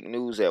was fake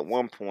news at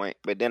one point,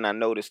 but then I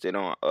noticed it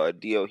on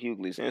D.L.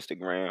 Hughley's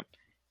Instagram,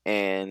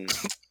 and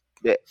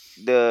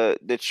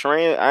the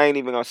trans. I ain't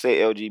even gonna say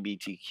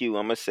LGBTQ.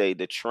 I'm gonna say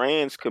the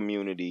trans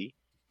community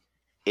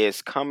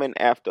is coming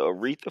after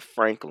Aretha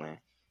Franklin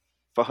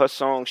for her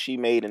song she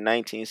made in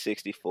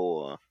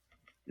 1964,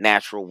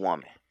 "Natural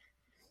Woman."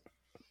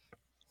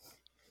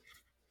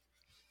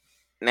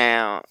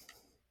 Now,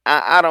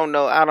 I don't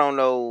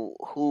know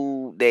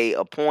who they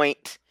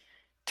appoint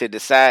to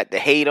decide to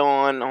hate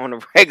on a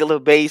regular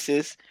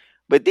basis,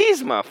 but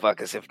these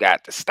motherfuckers have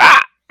got to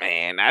stop,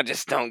 man. I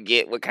just don't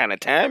get what kind of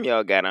time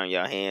y'all got on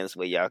your hands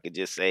where y'all could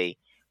just say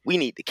we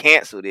need to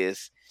cancel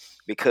this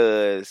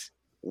because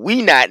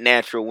we not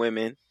natural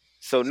women,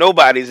 so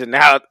nobody's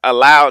now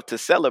allowed to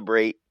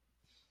celebrate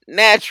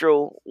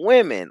natural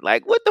women.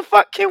 Like, what the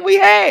fuck can we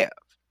have?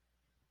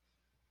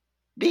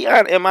 Be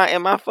honest,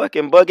 am I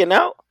fucking bugging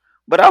out?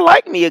 But I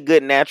like me a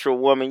good natural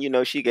woman.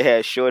 She could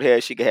have short hair,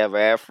 she could have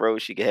an afro,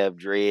 she could have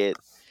dread,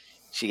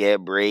 she could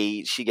have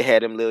braids, she could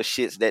have them little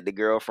shits that the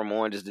girl from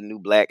Orange is the New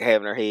Black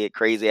have in her head,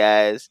 crazy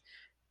eyes,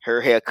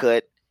 her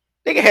haircut.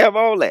 They can have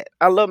all that.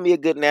 I love me a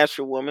good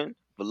natural woman,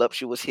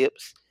 voluptuous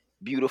hips,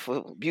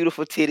 beautiful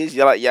titties.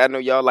 Y'all know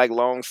y'all like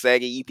long,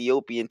 saggy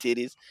Ethiopian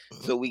titties,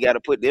 so we got to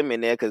put them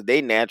in there because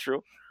they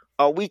natural.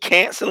 Are we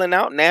canceling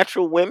out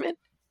natural women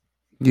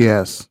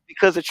Yes.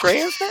 because of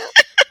trans now?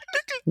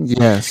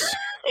 Yes.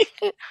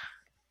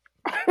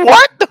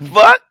 What the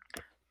fuck?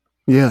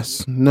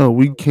 Yes. No,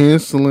 we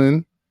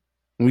canceling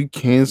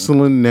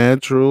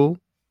natural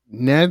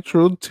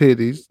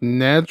titties,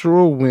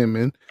 natural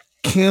women.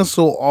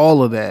 Cancel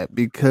all of that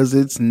because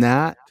it's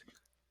not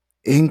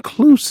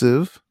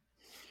inclusive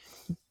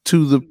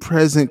to the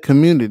present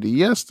community.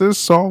 Yes, this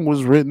song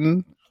was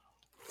written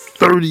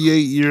 38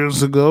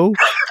 years ago.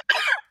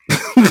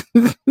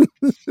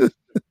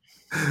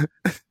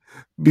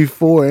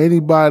 before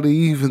anybody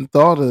even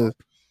thought of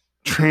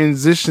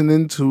transition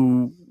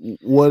into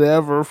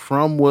whatever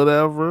from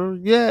whatever.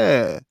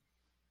 Yeah,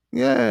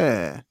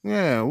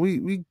 yeah.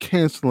 We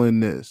canceling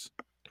this.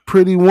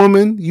 Pretty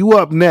woman, you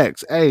up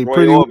next. Hey, Roy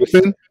pretty Orbison.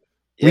 woman,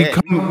 Yeah.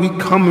 we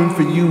coming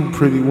for you,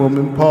 pretty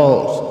woman.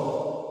 Pause.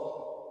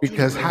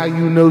 Because how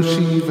you know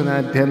she even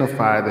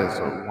identified as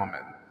a woman?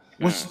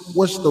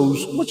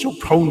 What's your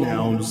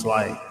pronouns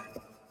like?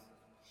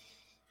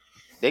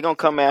 They gonna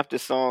come after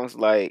songs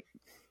like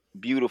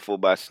 "Beautiful"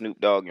 by Snoop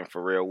Dogg and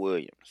Pharrell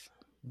Williams,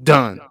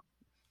 Done.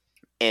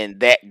 and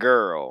 "That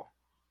Girl"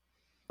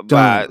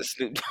 by Done.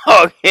 Snoop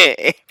Dogg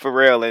and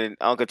Pharrell and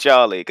Uncle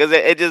Charlie, because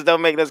it just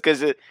don't make sense.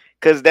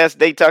 Because that's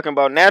they talking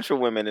about natural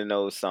women in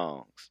those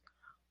songs.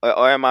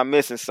 Or am I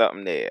missing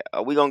something there?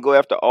 Are we gonna go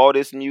after all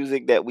this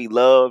music that we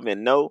love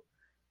and know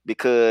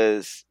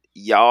because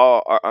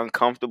y'all are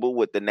uncomfortable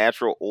with the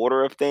natural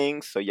order of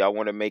things, so y'all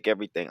want to make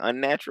everything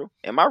unnatural?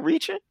 Am I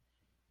reaching?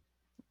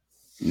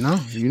 No,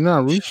 you're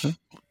not reaching.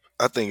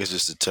 I think it's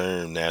just the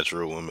term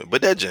natural woman.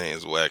 But that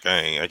James whack.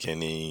 I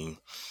can't even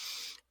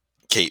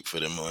cape for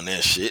them on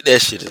that shit.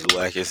 That shit is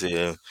whack as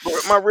hell.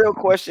 My real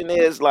question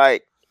is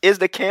like, is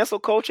the cancel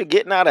culture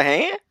getting out of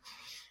hand?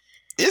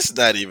 It's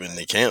not even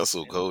the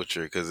cancel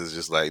culture because it's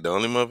just like the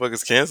only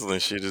motherfuckers canceling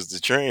shit is the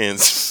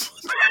trans.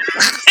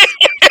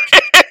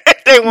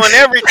 They want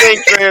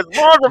everything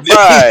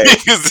transmogrified.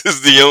 Niggas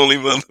is the only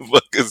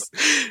motherfuckers.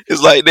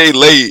 It's like they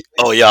late.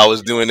 Oh, y'all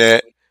was doing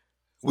that.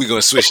 We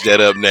gonna switch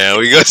that up now.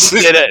 We gonna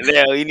switch. Yeah,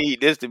 now we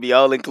need this to be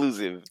all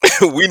inclusive.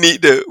 we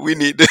need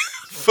to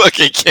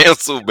fucking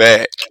cancel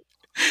back.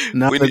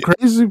 Now We the need,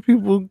 crazy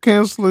people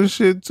canceling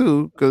shit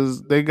too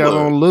because they got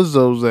what? on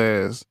Lizzo's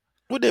ass.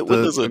 What that? What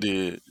The, Lizzo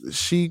did?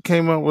 she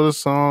came up with a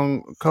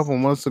song a couple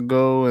months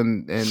ago,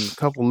 and a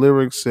couple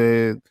lyrics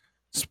said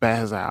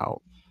 "spaz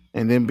out,"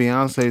 and then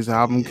Beyonce's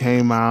album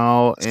came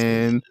out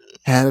and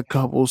had a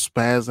couple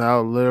spaz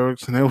out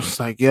lyrics, and it was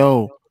like,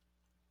 yo,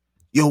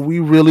 we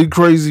really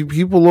crazy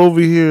people over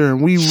here,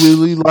 and we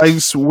really like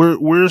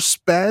we're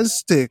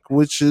spastic,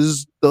 which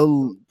is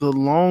the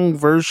long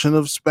version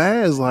of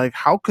spaz. Like,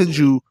 how could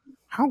you,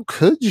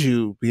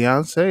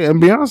 Beyonce?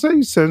 And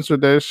Beyonce censored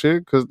that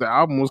shit because the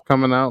album was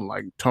coming out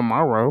like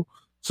tomorrow,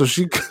 so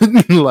she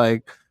couldn't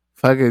like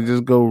fucking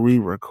just go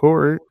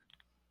re-record it.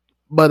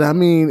 But I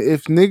mean,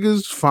 if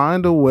niggas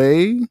find a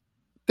way,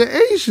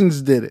 the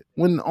Asians did it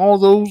when all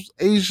those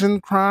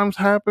Asian crimes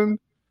happened.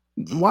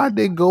 Why'd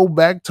they go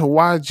back to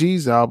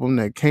YG's album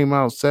that came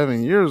out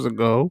 7 years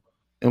ago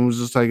and was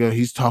just like,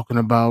 he's talking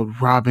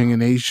about robbing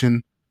an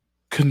Asian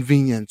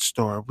convenience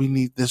store. We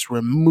need this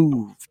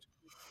removed.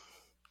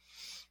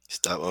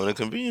 Stop owning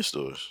convenience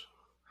stores.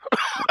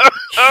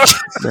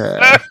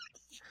 Yeah.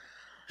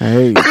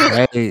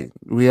 Hey,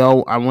 we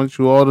all. I want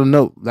you all to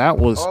know that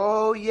was.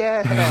 Oh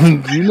yeah.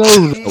 You know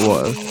who that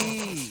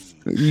was.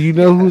 You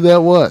know who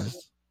that was.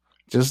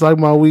 Just like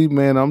my weed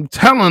man, I'm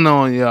telling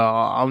on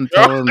y'all. I'm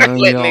telling on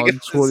Let y'all.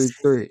 niggas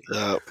 23.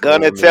 Stop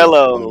owning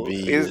Gunatello.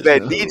 Is convenience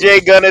that stores. DJ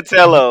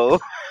Gunatello?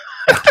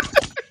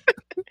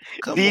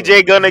 Come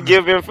DJ gonna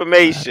give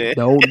information.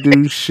 Don't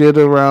do shit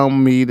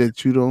around me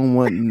that you don't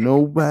want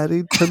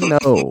nobody to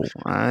know.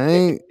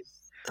 Alright?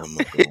 I'm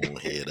gonna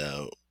head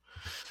out.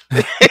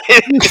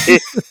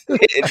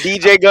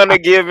 DJ gonna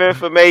give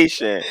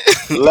information.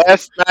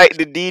 Last night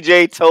the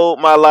DJ told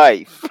my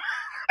life.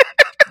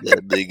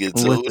 That nigga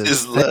With told his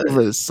his life.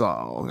 favorite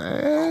song.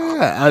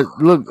 Yeah.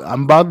 Look,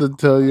 I'm about to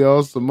tell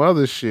y'all some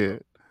other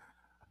shit.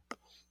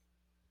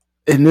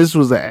 And this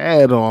was an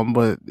add on,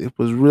 but it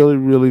was really,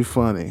 really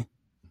funny.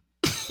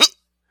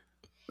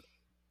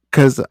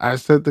 Because I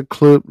sent the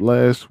clip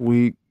last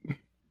week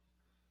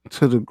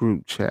to the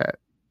group chat.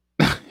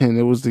 And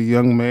it was the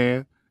young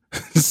man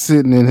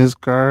sitting in his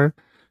car.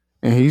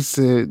 And he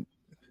said,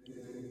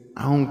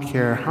 I don't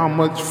care how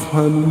much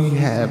fun we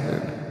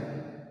having.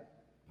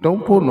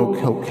 Don't pull no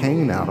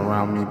cocaine out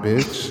around me,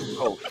 bitch.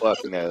 Oh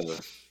fuck no.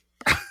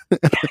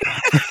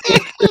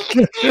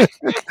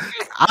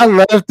 I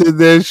laughed at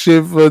that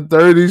shit for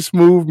 30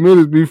 smooth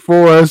minutes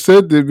before I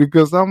said it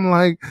because I'm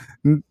like,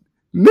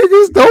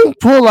 niggas don't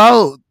pull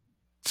out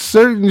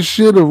certain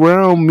shit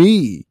around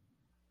me.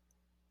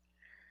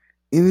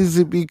 And is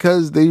it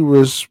because they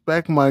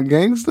respect my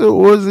gangster,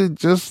 or is it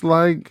just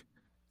like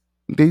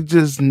they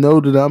just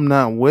know that I'm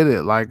not with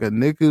it? Like a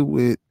nigga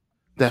with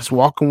that's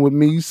walking with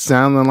me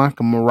sounding like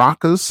a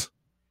maracas.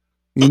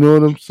 You know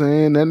what I'm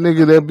saying? That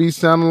nigga that be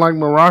sounding like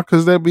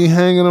maracas that be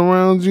hanging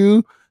around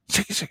you.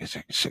 Shake it, shake it,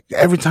 shake it, shake it.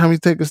 Every time you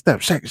take a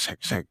step, shake it, shake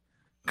it, shake it.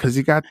 Cause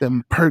you got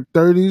them perk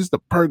 30s, the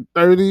perk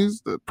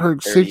 30s, the perk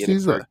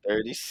 60s.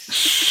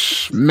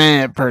 30s.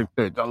 Man, perk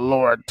 30, the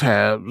Lord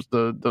tabs,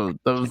 the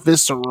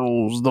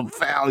viscerals, the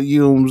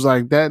volumes,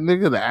 like that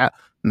nigga.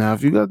 Now,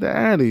 if you got the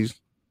addies,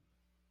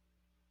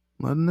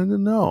 let a nigga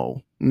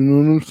know. You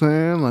know what I'm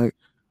saying? Like,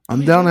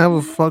 I'm down to have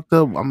a fucked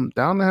up. I'm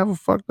down to have a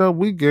fucked up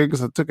weekend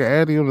because I took an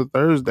Addy on a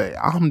Thursday.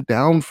 I'm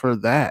down for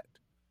that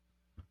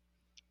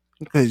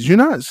because you're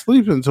not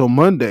sleeping until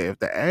Monday. If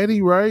the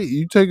Addy right,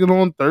 you take it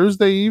on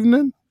Thursday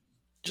evening.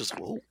 Just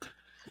woke.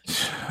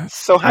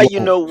 So how you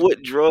Whoa. know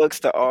what drugs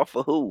to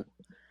offer who?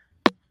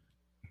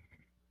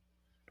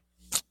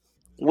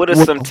 What are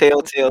some Well,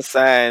 telltale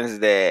signs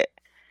that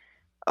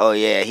oh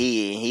yeah,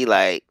 he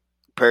like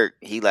perk.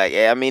 He like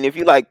yeah. I mean, if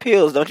you like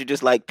pills, don't you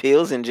just like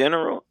pills in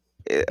general?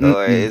 Or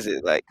mm-mm. is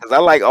it like because I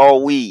like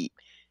all weed.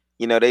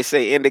 You know, they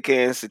say indica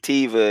and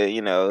sativa.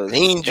 You know,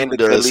 Angel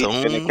indica does,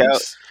 leaf in the couch.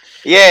 Holmes.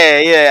 Yeah,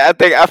 yeah.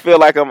 I feel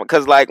like I'm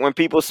because like when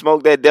people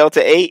smoke that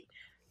Delta 8,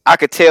 I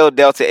could tell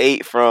Delta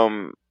 8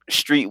 from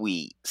street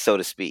weed, so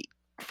to speak,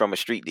 from a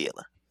street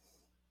dealer.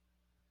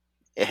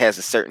 It has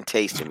a certain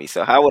taste to me.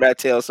 So how would I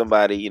tell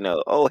somebody,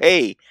 oh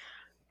hey,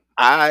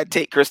 I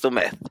take crystal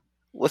meth?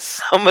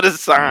 What's some of the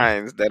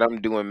signs that I'm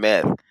doing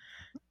meth?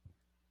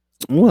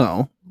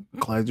 Well,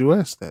 glad you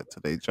asked that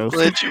today, I'm Joseph.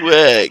 glad you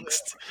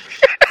asked.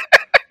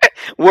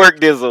 Work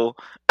dizzle.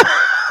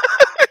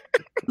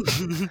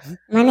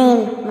 My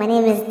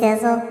name is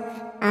Dizzle.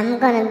 I'm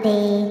gonna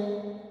be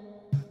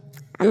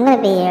your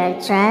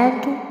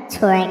drug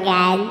tour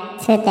guide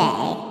today.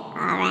 All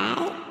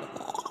right?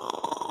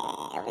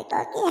 Yeah, we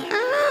gonna get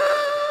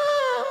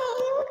high.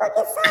 We gonna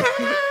get so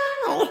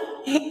high.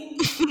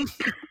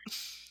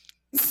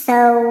 So,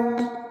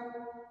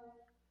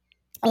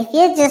 if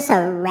you're just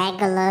a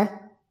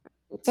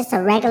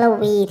regular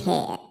weed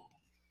head,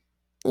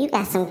 you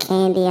got some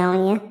candy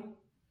on you,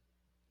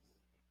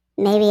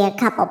 maybe a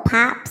couple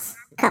pops,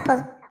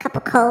 couple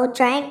cold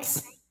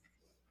drinks,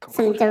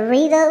 some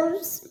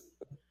Doritos.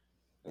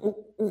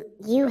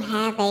 You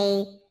have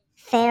a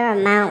fair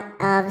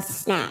amount of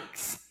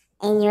snacks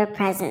in your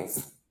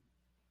presence.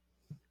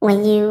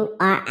 When you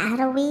are out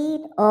of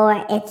weed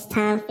or it's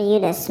time for you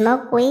to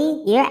smoke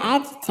weed, you're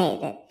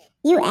agitated.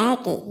 You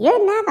aggy.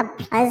 You're not a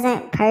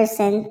pleasant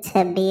person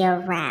to be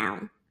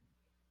around.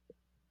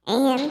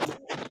 And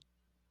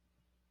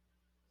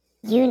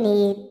you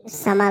need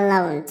some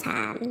alone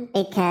time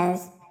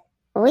because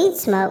weed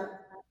smoke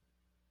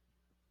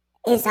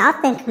is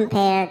often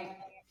compared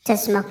to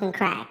smoking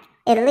crack.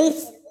 At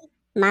least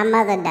my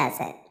mother does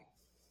it.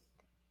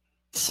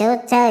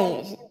 She'll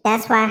tell you.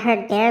 That's why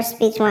her dare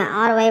speech went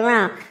all the way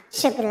wrong.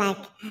 She'll be like,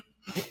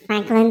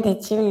 Franklin,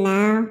 did you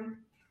know?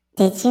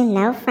 Did you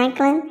know,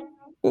 Franklin?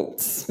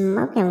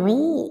 Smoking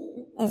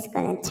weed is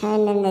going to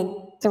turn into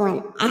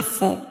doing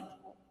acid.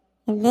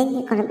 And then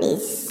you're going to be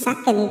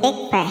sucking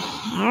dick for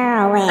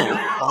heroin.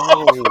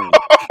 Oh,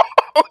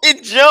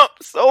 It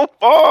jumped so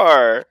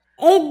far.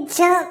 It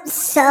jumped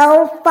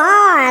so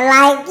far.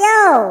 Like,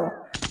 yo.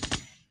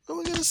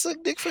 I'm gonna suck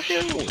dick for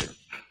heroin.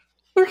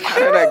 How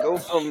did I go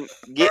from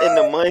getting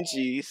the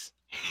munchies?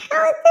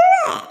 How would do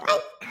that?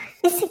 Like,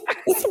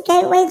 it's a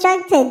gateway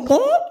drug to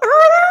dick?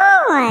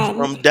 Hold on.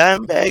 From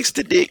dime bags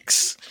to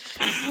dicks.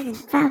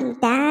 From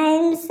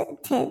dimes to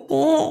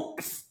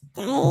dicks.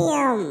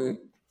 Damn.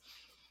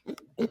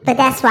 But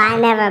that's why I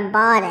never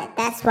bought it.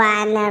 That's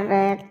why I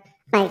never,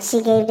 like,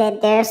 she gave that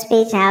dare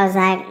speech. I was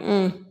like,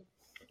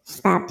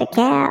 stop the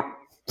cap.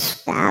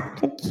 Stop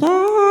the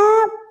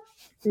cap.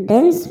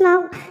 Been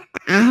smoked.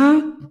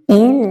 I've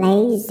been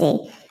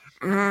lazy.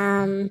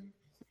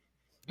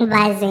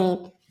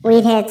 Visine.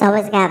 Weed heads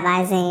always got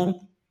Visine.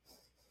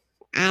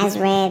 Eyes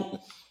red.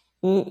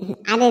 I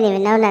didn't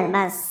even know nothing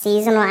about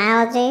seasonal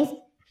allergies.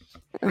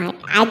 Like,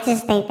 I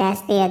just think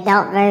that's the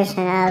adult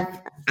version of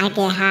I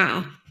get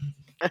high.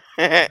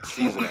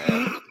 Seasonal.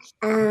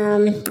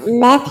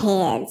 Meth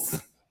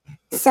heads.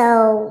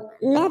 So,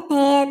 meth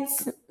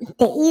heads,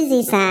 the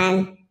easy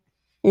sign,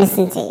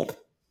 missing teeth,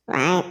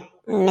 right?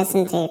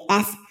 Missing teeth.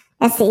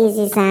 That's the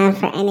easy sign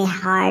for any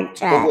hard But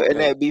drug. wouldn't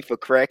that be for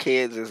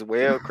crackheads as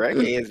well?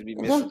 Crackheads be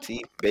missing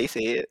teeth, base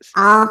heads,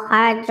 All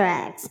hard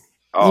drugs.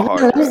 all You're hard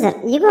gonna lose drugs.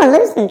 them. You're gonna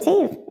lose them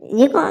teeth.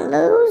 You're gonna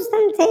lose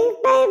them teeth,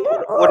 baby.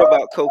 What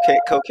about cocaine?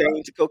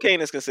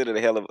 Cocaine is considered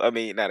a hell of. I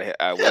mean, not a hell.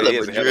 Well, Hell it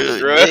of is a a hell of a drug.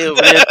 drug. Yeah,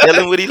 over there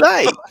telling what he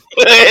like.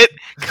 But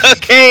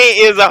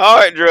cocaine is a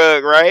hard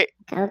drug, right?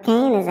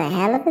 Cocaine is a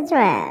hell of a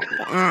drug.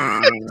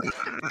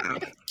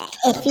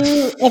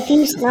 If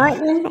you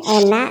snorting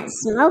and not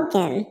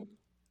smoking,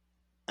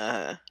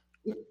 Uh-huh.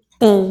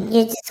 then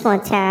you're just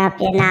gonna tear up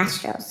your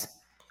nostrils.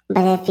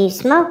 But if you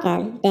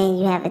smoking, then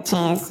you have a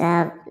chance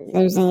of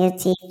losing your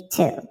teeth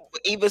too.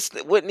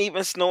 Wouldn't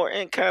even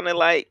snorting kind of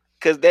like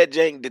because that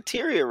jank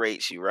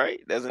deteriorates you, right?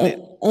 Doesn't it?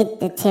 It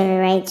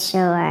deteriorates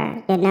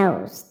your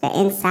nose, the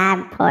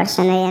inside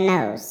portion of your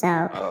nose.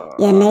 So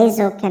your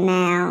nasal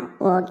canal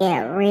will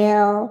get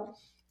real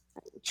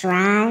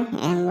dry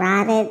and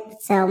rotted.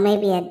 So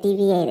maybe a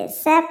deviated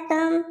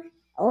septum,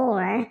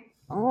 or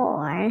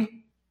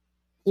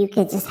you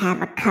could just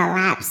have a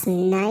collapsed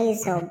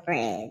nasal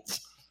bridge.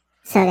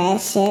 So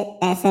that shit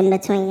that's in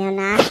between your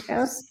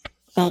nostrils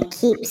that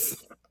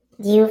keeps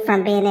you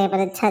from being able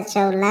to touch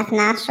your left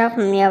nostril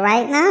from your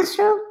right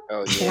nostril.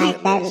 Oh yeah,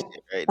 Like that that, shit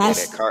right there,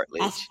 that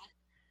cartilage.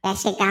 that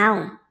shit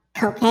gone.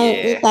 Cocaine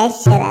Yeah. eat that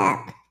shit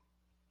up.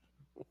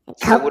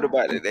 So what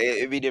about it?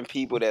 It be them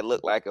people that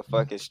look like a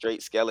fucking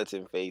straight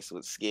skeleton face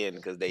with skin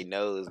because they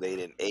nose they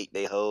didn't ate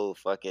they whole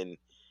fucking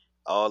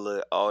all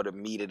the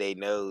meat of their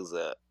nose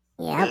up.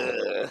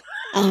 Yep.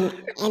 Ugh.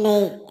 And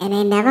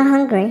they never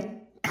hungry.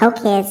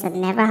 Cokeheads are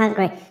never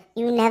hungry.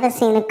 You never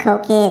seen a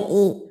cokehead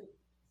eat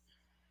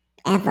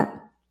ever.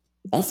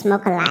 They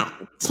smoke a lot.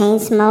 Chain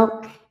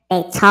smoke.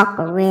 They talk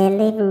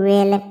really,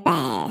 really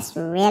fast.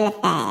 Really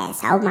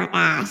fast. Oh my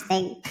gosh.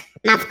 They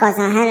mouth goes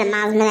 100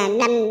 miles a minute.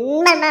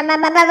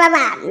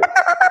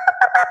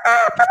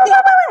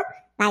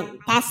 Like,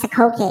 that's the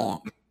cokehead.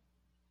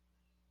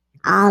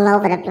 All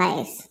over the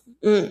place.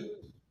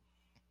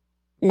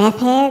 Meth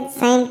head,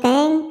 same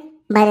thing.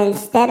 But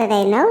instead of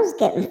their nose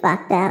getting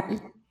fucked up,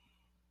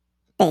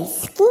 they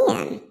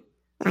skin,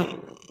 like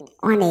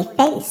on their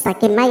face,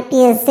 like it might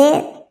be a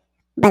zit.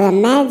 But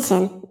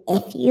imagine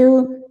if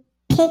you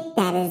pick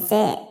that as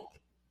zit.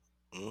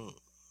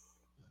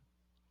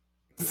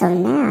 So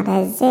now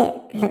that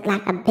zit look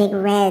like a big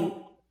red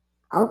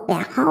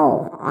open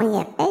hole on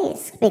your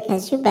face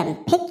because you've been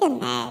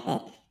picking at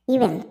it. You've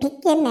been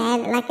picking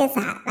at it like it's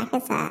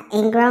a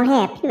ingrown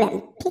hair. You've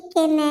been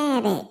picking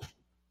at it.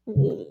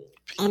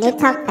 And they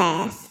talk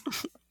fast.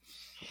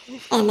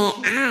 And their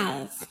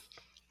eyes.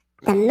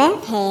 The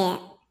meth head,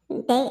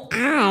 their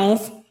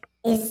eyes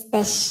is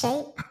the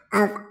shape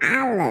of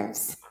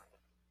olives.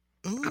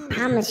 I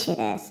promise you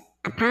this.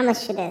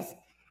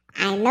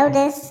 I know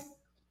this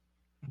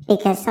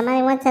because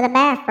somebody went to the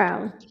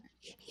bathroom.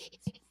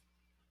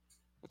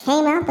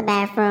 Came out the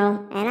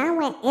bathroom, and I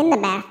went in the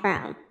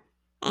bathroom.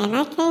 And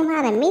I came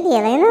out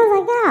immediately, and I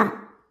was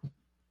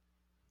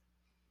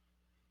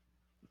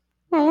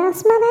like, y'all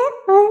smell that?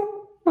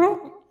 What?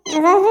 Is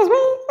that just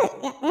me?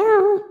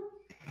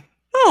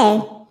 Hey,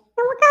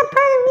 what kind of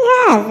party we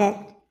having?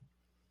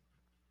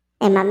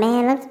 And my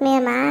man looks me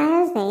in my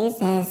eyes, and he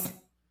says,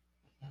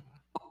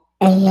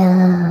 hey, yo,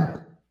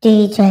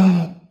 DJ,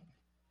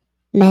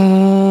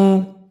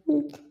 man,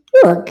 you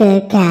a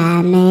good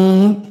guy,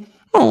 man.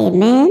 Hey,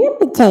 man,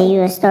 let me tell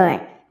you a story.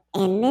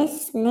 And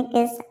this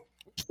nigga's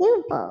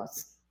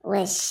pupils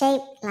was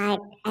shaped like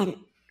an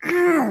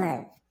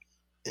olive.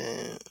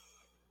 Yeah.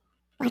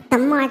 Like the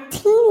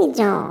martini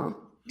joint.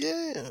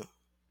 Yeah.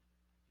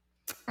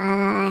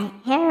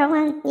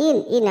 Heroin,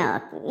 you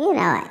know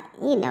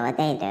what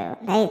they do.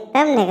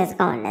 Them niggas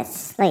going to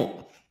sleep.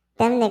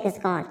 Them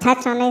niggas going to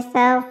touch on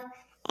themselves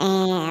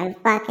and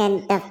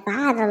fucking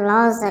defy the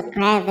laws of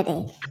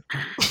gravity.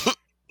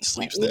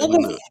 Sleep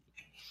standing up.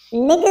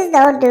 Niggas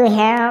don't do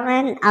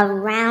heroin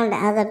around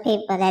other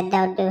people that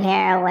don't do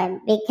heroin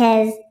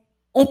because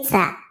it's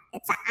an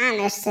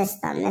honor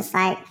system. It's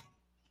like,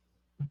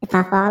 if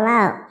I fall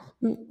out,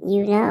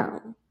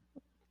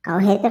 go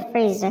hit the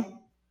freezer,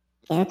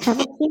 get a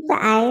couple cubes of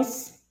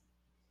ice,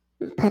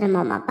 put them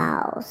on my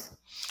balls.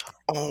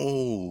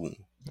 Oh.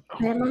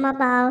 Put them on my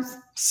balls.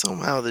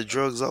 Somehow the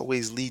drugs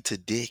always lead to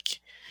dick.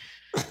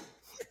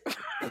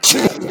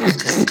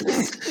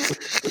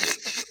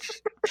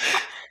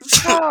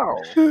 How?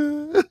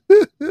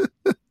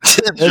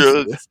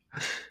 Drugs.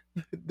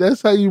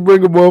 That's how you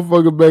bring a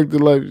motherfucker back to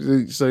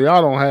life. So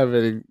y'all don't have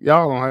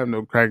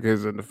no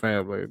crackheads in the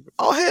family.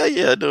 Oh hell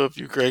yeah, I know a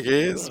few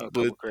crackheads,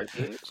 but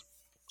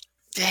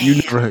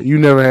damn. You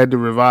never had to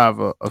revive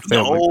a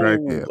family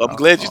crackhead. I'm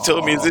glad you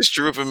told me. Is this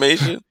true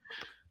information?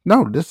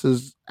 No, this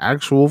is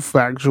actual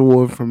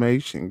factual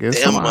information. Get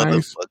Them some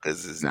ice.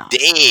 motherfuckers is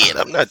dead.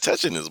 I'm not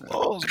touching his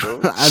balls,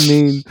 bro. I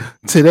mean,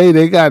 today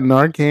they got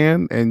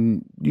Narcan,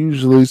 and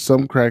usually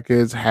some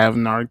crackheads have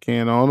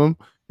Narcan on them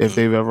if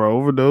they've ever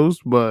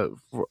overdosed. But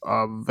for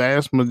a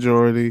vast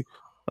majority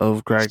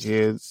of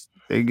crackheads,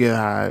 they get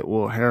high.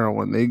 Well,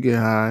 heroin, they get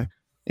high,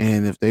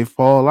 and if they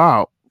fall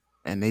out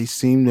and they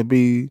seem to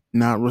be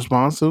not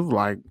responsive,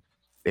 like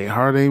their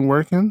heart ain't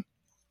working,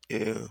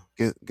 Yeah.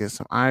 get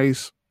some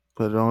ice.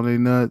 Put it on their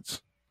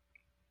nuts.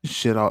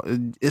 Shit,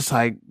 it's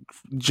like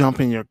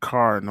jumping your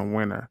car in the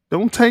winter.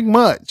 Don't take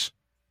much.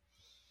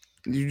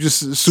 You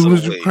just as soon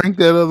as you crank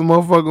that other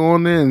motherfucker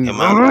on there, and am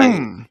I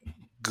like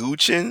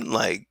gooching,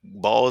 like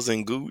balls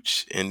and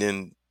gooch, and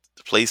then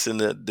placing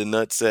the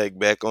nutsack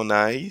back on the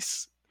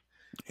ice?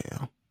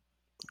 Yeah.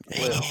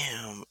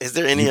 Damn. Is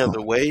there any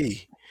other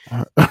way?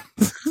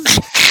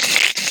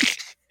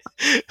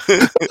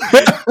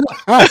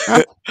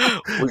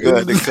 We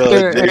got to call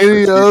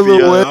any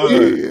other way?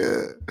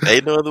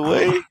 Ain't no other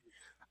way.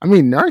 I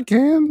mean,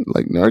 Narcan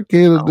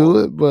will do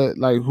it, but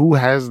like, who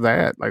has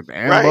that? Like the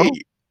ammo?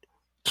 Right.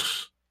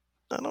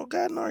 I don't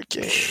got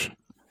Narcan.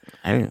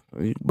 Hey,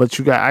 but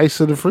you got ice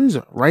in the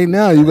freezer right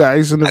now. You got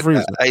ice in the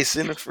freezer. Got ice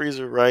in the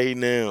freezer right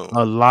now.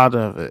 A lot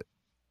of it.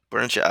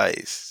 Burnt your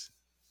ice.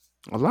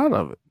 A lot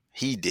of it.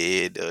 He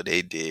did, though.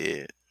 They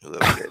did. Whoever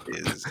that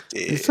is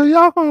dead. So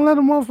y'all gonna let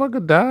a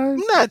motherfucker die? I'm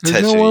not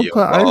touching your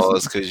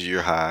balls because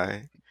you're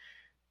high.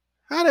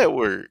 How that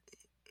work?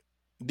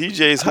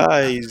 DJ's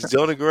high. He's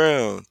on the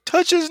ground.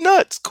 Touch his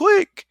nuts,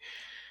 quick.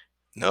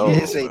 No,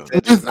 it's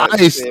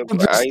ice.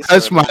 Just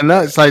touch my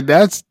nuts. Like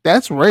that's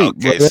rape.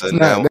 Okay, but that's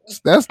not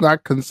that's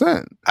not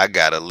consent. I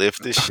gotta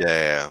lift the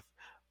shaft,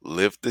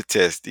 lift the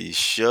testes,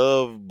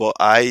 shove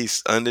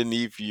ice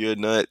underneath your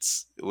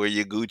nuts where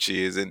your Gucci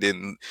is, and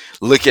then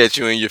look at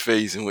you in your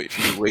face and wait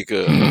for you to wake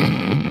up.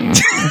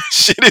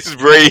 Shit is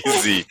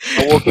crazy.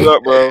 I woke you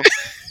up, bro.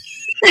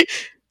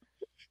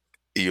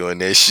 You on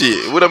that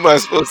shit. What am I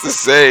supposed to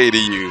say to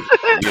you?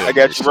 You I on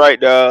got that you shit. right,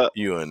 dog.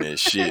 You on that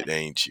shit,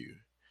 ain't you?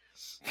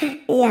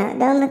 Yeah,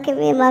 don't look at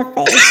me in my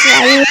face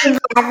while you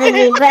bother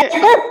me, bro.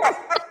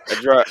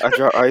 I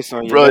draw ice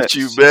on your Brought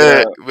you nuts. Check it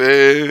back, out.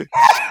 man.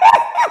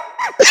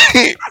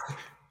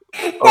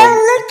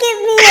 Don't look at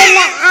me in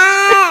the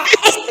eye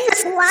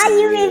while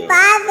you be Yeah.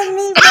 bothering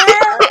me,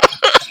 bro.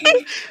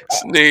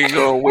 This nigga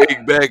gonna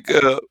wake back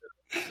up.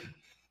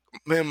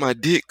 Man, my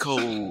dick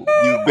cold.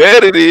 You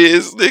bet it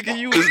is, nigga.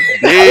 You was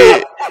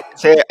dead.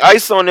 Said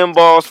ice on them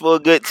balls for a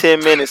good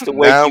 10 minutes to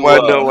wake Now you I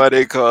know up. why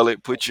they call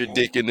it put your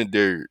dick in the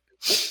dirt.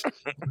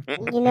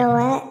 You know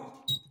what?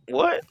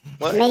 What?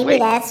 What? Maybe Wait.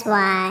 that's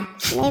why.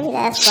 Maybe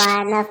that's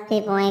why enough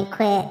people ain't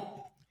quit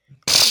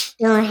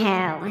doing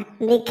heroin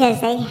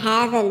because they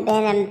haven't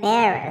been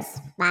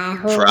embarrassed by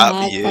who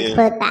Probably, had to yeah.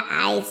 put the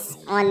ice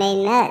on their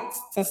nuts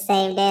to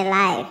save their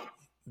life.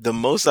 The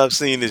most I've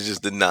seen is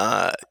just the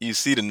nod. You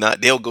see the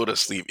nod, they'll go to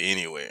sleep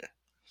anywhere.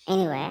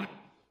 Anyway,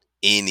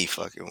 Any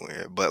fucking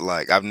where. But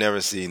like I've never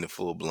seen the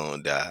full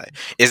blown die.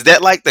 Is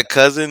that like the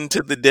cousin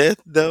to the death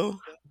though?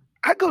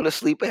 I go to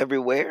sleep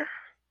everywhere.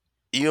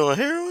 You on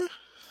heroin?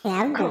 yeah,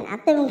 I don't.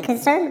 I've been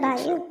concerned about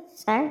you,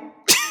 sir.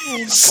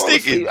 I fall Nigga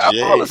asleep. I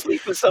fall Jay.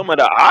 asleep in some of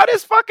the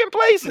oddest fucking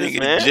places, Nigga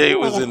man. Jay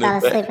was Nigga in the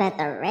fell back. asleep at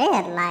the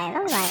red light. I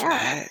was like, oh,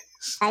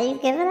 Facts. are you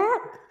giving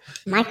up?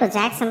 Michael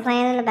Jackson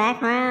playing in the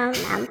background.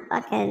 I'm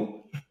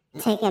fucking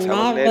taking Tell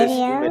them mad that it's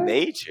human videos.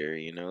 nature.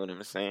 You know what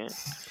I'm saying?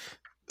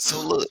 So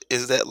look,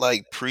 is that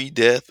like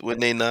pre-death when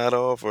they nod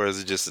off, or is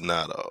it just a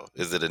nod off?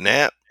 Is it a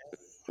nap?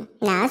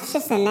 No, it's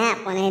just a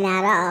nap when they're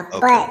not off. Okay.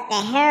 But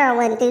the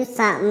heroin do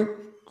something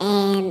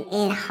and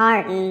it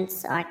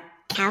hardens or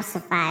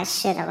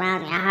calcifies shit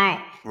around your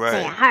heart. So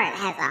Right. your heart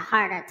has a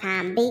harder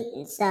time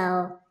beating.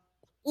 So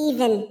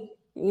even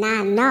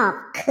nodding off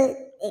could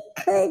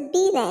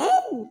be the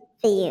end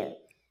for you.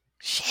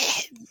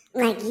 Shit.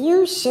 Like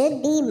you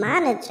should be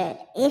monitored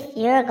if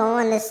you're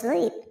going to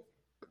sleep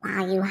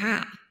while you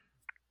high.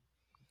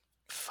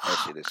 That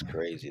shit is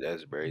crazy.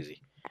 That's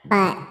crazy.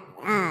 But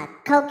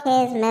coke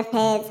heads, meth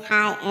heads,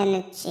 high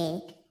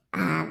energy,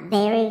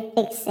 very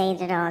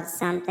fixated on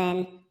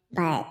something,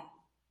 but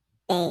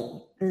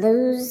they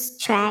lose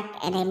track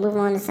and they move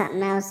on to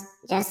something else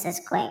just as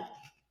quick.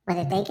 But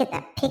if they get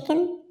the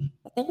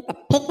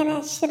picking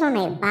that shit on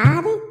their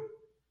body,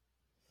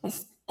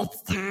 it's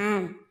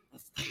time.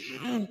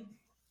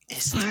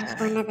 It's time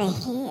for another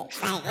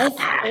hit. Like it's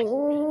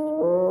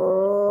ooh,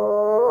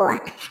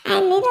 I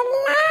need a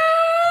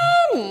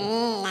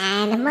line.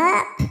 Line them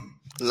up.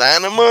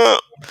 Line them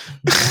up.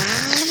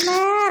 Line them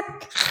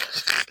up.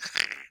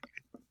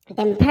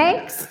 Them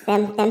perks,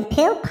 them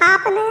pill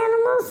popping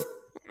animals.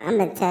 I'm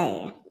gonna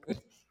tell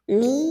you,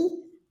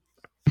 me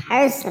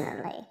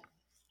personally,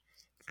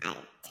 I've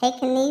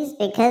taken these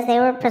because they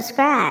were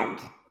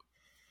prescribed.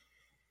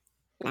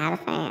 Not a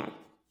fan.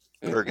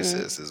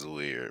 Percocets is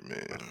weird,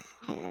 man.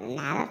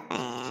 Not a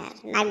fan.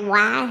 Like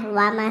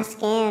why my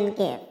skin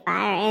get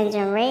fire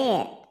engine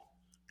red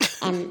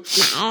and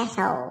my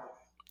asshole,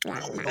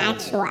 like my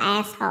actual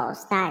asshole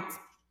starts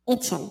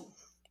itching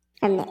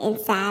from the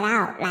inside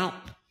out. Like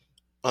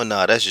Oh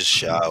no, that's just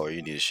shower.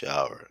 You need a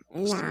shower.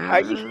 How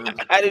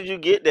no, did you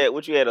get that?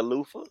 What you had a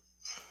loofah?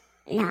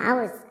 no, I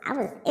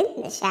was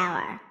in the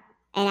shower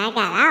and I got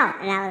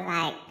out and I was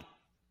like,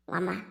 why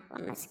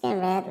my skin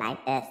red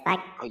like this? Like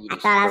Oh, you I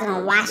just thought I was slipped gonna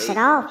on wash stage. it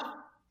off.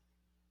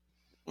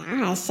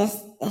 No, it's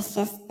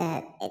just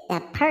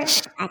the perk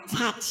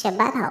attacks your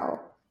butthole.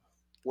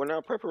 Well, now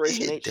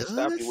preparation It H should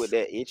stop you does? with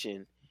that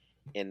itching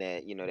and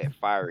that that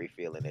fiery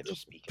feeling that you're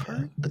speaking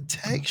Perk of.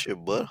 attacks your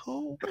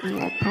butthole?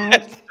 And the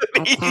perk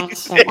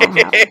attacks your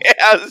butthole.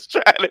 I was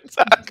trying to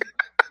talk.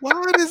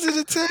 Why does it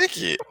attack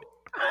it?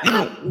 I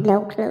have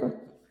no clue.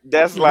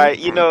 That's No like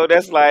clue.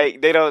 that's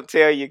like they don't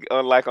tell you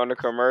on the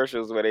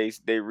commercials where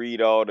they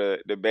read all the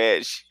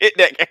bad shit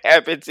that can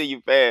happen to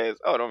you fast.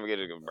 Oh, don't forget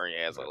to burn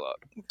your asshole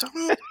up.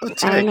 Don't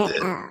attack Burn it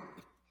that. up.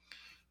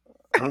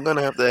 I'm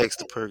gonna have to ask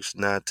the perks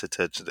not to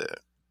touch that.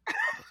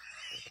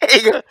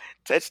 Hey, girl,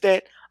 touch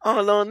that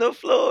all on the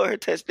floor.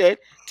 Touch that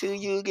till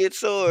you get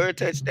sore.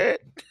 Touch that.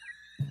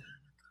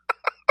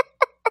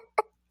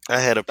 I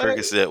had a Like,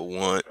 Percocet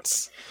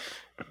once,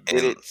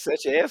 did and it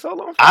set your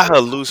asshole on I fire?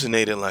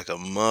 hallucinated like a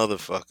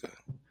motherfucker.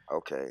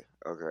 Okay.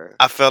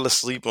 I fell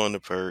asleep on the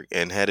perk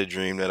and had a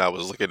dream that I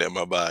was looking at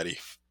my body,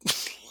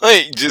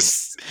 like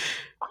just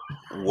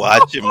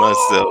watching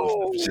myself.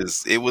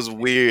 Just it was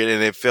weird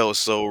and it felt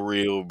so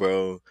real,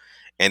 bro.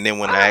 And then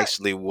when I What?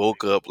 actually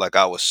woke up, like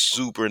I was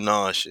super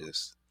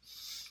nauseous.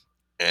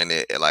 And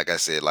like I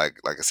said,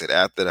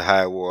 after the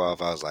high wore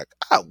off, I was like,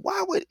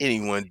 why would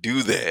anyone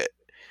do that?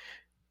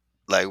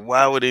 Like,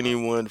 why would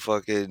anyone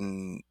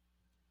fucking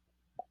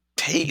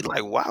take?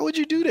 Like, why would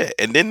you do that?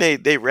 And then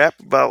they rap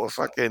about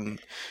fucking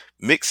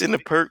mixing the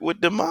perk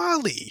with the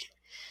Molly.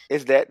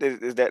 Is that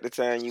the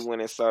time you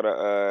went and saw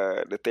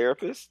the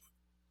therapist?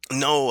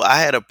 No, I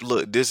had a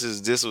look. This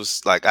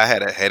was like I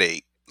had a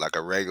headache, like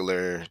a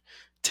regular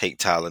take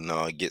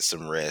Tylenol, get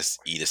some rest,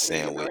 eat a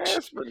sandwich.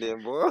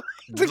 Aspirin, boy.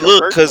 Took a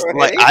Look, Perk cause for a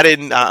like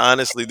headache. I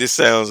honestly, this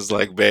sounds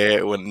like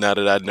bad when now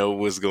that I know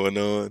what's going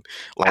on.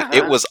 Like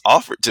it Uh-huh. was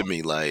offered to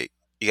me, like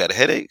you got a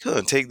headache,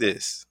 come take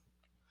this,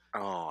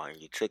 Oh, and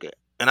you took it.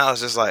 and I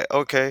was just like,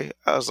 okay.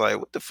 I was like,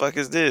 what the fuck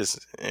is this?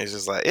 And it's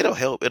just like it'll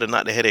help. It'll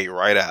knock the headache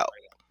right out.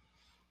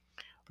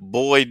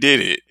 Boy, did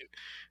it.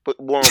 Put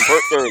the boy on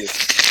Perk 30.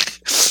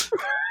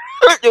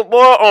 Put your boy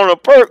on a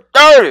Perk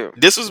 30.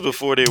 This was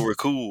before they were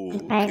cool.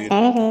 Perk You 30,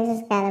 know?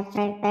 just got a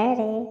Perk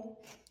 30.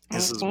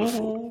 This Perk was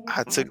before 30, I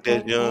got a took that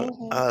Perk young. 30.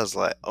 I was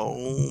like,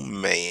 oh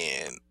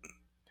man.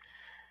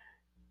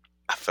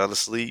 I fell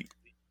asleep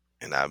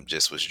and I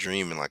just was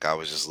dreaming. Like I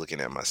was just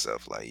looking at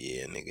myself, like,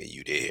 yeah, nigga,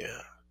 you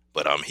there,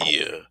 but I'm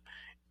here,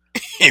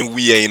 and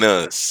we ain't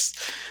us.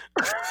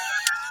 I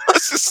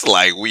was just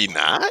like, we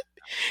not.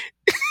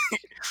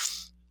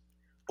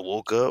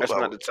 Woke up. That's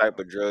not the type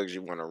of drugs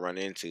you want to run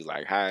into.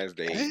 Like, how is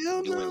they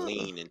Hell doing no.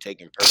 lean and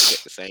taking perks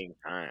at the same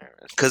time?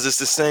 Because it's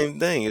the same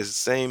thing. It's the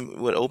same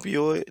with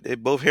opioid. They're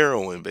both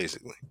heroin,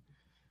 basically.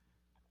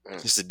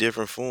 Mm. Just a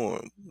different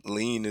form.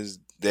 Lean is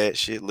that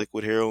shit,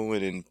 liquid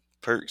heroin, and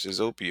perks is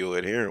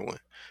opioid heroin.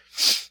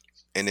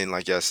 And then,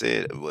 like y'all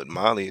said, what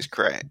Molly is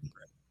crack.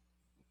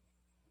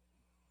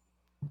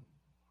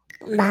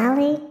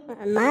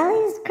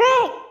 Molly's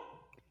crack.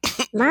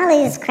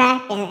 Molly's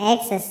crack and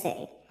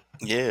ecstasy.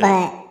 Yeah.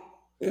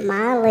 But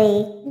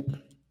Molly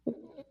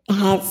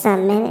had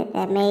something in it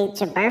that made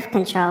your birth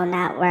control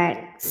not work.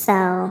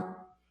 So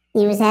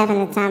you was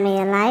having the time of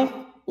your life.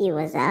 You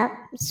was up,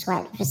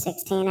 sweating for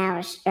 16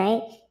 hours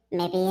straight.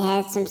 Maybe you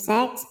had some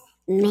sex.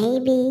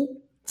 Maybe,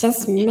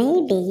 just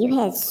maybe, you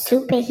had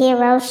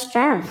superhero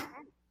strength.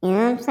 You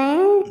know what I'm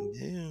saying?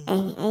 Yeah.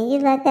 And you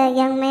let that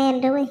young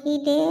man do what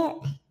he did.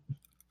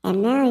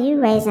 And now you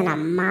raising a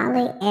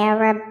Molly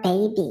era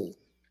baby.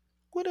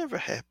 Whatever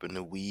happened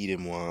to weed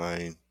and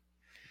wine?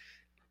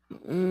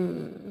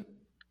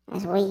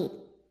 That's weed.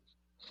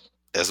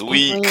 That's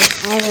weed.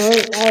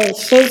 Hey,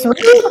 shit's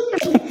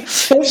weed.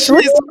 Shit's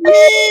She's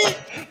weed.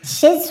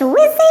 Shit's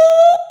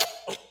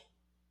wizzy.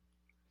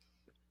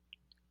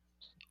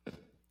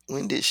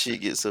 When did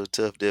shit get so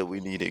tough that we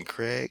needed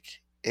crack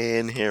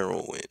and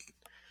heroin?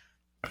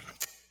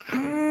 I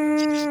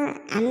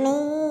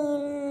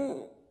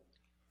mean,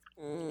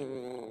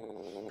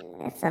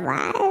 it's a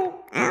vibe.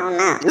 I don't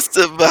know. It's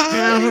the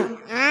vibe.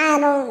 I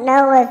don't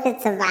know if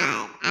it's a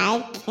vibe.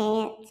 I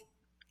can't.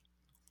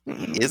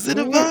 Is it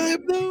a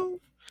vibe though?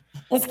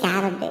 It's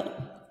gotta be.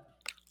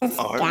 It's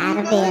Are we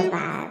gotta be a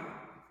vibe.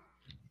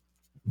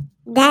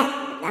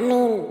 I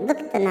mean, look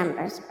at the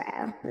numbers,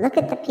 bro. Look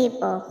at the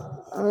people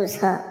who's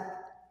hooked.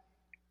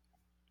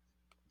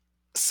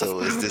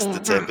 So is this the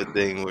type of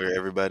thing where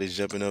everybody's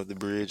jumping off the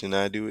bridge and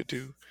I do it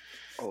too?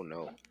 Oh,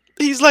 no.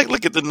 He's like,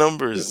 look at the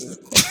numbers.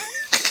 That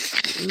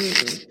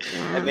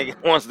nigga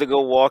wants to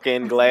go walk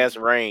in glass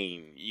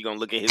rain. You gonna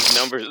look at his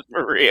numbers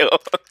for real?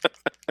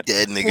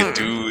 That nigga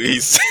do. He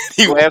said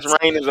he Glass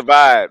rain is a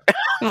vibe.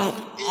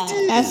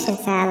 That shit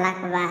sound like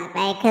a vibe,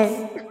 right?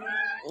 Because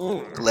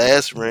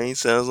Glass rain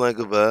sounds like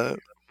a vibe.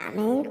 I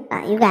mean, you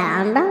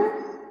got an umbrella?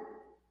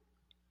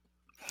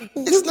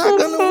 It's not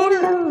gonna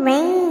work. The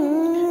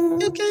rain.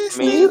 You can't I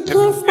mean, You if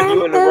can't stop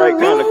you're in the the right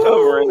kind of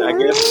covering, I rain.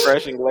 guess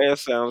crashing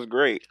glass sounds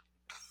great.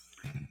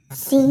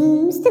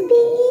 Seems to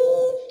be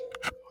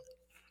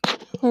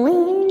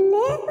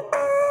whenever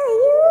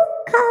you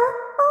call,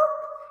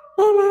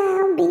 and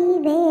I'll be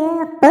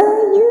there for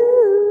you.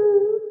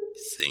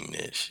 Sing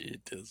that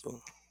shit, Dizzle.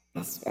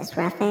 That's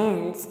rough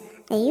ends.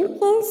 You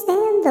can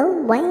stand the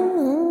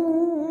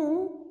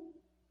rain.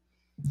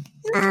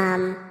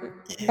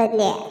 But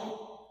yeah.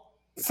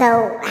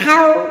 So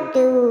how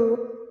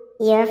do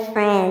your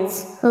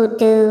friends who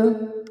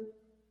do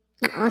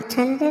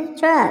alternative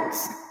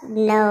drugs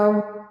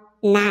know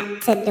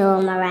not to do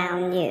them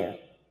around you?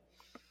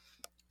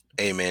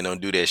 Hey man,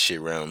 don't do that shit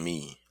around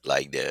me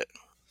like that.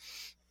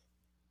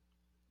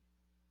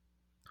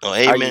 Oh,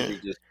 hey I man,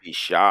 usually just be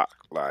shocked.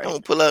 Like,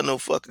 don't pull out no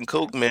fucking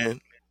coke, man.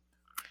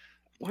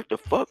 what the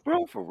fuck,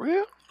 bro? For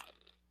real?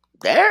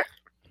 There?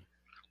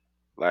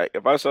 Like,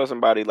 if I saw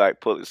somebody like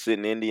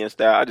sitting Indian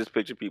style, I just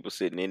picture people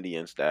sitting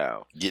Indian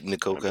style, Getting the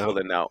coke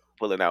and out.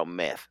 pulling out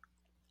meth.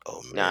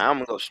 Oh man, Nah, I'm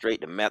gonna go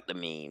straight to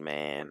methamine,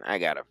 man. I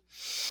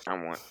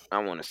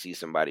want to see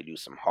somebody do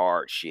some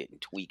hard shit and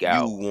tweak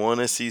out. you want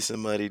to see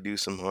somebody do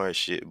some hard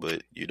shit,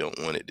 but you don't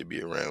want it to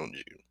be around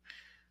you.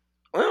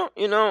 Well,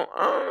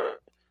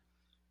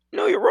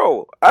 know your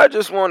role. I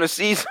just want to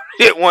see some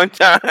shit one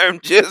time,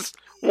 just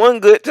one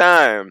good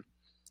time,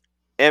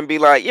 and be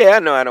like, yeah, I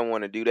know I don't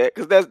want to do that,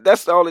 because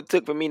that's all it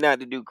took for me not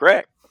to do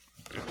crack.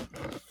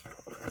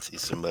 See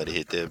somebody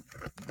hit that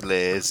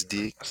glass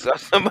dick. So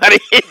somebody,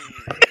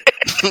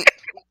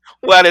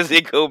 why does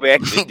it go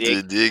back to The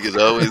dick? dick is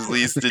always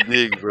leads to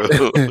dick, bro.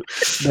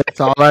 That's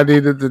all I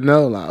needed to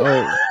know. Like,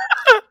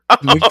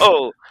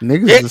 Oh,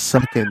 niggas dick. is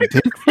sucking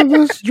dick for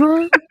this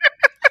drug?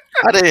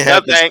 I didn't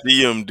have to thanks.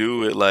 see them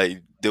do it.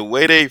 Like the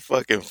way they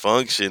fucking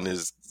function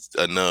is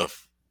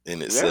enough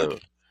in itself.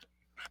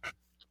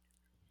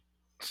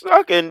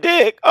 Sucking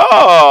dick.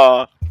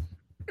 Oh,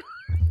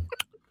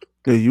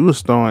 Yeah, you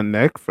was throwing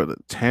neck for the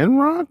 10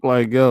 rock?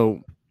 Like,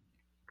 yo,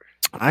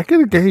 I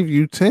could have gave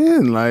you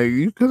 10. Like,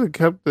 you could have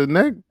kept the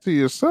neck to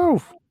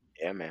yourself.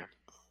 yeah, man.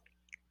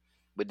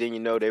 But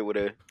then they would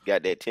have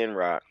got that 10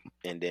 rock,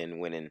 and then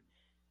went in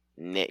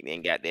neck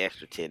and got the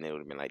extra 10. It would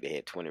have been like they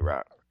had 20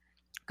 rock.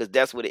 Because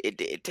that's what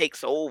it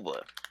takes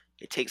over.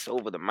 It takes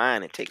over the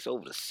mind. It takes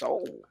over the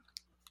soul.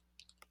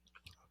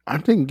 I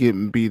think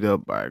getting beat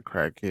up by a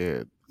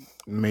crackhead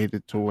made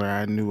it to where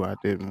I knew I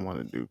didn't want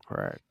to do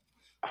crack.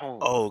 Oh,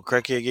 Oh,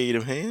 crackhead gave you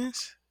them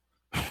hands?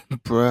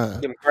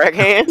 Bruh. them crack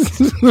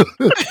hands,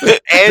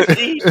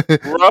 ashy,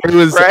 rough They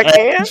was crack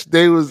hands.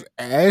 they was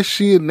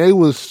ashy and they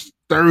was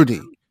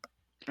sturdy.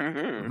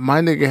 Mm-hmm.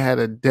 My nigga had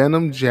a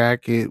denim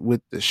jacket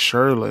with the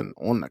shirling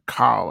on the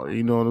collar.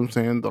 You know what I'm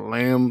saying? The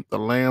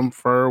lamb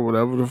fur,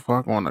 whatever the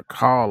fuck on the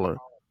collar.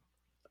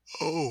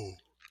 Oh.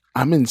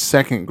 I'm in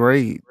second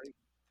grade.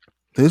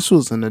 This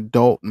was an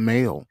adult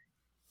male.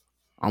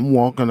 I'm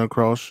walking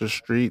across the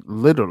street,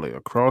 literally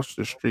across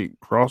the street,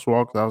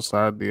 crosswalks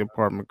outside the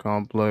apartment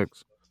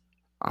complex.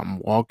 I'm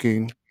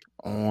walking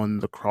on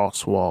the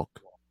crosswalk.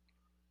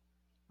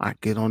 I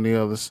get on the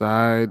other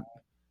side.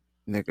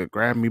 Nigga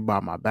grab me by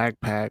my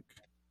backpack.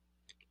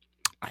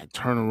 I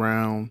turn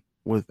around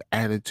with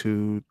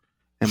attitude.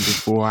 And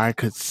before I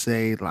could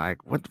say,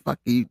 like, what the fuck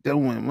are you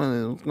doing?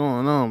 What's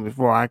going on?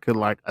 Before I could,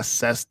 like,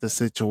 assess the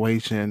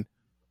situation,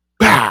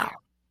 pow!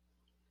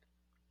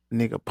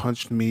 Nigga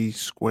punched me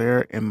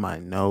square in my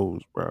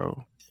nose,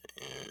 bro.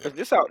 Is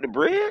this out the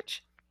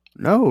bridge?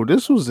 No,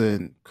 this was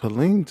in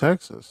Killeen,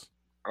 Texas.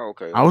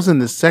 Okay, I was okay. in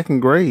the second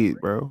grade,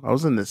 bro. I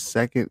was in the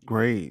second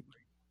grade.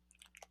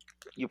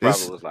 You probably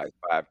This was like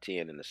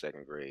 5'10" in the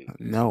second grade.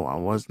 No, I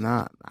was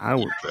not. I Your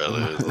was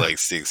brother was like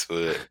 6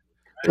 foot.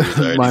 He was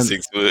already my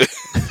 6 foot.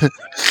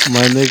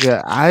 my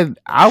nigga.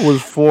 I was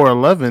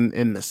 4'11"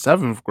 in the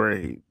seventh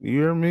grade. You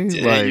hear me? Dang,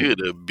 you Like,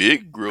 had a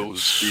big growth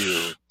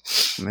still.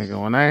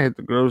 nigga, when I hit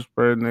the growth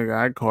spurt, nigga,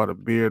 I caught a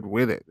beard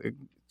with it.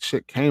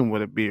 Shit came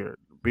with a beard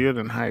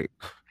and height.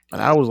 But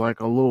I was like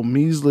a little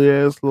measly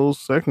ass little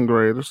second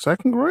grader.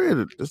 Second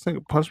grader. This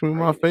nigga punched me in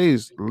my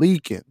face,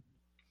 leaking.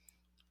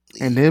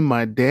 And then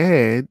my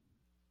dad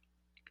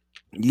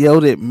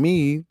yelled at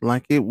me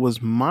like it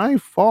was my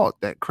fault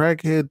that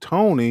crackhead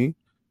Tony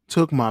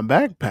took my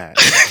backpack.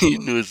 You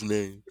knew his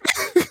name.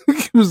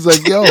 He was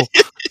like, yo,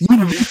 you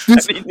let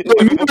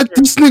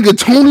this nigga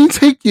Tony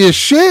take your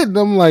shit. And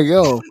I'm like,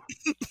 yo,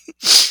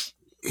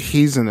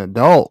 he's an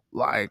adult.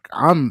 Like,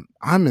 I'm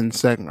in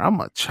second. I'm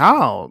a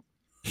child.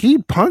 He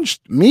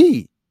punched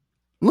me.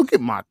 Look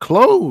at my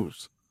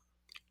clothes.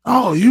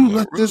 Oh, you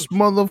let this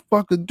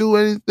motherfucker do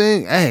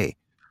anything? Hey,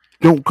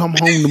 don't come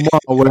home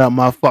tomorrow without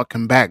my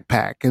fucking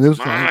backpack. And it was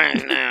Mine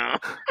like, now.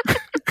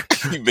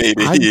 He made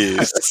I, it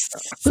his.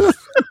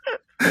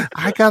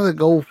 I gotta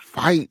go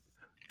fight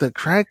the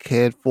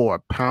crackhead for a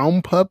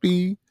pound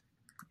puppy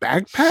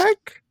backpack.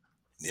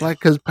 Yeah.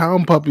 Like, cause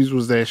pound puppies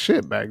was that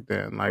shit back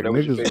then. Like, That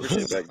was your niggas.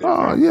 favorite shit back then.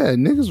 Oh yeah,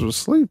 niggas was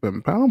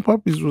sleeping. Pound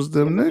puppies was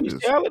them In the niggas.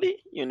 bestiality?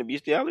 You in the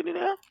bestiality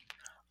now?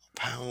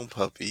 Pound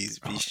puppies,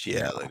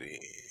 bestiality.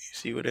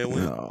 See where that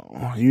went?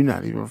 No, you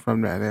not even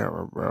from that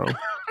era, bro. What?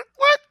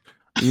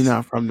 You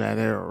not from that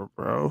era,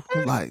 bro.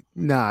 Like,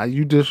 nah,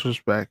 you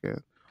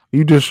disrespecting.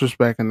 You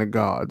disrespecting the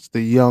gods,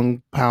 the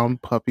young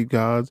pound puppy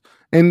gods.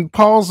 And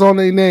Paul's on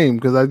their name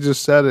because I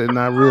just said it and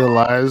I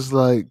realized,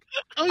 like,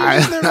 Oh, you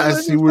just never I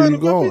realized see it was where you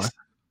pound going.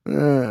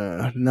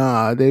 puppies?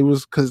 Nah, they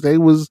was because they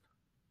was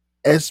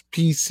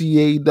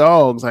SPCA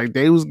dogs. Like,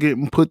 they was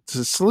getting put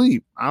to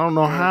sleep. I don't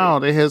know how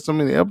they had so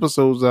many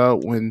episodes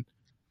out when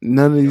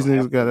none of these Half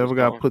niggas of them was ever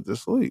got gone. put to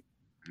sleep.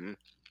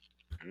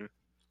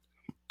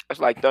 That's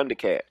like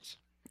Thundercats.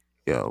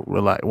 Yo,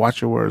 relax.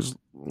 Watch your words.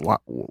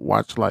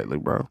 Watch lightly,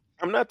 bro.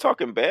 I'm not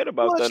talking bad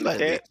about Watch Thundercats.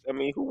 lightly. I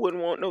mean, who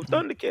wouldn't want no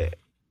Thundercat?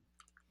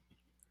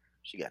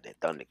 She got that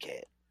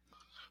Thundercat.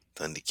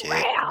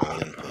 Thundercat,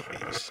 pound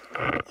puppies.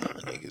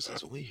 Y'all niggas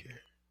is weird.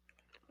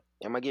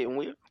 Am I getting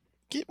weird?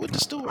 Get with the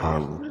story. Hi,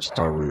 With the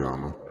story.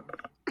 Rihanna. Oh,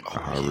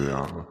 Hi, yeah.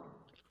 Rihanna.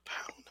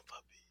 Pound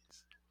puppies.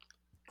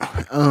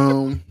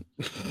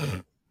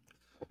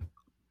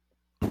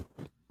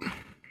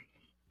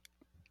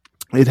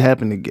 It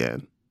happened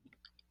again.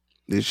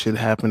 This shit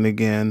happened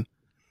again.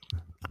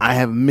 I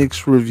have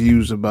mixed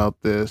reviews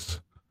about this,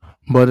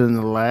 but in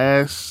the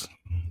last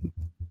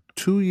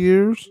 2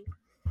 years,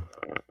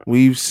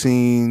 we've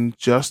seen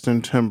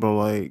Justin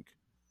Timberlake,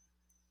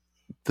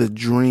 The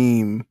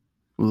Dream,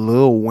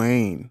 Lil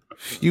Wayne,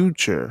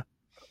 Future,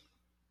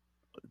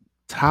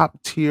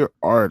 top tier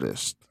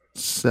artists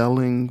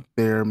selling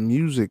their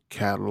music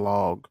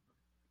catalog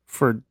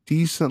for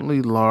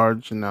decently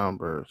large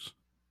numbers.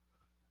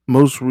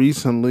 Most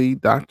recently,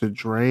 Dr.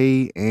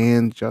 Dre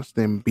and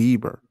Justin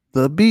Bieber,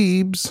 the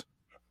Biebs,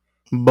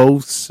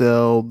 both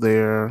sell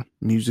their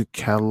music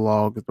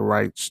catalog the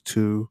rights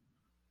to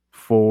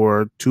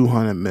for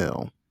 200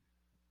 mil.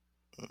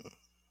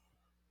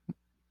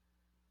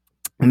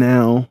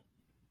 Now,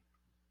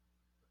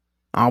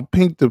 I'll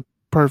paint the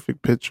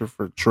perfect picture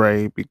for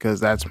Dre because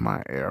that's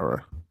my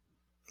era.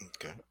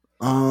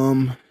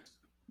 Um,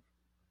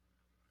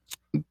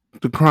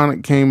 the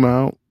Chronic came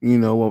out. You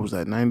know what was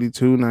that?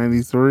 92,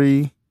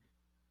 93,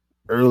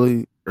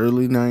 early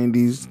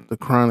 90s. The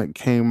Chronic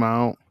came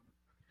out.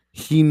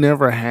 He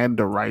never had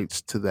the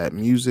rights to that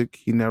music.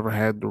 He never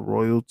had the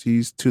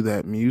royalties to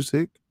that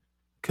music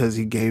because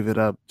he gave it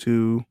up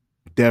to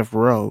Death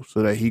Row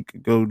so that he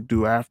could go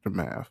do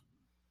Aftermath.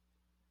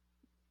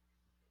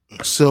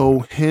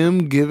 So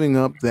him giving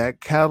up that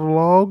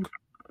catalog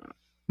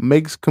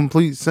makes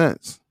complete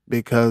sense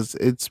because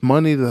it's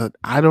money that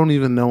I don't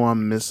even know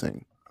I'm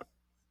missing.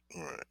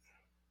 Right.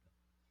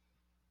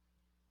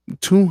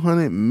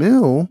 200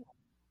 mil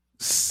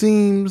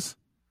seems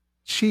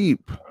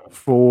cheap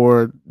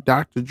for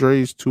Dr.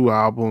 Dre's two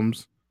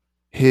albums,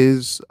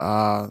 his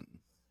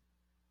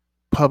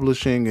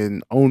publishing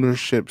and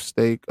ownership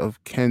stake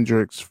of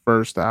Kendrick's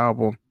first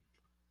album.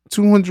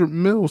 200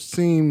 mil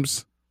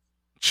seems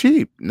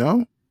cheap,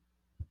 no?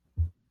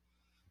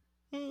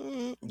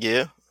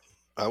 Yeah,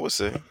 I would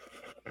say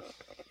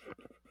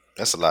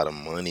that's a lot of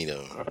money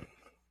though.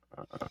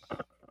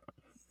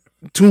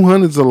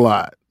 200's a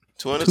lot.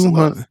 200's a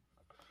lot. 200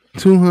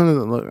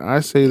 200. Look,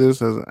 I say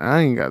this as I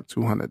ain't got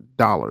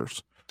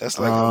 $200. That's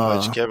like how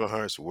much Uh Kevin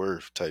Hart's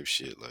worth type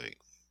shit. Like,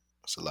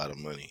 that's a lot of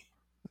money.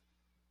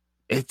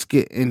 it's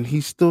getting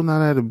he's still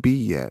not at a B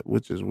yet,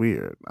 which is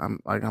weird.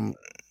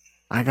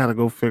 I gotta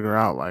go figure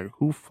out like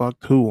who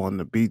fucked who on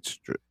the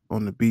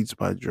Beats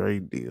by Dre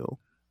deal.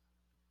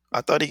 I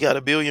thought he got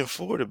 $1 billion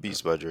for the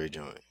Beats by Dre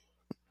joint.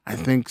 I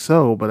think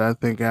so, but I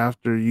think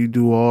after you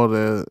do all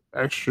the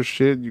extra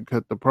shit, you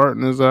cut the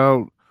partners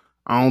out.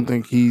 I don't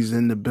think he's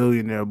in the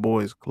billionaire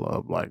boys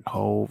club like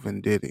Hove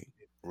and Diddy,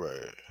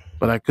 Right.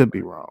 but I could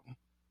be wrong.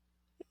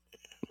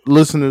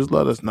 Listeners,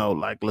 let us know.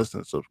 Like,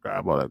 listen,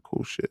 subscribe, all that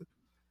cool shit.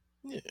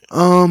 Yeah.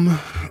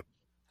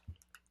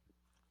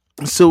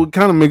 So it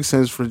kind of makes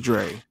sense for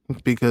Dre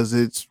because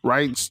it's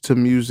rights to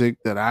music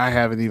that I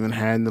haven't even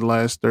had in the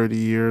last 30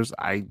 years.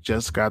 I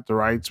just got the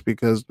rights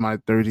because my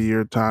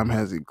 30-year time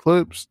has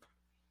eclipsed.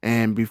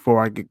 And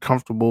before I get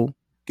comfortable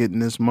getting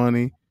this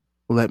money,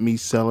 let me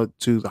sell it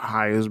to the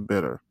highest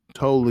bidder.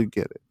 Totally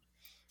get it.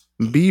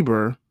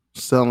 Bieber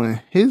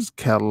selling his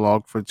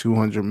catalog for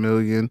 200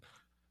 million.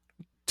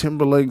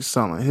 Timberlake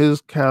selling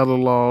his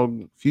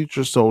catalog.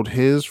 Future sold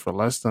his for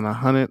less than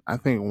 100. I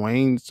think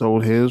Wayne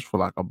sold his for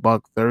like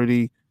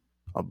 $130,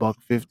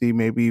 $150,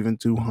 maybe even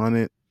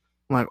 200.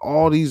 Like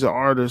all these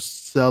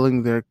artists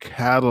selling their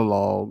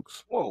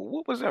catalogs. Whoa,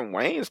 what was in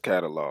Wayne's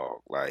catalog?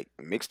 Like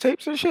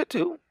mixtapes and shit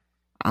too?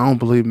 I don't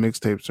believe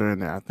mixtapes are in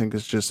there. I think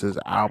it's just his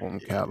album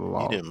He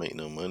catalog. didn't make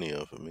no money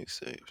off of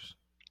mixtapes.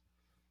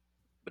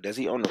 But does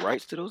he own the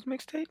rights to those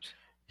mixtapes?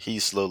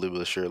 He's slowly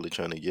but surely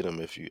trying to get them.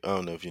 If you, I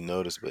don't know if you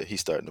noticed, but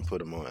he's starting to put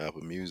them on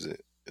Apple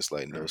Music. It's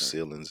like No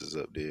Ceilings is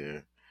up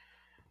there.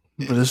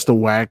 But it's the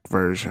whack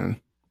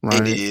version,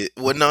 right? It is.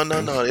 Well, no.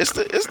 It's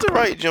the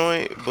right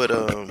joint, but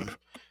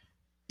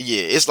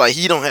yeah, it's like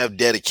he don't have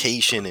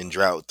Dedication and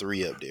Drought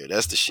 3 up there.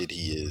 That's the shit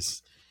he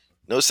is.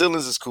 No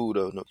Ceilings is cool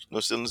though. No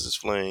Ceilings is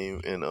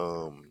Flame, and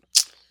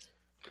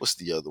what's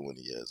the other one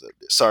he has up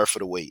there? Sorry for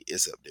the Wait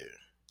is up there,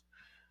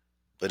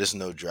 but it's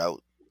no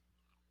Drought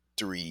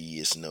 3.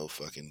 It's no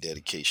fucking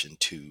Dedication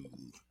 2.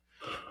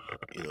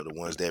 You know, the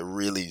ones that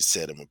really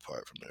set him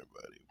apart from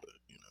everybody. But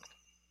you know,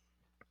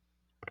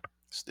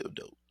 still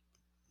dope.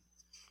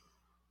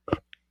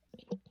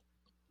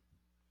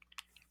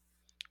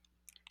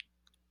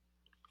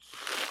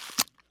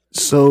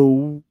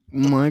 So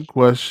my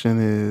question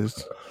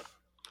is,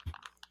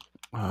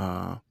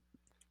 Hi,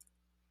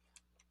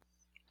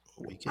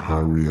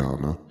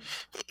 Rihanna.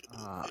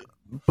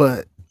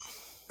 but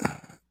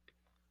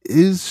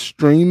is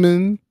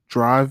streaming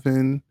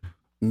driving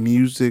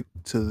music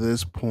to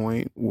this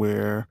point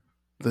where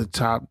the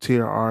top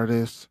tier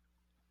artists?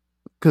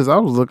 Because I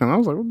was looking, I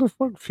was like, what the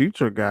fuck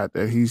Future got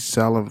that he's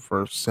selling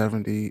for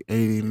 70,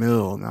 80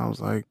 mil? And I was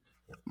like,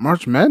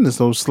 March Madness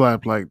don't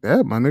slap like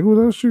that, my nigga.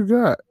 What else you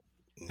got?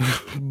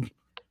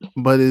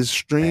 But is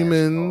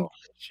streaming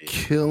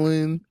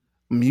killing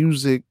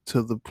music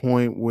to the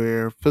point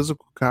where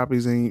physical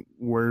copies ain't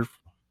worth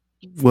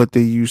what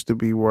they used to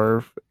be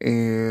worth?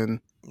 And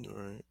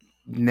Right.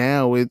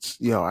 now it's,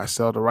 yo, I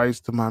sell the rights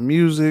to my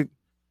music.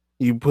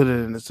 You put it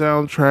in the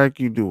soundtrack,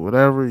 you do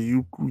whatever,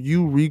 you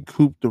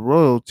recoup the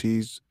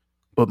royalties,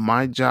 but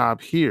my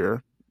job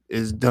here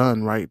is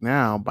done right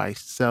now by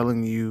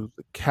selling you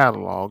the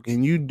catalog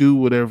and you do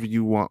whatever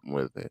you want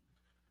with it.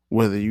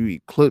 Whether you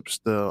eclipse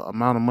the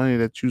amount of money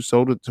that you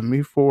sold it to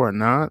me for or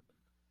not,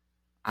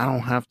 I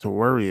don't have to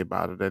worry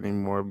about it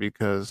anymore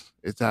because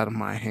it's out of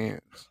my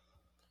hands.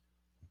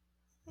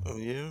 Oh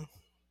yeah.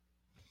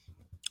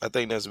 I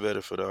think that's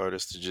better for the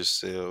artists to just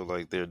sell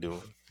like they're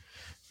doing.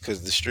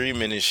 Cause the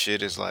streaming and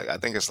shit is like, I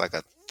think it's like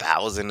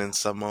 1,000 and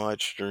some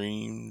odd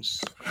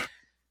streams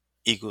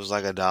equals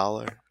like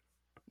 $1.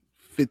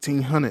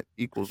 1,500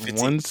 equals 15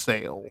 one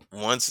sale.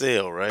 One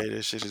sale, right?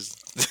 That shit is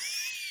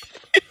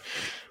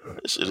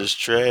that shit is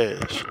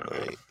trash.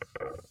 Like,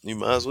 you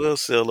might as well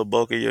sell a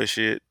bulk of your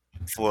shit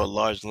for a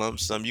large lump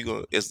sum.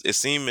 It's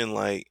seeming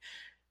like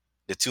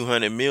the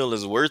 200 mil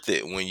is worth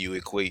it when you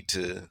equate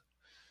to,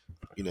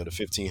 the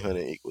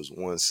 1500 equals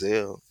one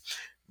sale.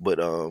 But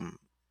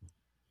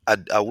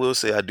I will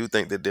say I do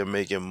think that they're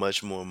making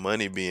much more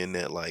money, being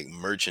that like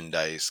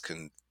merchandise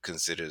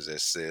considers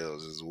as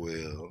sales as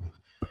well.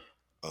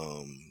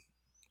 Um,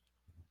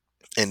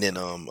 and then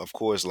of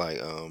course like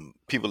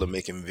people are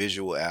making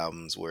visual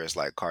albums where it's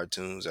like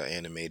cartoons or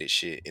animated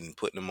shit and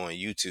putting them on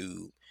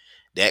YouTube.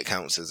 That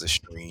counts as a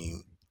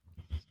stream.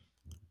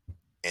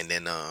 And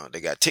then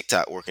they got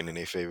TikTok working in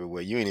their favor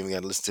where you ain't even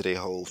got to listen to their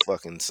whole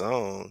fucking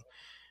song.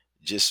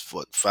 Just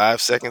for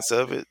 5 seconds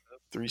of it,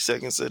 3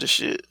 seconds of the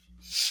shit.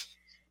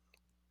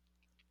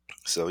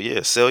 So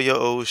yeah, sell your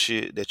old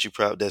shit that you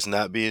probably that's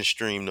not being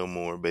streamed no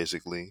more,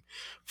 basically,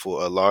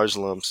 for a large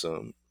lump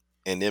sum,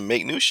 and then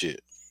make new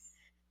shit.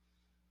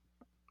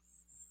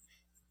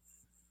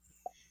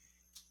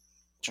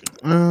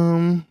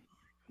 Um,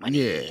 Money.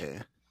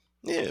 yeah.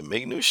 Yeah,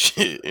 make new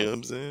shit. You know what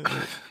I'm saying?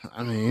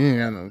 I mean, you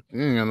ain't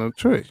got no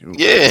choice.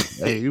 Yeah,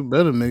 Hey, you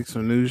better make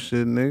some new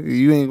shit, nigga.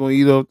 You ain't gonna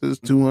eat off this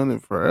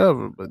 200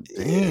 forever. But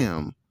yeah.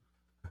 damn,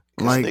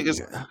 Cause like,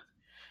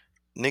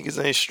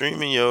 niggas ain't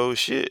streaming your old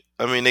shit.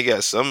 I mean, they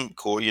got some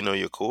core,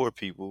 your core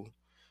people.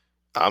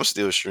 I'm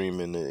still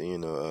streaming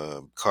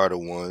the, Carter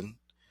 1,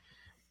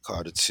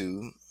 Carter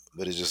 2,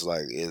 but it's just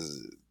like,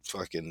 is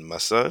fucking my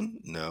son?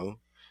 No.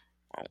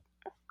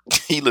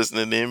 He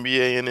listening to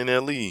NBA and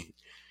NLE.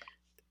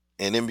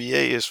 And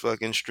NBA is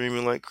fucking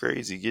streaming like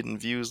crazy, getting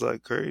views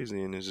like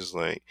crazy. And it's just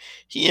like,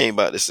 he ain't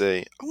about to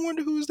say, I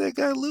wonder who's that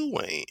guy Lil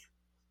Wayne.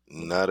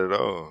 Not at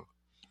all.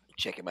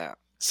 Check him out.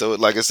 So,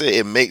 like I said,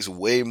 it makes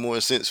way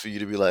more sense for you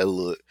to be like,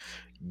 look,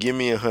 give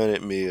me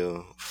 100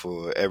 mil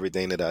for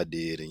everything that I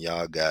did, and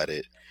y'all got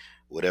it.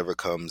 Whatever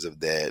comes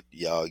of that,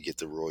 y'all get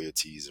the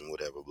royalties and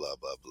whatever, blah,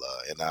 blah, blah.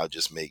 And I'll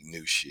just make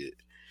new shit.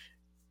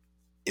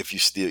 If you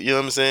still, you know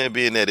what I'm saying?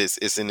 Being that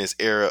it's in this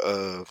era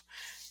of,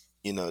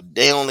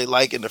 they only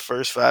liking the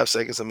first 5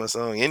 seconds of my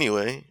song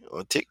anyway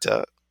on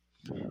TikTok.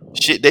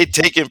 Shit, they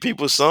taking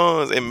people's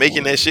songs and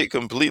making that shit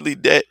completely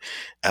that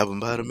album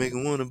about to make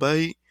 'em wanna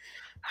bite.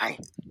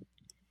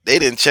 They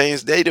didn't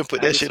change. They didn't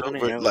put I that just shit wanna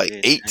over have a like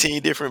good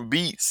 18 different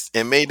beats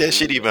and made that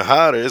shit even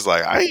hotter. It's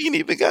like I ain't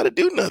even got to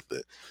do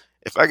nothing.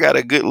 If I got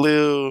a good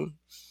little,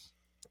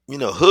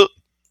 hook,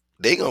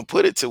 they gonna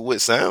put it to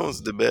what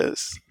sounds the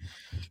best.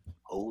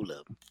 Hold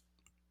up.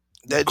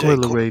 That J.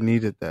 Coily Ray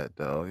needed that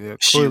though. Yeah,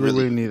 She Coily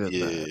really, Ray needed that.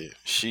 yeah,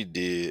 she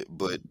did.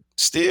 But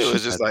still,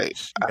 it's just like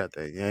She got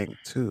that yank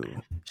too.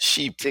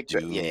 she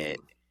TikTok, yeah.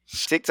 do.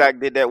 TikTok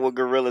did that with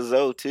Gorilla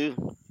Zoe too.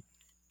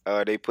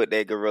 They put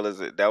that Gorillas.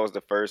 That was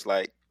the first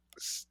like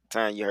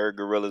time you heard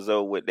Gorilla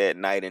Zoe with that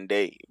Night and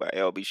Day by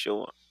LB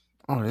Shore.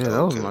 Oh yeah,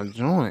 that was Okay. my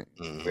joint.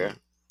 Yeah,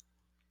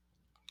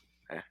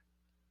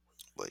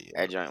 But yeah,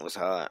 that joint was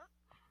hard.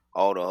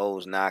 All the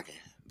hoes knocking,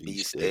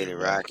 beat steady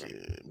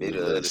rocking.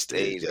 Middle of the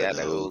stage got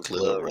the whole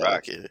club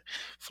rocking.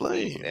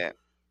 Flame. That.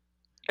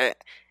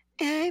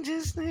 I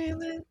just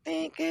really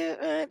think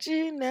about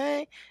you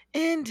night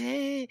and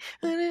day.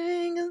 When the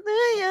fingers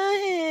through your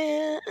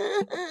hair.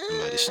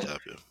 Somebody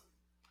stop him.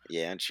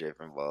 Yeah, I'm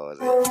tripping balls.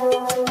 All the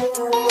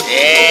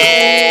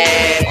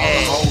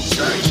whole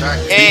track,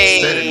 beat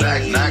steady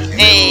knock.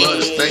 Middle of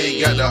the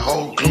stage, got the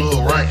whole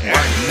club rocking.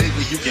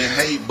 Nigga, you can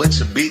hate, but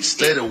your bitch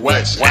steady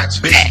watch.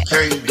 Bitch, you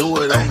can't do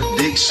it on the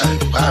dick, she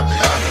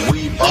poppin'.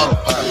 We bottle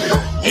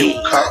poppin', you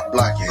cop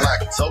blocking.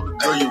 Told the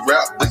girl you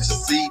rap, but your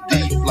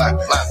CD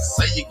flopping.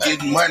 Say you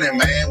getting money,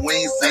 man, we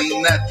ain't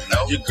seen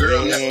nothing. Your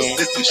girl got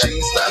persistent, she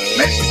ain't stopping.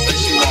 Man, she say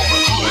she want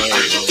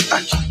I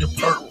keep the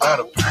perk out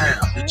of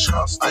pound. The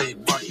trunk stay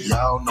bunky,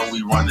 y'all know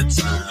we run the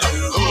town.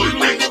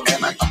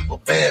 And I keep a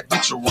bad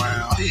bitch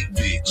around. Big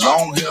bitch,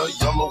 long hair,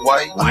 yellow,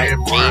 white, red,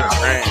 brown.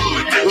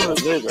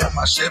 Got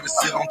my Chevy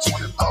sit on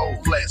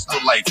 24, flats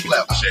look like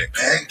flapjack.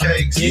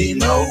 Pancakes,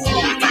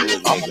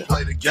 I'ma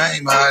play the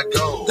game how it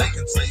goes. They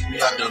can take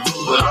me out the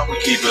hood, but I'ma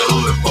keep it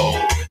hood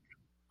bold.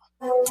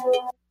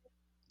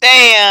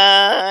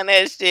 Damn,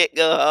 that shit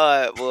go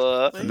hard,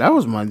 boy. That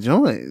was my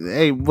joint.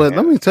 Hey, but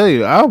let me tell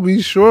you, I'll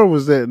be sure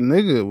was that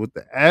nigga with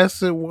the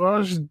acid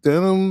wash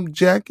denim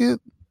jacket.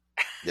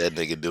 That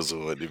nigga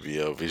doesn't want to be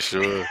over,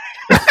 sure.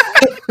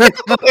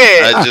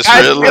 I just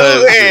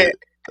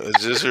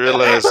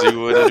realized he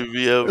wanted to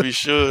be able to be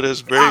sure.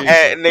 That's crazy.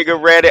 That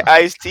nigga ratted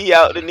iced tea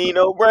out to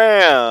Nino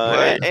Brown.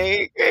 That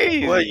ain't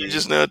crazy. Why you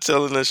just now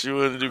telling us you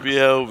wanted to be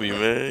Albie,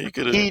 man? You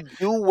could have. He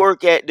do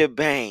work at the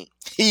bank.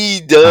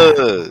 He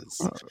does.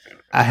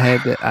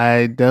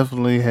 I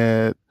definitely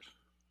had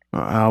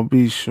I'll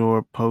be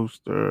sure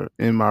poster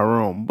in my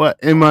room. But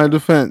in my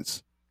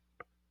defense,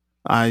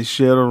 I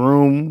shared a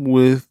room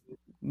with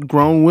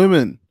grown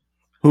women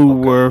who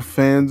were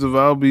fans of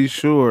I'll Be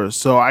Sure.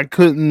 So I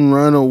couldn't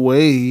run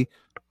away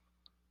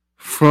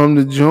from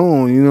the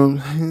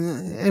joint,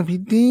 every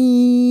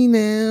day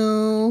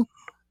now,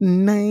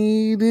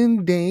 night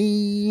and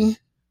day.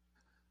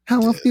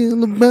 How I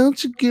feel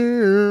about you,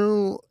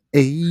 girl.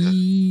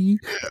 Hey,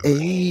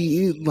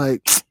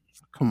 like,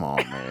 Come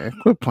on, man.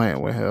 Quit playing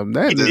with him.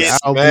 That He new The did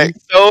smack, album.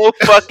 so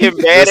fucking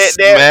the bad at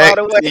that, by smack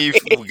the way.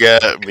 teeth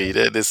got me.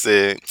 That just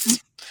said,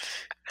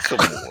 "Come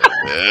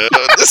on, man."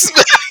 The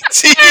smack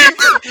teeth,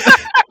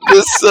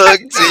 the suck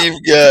teeth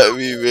got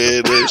me,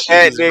 man. That shit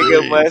That is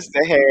nigga must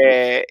crazy.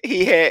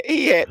 have had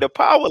he had the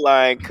power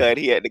line cut.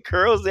 He had the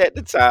curls at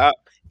the top.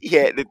 He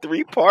had the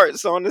three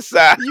parts on the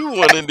side. You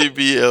wanted to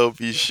be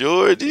LP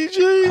Short,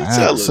 DJ?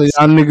 Tell So us.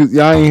 y'all niggas,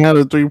 y'all ain't had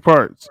the 3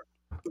 parts.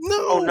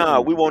 Oh nah,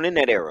 No, we weren't in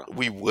that era.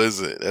 we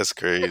wasn't. That's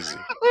crazy.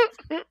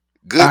 All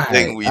Good right,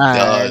 thing we all right,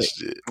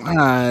 dodged it. all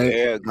right,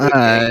 Yeah, all good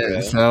thing, right.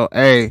 yo. So,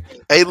 hey, Hey,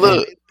 hey,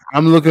 look.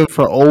 I'm looking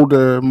for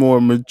older,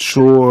 more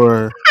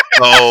mature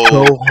Oh,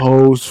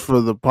 co-hosts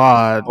for the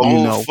pod.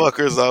 old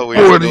fuckers always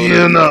go 40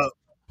 to. and up.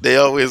 They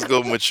always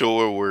go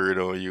mature word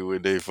on you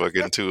when they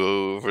fucking too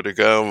old for the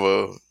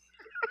combo.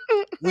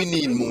 We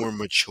need more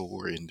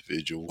mature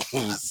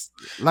individuals.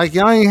 Like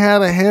y'all ain't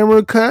had a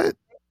hammer cut.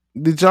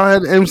 Did y'all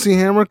had MC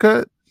hammer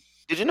cut?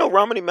 Did you know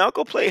Romany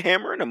Malco played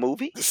Hammer in a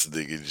movie? This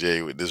nigga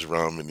Jay with this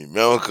Romany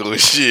Malco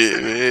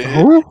shit,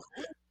 man. Who?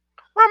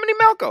 Romany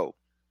Malco.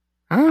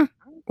 Huh?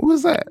 Who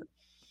was that?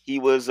 He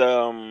was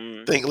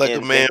Think like a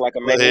in man, Think Like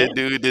a head Man.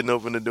 dude didn't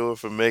open the door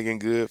for Megan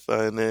Good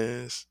fine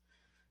ass.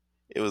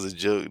 It was a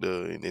joke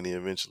though, and then he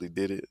eventually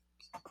did it.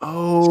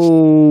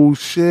 Oh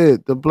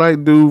shit! The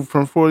black dude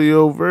from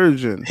 40-Year-Old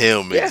Virgin.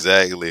 Him Yeah.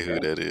 exactly who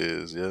that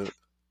is. Yeah.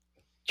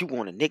 You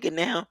want a nigga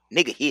now?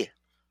 Nigga here.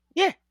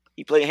 Yeah.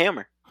 He played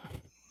Hammer.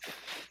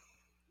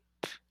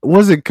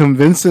 Was it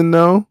convincing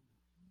though?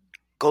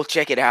 Go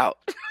check it out.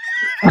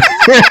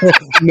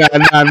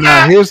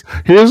 Nah.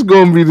 Here's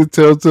gonna be the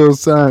telltale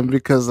sign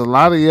because a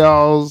lot of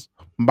y'all's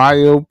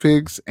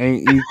biopics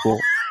ain't equal.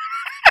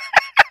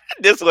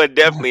 This one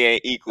definitely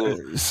ain't equal.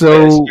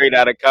 So Straight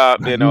out of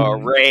Compton or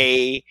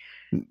Ray.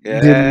 did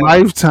Yeah.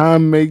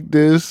 Lifetime make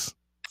this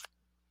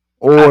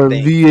I or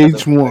think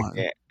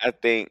VH1? I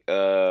think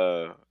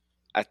I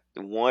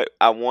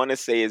want to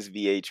say it's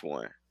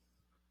VH1,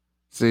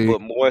 See,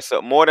 but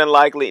more than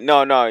likely,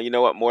 no. You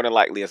know what? More than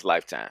likely, it's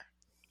Lifetime.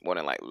 More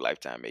than likely,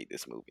 Lifetime made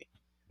this movie.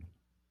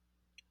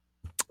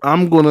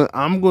 I'm gonna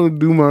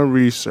do my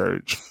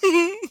research.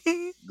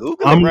 Google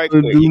it I'm right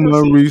gonna quick. do You gonna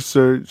my see?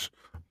 research,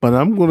 but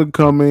I'm gonna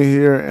come in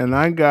here and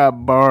I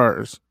got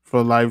bars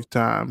for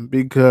Lifetime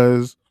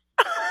because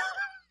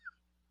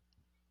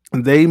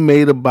they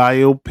made a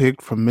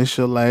biopic for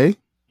Michelle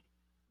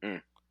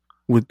Mm,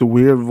 with the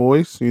weird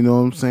voice. You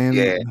know what I'm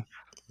yeah,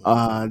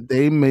 saying?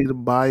 They made a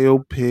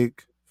biopic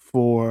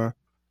for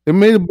they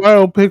made a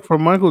biopic for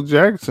Michael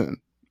Jackson,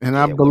 and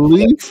I yeah. With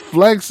believe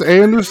Flex. Flex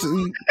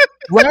Anderson.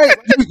 Right,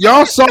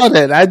 y'all saw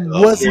that. I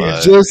Oh wasn't Yeah,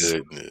 my just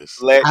goodness. I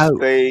Flex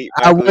played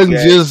I Michael wasn't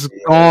Jackson. just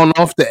gone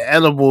off the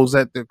edibles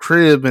at the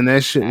crib and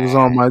that shit was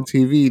on my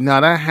TV.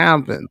 Now that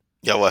happened.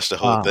 Y'all watched the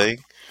whole Uh, thing?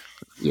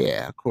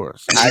 yeah, of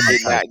course. I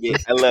did not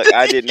get. Look,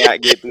 I did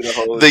not get through the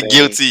whole The thing.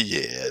 guilty,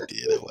 yeah, I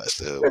did. I watched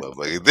the whole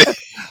motherfucking thing.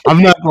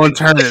 I'm not gonna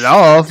turn it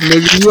off,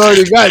 nigga. You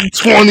already got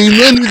 20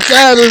 minutes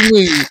out of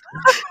me.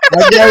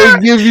 I gotta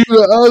give you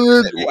the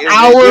other Nigga said, "This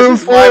hour and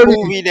is my 40.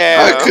 movie I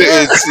now."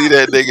 couldn't see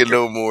that nigga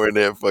no more in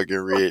that fucking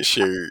red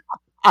shirt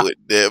with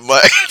that my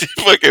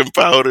fucking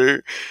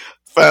powder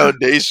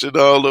foundation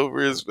all over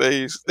his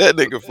face. That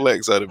nigga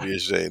Flex ought to be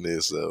ashamed of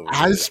himself,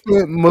 I man.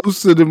 spent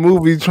most of the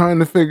movie trying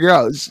to figure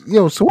out,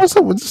 yo, so what's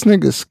up with this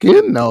nigga's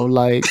skin though?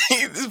 Like,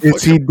 This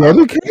is he fucking powder.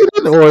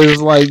 dedicated or is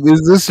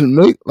this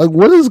like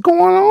what is going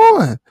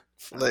on?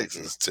 Flex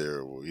is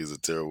terrible. He's a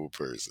terrible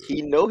person.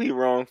 He know he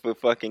wrong for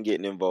fucking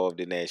getting involved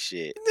in that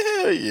shit.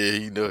 Hell yeah,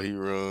 he know he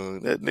wrong.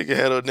 That nigga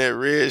had on that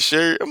red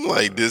shirt. I'm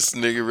like, this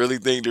nigga really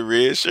think the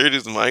red shirt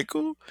is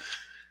Michael?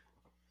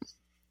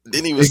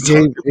 Then he was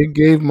talking, It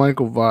gave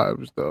Michael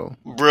vibes though.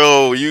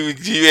 bro. You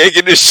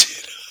making this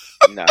shit.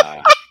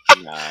 Nah,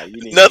 you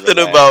need to Nothing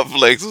relax. about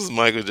Flex was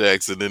Michael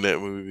Jackson in that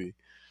movie.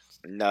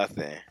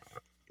 Nothing.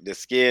 The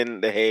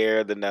skin, the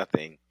hair, the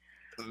nothing.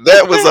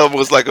 That was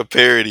almost like a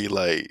parody.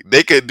 Like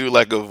they could do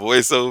like a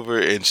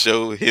voiceover and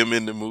show him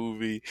in the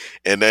movie,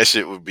 and that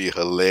shit would be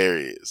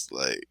hilarious.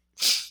 Like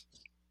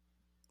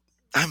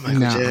I'm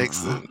Michael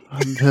Jackson.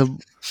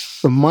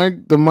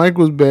 The mic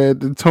was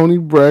bad. The Tony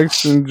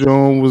Braxton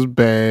Joan was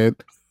bad.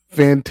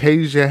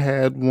 Fantasia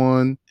had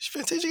one,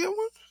 Fantasia got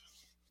one.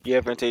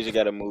 Yeah, Fantasia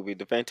got a movie,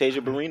 the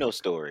Fantasia Barrino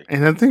story.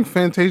 and I think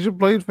Fantasia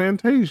played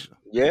Fantasia.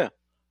 Yeah,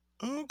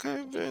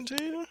 Okay,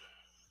 Fantasia.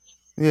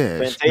 Yeah,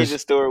 Fantasia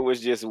story was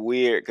just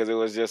weird because it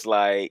was just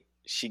like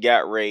she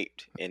got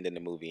raped and then the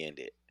movie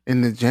ended.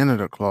 in the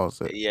janitor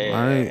closet, Yeah,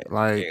 right?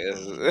 Like,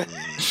 yeah.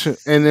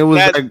 and it was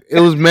That's- like it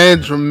was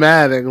mad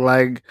dramatic.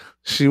 Like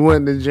she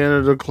went in the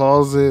janitor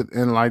closet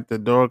and like the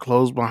door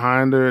closed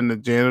behind her, and the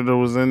janitor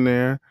was in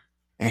there,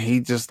 and he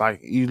just like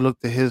you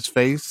looked at his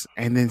face,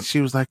 and then she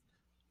was like,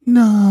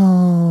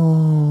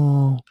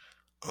 "No,"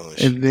 Oh,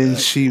 and then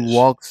got she this.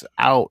 walks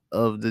out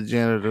of the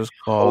janitor's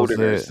holding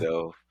closet,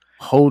 herself.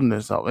 holding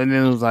herself, and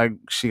then it was like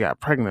she got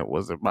pregnant.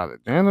 Was it by the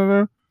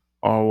janitor?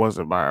 Or was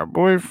it by her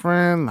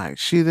boyfriend? Like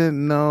she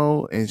didn't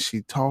know, and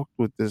she talked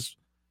with this.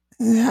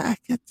 Yeah, I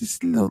get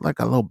this little like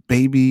a little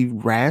baby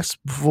rasp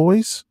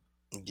voice.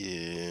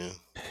 Yeah.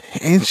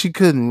 And she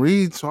couldn't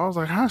read, so I was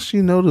like, "How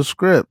she know the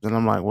script?" And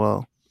I'm like,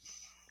 "Well,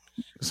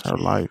 it's her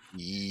Can't life.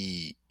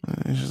 eat.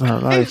 It's just her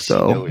life, She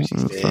know though. what she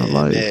It's her said. Man,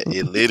 life." that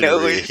She know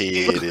what illiterate she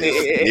head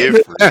is said.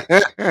 different.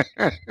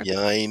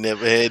 Y'all ain't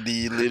never had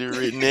the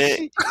illiterate neck.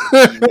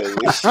 She know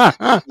what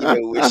she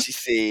know what she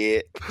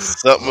said.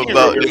 Something She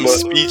about them remember.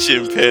 speech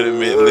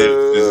impediment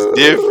lips is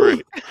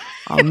different.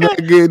 I'm not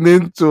getting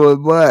into it,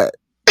 but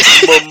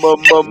Mama,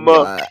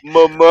 mama, but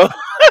mama.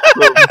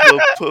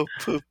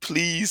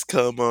 Please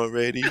come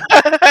already.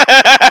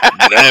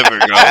 Never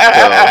gonna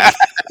come.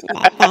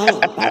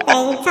 That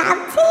thing top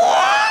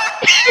tier.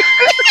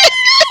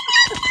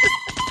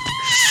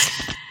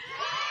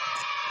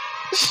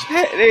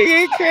 That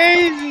nigga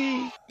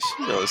crazy.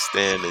 She don't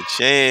stand a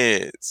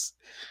chance.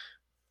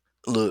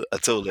 Look, I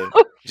told her,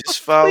 just Please.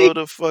 follow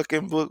the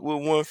fucking book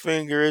with one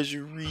finger as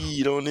you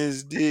read on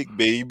his dick,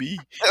 baby.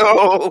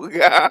 Oh oh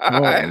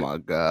God. my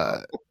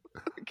god,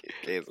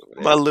 Get canceled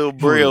for My that. little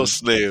braille Bro,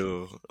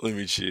 snail. Let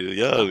me chill.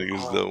 Y'all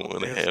niggas don't Oh,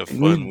 want to that's have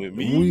fun we with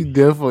we me.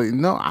 definitely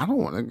no. I don't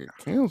want to get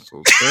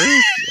canceled.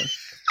 Seriously.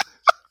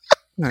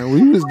 Man,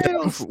 real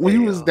we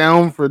was snail.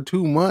 down for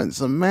 2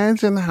 months.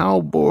 Imagine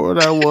how bored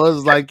I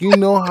was. Like, you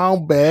know how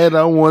bad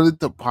I wanted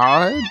to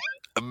pod.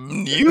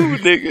 You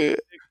nigga.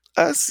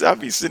 I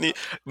be sitting.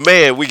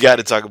 Man, we got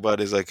to talk about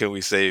this. Like, can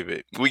we save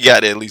it? We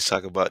got to at least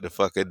talk about the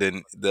fucking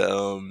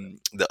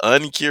the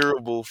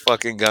uncurable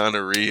fucking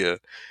gonorrhea.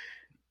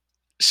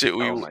 Should Oh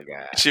we my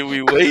God. should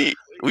we wait?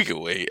 We can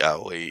wait.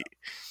 I'll wait.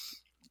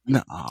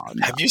 No, no,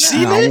 Have you Nah,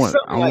 seen no. it?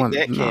 something like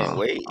that can't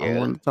wait, I yeah.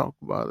 want to talk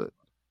about it.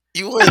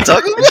 You want to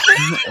talk about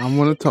it? I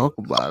want to talk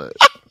about it.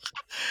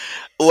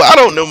 Well, I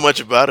don't know much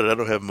about it. I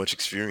don't have much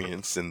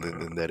experience in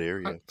that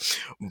area,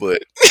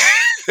 but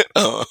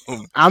um,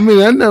 I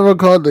mean, I never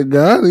called the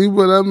gun,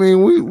 but I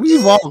mean,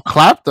 we've all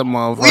clapped the we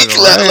motherfucker,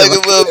 clap right? like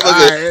a Like,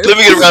 motherfucker. Let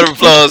me get a round of all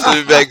applause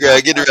in the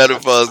background. Get a round of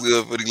applause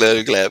good for the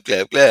clap, clap,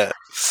 clap, clap.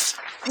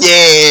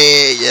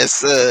 Yeah, yes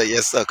sir,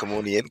 yes sir. Come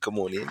on in, come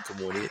on in,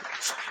 come on in.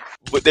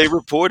 But they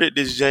reported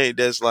this jank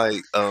that's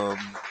like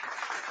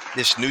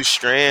this new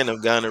strand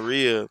of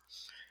gonorrhea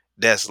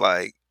that's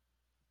like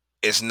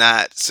it's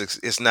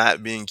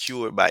not being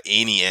cured by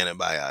any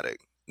antibiotic,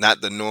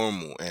 not the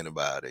normal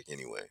antibiotic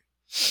anyway.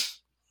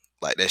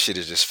 Like that shit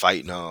is just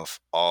fighting off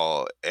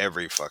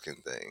every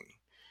fucking thing.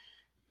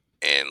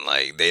 And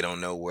like they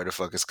don't know where the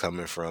fuck it's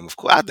coming from. Of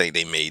course, I think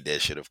they made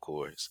that shit, of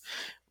course.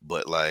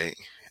 But like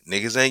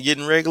niggas ain't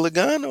getting regular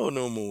gono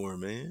no more,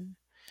 man.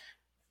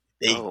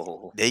 They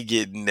Oh, they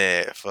getting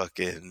that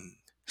fucking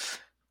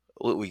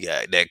what we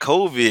got? That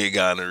COVID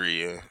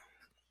gonorrhea.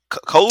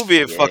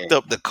 COVID yeah. fucked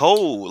up the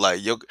cold.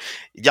 Like y'all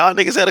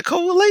niggas had a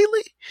cold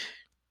lately?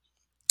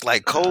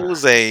 Like Nah,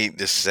 colds ain't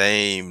the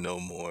same no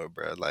more,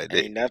 bro. Like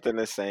ain't nothing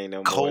the same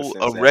no more cold,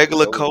 a since after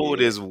regular cold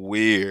COVID. is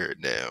weird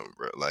now,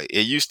 bro. Like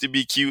it used to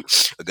be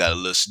cute. I got a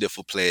little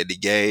sniffle playing the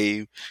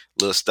game,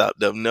 little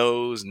stopped up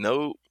nose.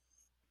 Nope.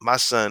 My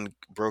son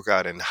broke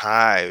out in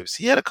hives.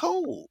 He had a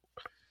cold.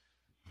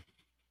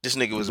 This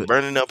nigga was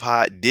burning up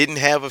hot, didn't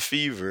have a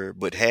fever,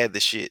 but had the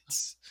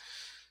shits.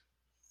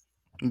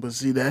 but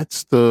see,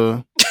 that's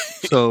the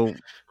so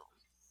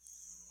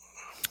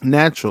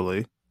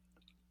naturally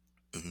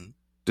Mhm.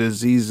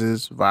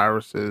 diseases,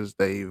 viruses,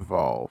 they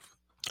evolve.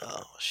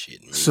 Oh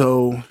shit, me.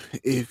 So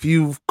if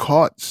you've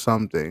caught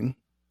something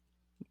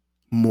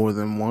more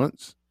than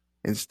once,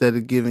 instead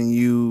of giving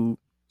you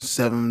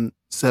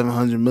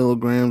 700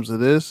 milligrams of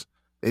this,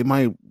 they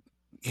might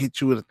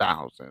hit you with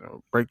 1,000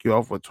 or break you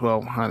off with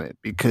 1,200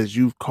 because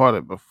you've caught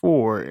it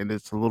before and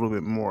it's a little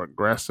bit more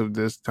aggressive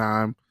this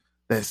time.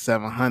 That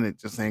 700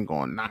 just ain't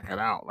gonna knock it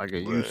out like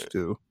it Right. used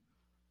to.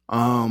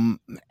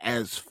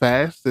 As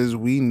fast as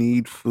we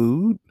need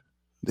food,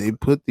 they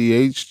put the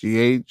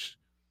HGH,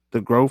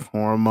 the growth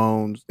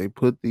hormones, they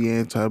put the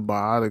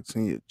antibiotics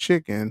in your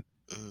chicken,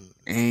 Mm.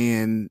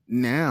 and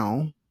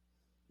now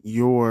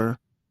you're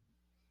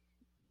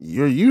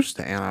you're used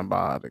to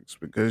antibiotics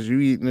because you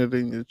eating it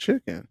in your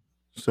chicken.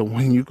 So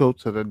when you go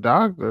to the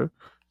doctor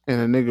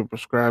and a nigga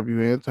prescribe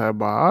you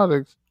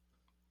antibiotics,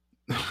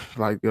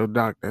 like, yo,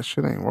 doc, that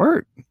shit ain't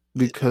work It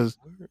ain't because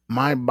work.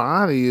 my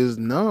body is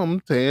numb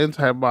to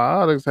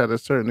antibiotics at a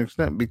certain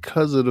extent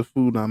because of the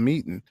food I'm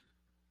eating.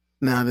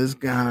 Now this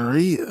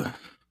gonorrhea.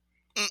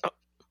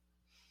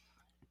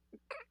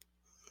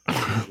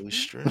 New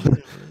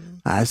strand,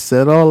 man. I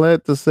said all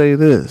that to say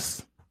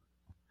this.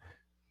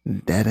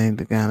 That ain't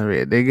the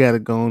gonorrhea. They gotta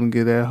go and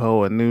get that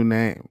hoe a new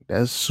name.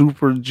 That's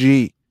Super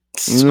G.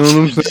 You know what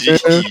I'm Super G,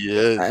 saying?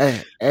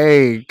 yes.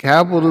 Hey,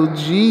 capital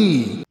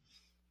G.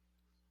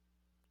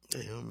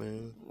 Damn,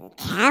 man.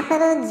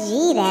 Capital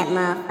G that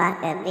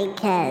motherfucker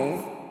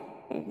because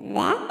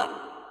that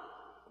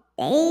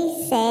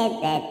they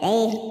said that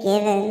they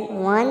given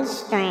one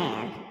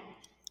strand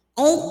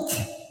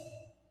eight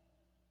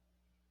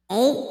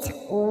 8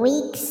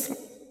 weeks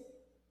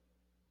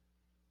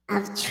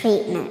of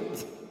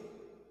treatment.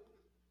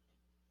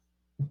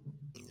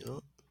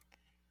 Yup.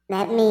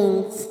 That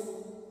means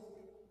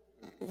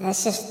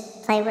let's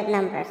just play with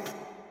numbers.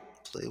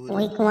 Play with them.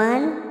 Week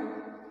 1,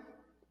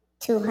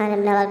 200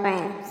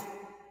 milligrams.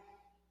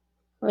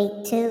 Week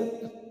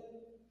 2,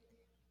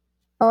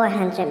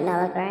 400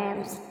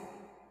 milligrams.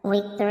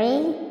 Week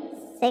 3,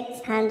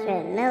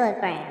 600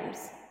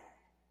 milligrams.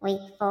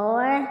 Week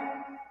 4,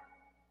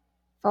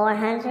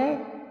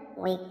 400.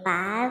 Week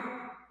 5,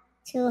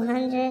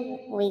 200.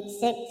 Week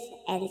 6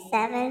 and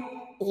 7,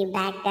 you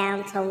back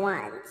down to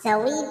 1. So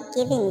we've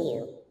given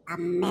you a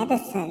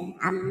medicine,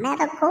 a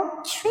medical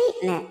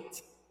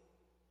treatment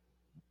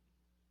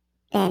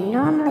that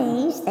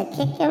normally used to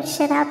kick your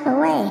shit out the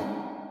way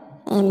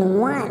in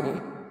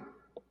 1.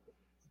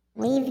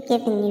 We've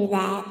given you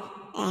that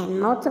in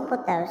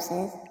multiple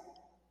doses,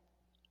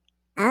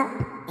 up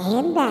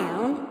and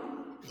down,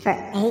 for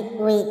 8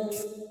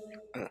 weeks.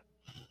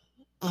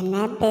 And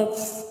that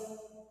bitch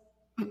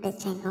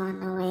ain't going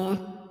nowhere.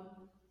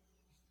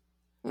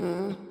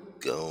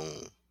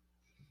 Gone.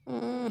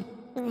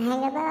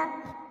 Hang it up.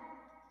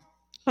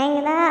 Hang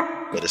it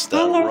up. Better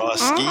stop Hang it raw up.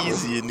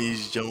 skeezy in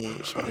these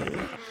joints,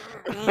 man.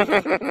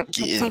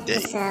 Protect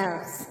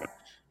yourselves.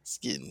 It's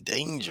getting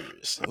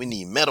dangerous. We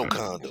need metal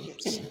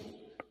condoms.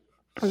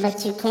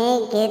 But you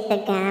can't get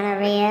the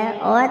gonorrhea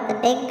or the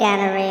big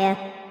gonorrhea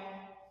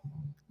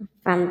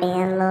from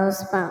being a little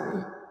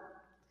spoon.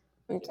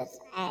 I'm just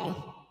saying.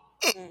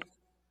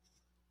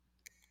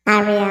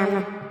 Hi,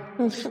 Rihanna.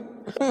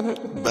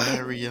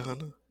 Bye,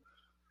 Rihanna.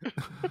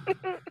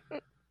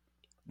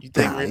 You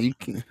Nah,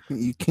 think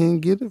you can't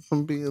get it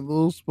from being a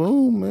little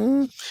spoon,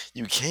 man.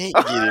 you can't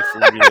get it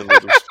from being a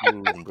little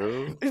spoon,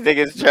 bro? These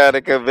niggas trying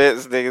to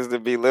convince niggas to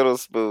be little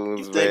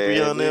spoons, You think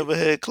man. Rihanna ever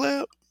had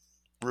clap?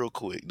 Real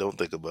quick, don't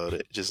think about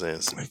it. Just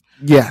answer.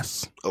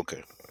 Yes,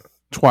 Okay.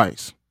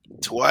 twice.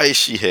 Twice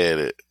she had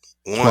it.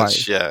 Once Twice.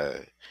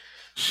 shy.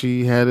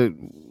 She had it.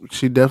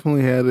 She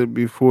definitely had it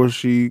before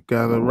she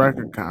got a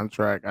record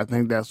contract. I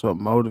think that's what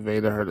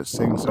motivated her to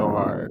sing so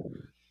hard.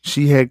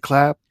 She had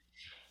clap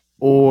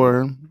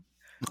or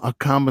a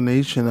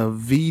combination of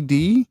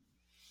VD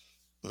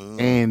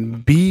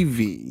and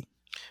BV.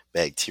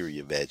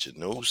 Bacteria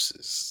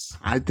vaginosis.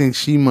 I think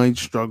she might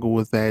struggle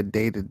with that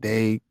day to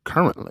day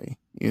currently.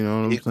 You know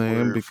what I'm Big saying?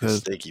 word for Because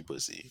sticky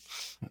pussy.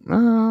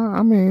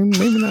 I mean,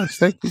 maybe not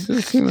sticky,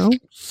 just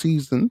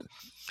seasoned.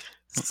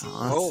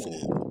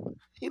 Oh,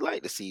 he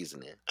like the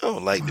seasoning. I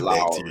don't like the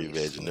bacteria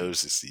Flowers.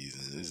 vaginosis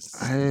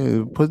season.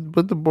 Hey,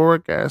 put the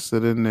boric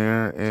acid in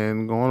there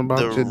and go on about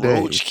The your day.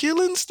 roach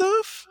killing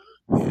stuff?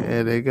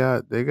 Yeah, they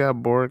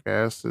got boric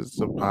acid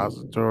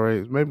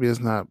suppositories. Maybe it's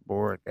not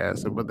boric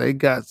acid, but they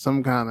got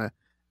some kind of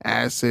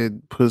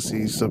acid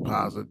pussy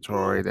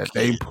suppository that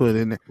they put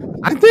in there.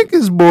 I think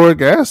it's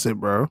boric acid,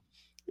 bro.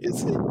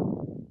 Is it?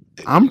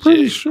 I'm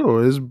pretty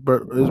sure it's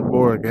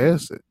boric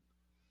acid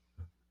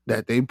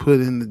that they put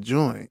in the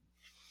joint.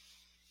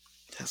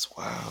 That's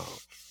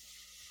wild.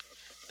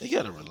 They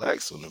gotta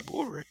relax on the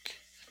boric.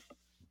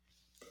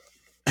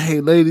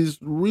 Hey, ladies,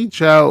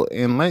 reach out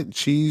and let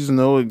Cheeze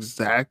know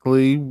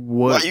exactly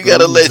what. Why you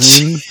gotta let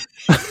Cheeze?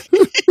 You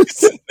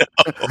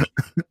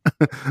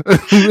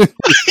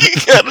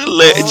gotta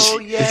let Oh,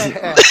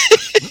 yeah.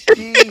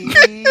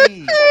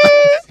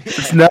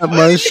 It's not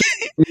my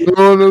shit. You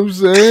know what I'm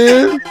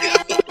saying?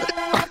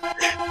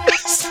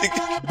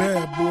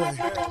 Bad boy.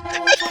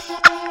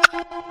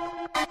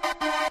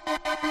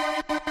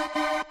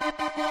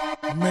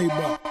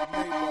 Maybach.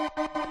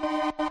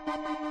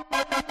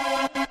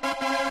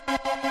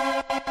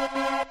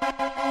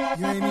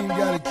 You ain't even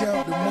gotta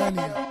count the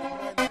money.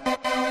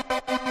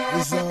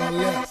 It's all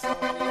left.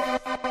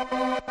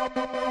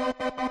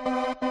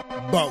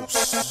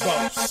 Boss.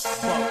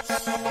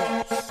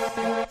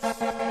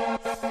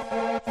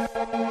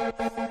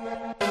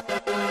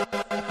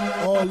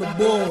 All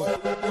aboard.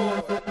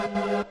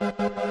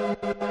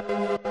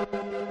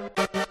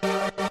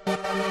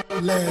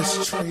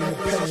 Last train to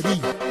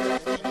Patty.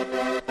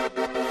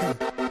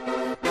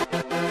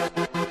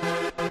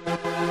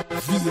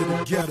 Via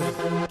the ghetto.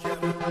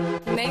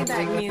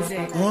 Maybach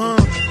music.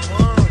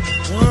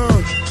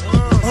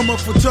 I'm a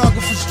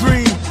photographer's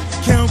dream.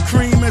 Count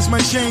cream as my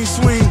chain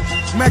swing.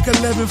 Mac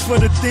 11 for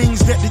the things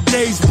that the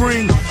days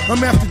bring.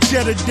 I'm after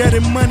cheddar, dead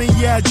and money,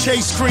 yeah, I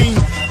chase cream.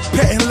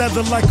 Petting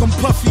leather like I'm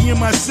puffy in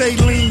my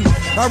saline.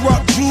 I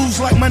rock jewels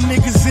like my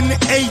niggas in the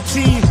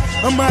 18.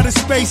 I'm out of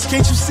space,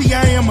 can't you see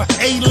I am an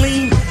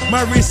alien?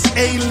 My wrist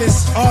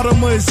A-list,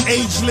 Audema is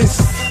ageless.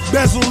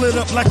 Bezel lit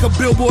up like a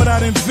billboard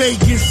out in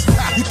Vegas.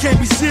 You can't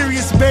be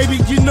serious, baby,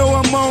 you know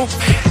I'm on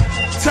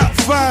top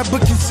 5,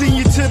 but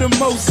continue to the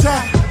most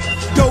high.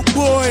 Dope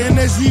boy, and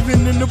that's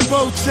even in the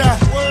bow tie.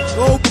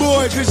 Oh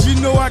boy, cause you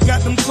know I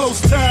got them close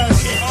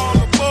ties.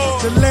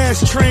 The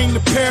last train to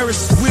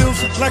Paris,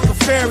 wheels like a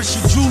Ferris.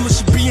 Your jeweler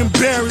should be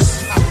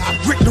embarrassed.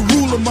 Rick the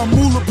ruler, my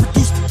moolah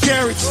produced the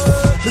carrots.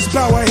 Let's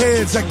bow our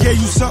heads, I gave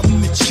you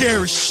something to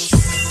cherish.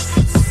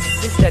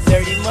 It's that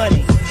dirty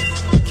money.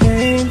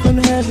 Came from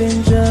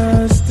heaven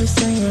just to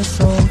sing a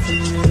song for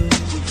you.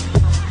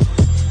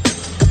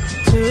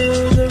 To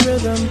the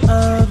rhythm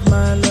of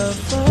my love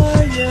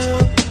for you.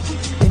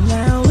 And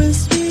now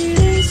it's sweet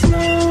and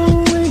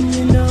slow, and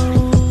you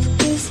know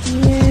it's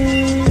the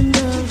end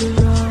of the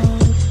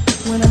road.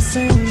 When I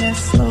sing that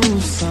slow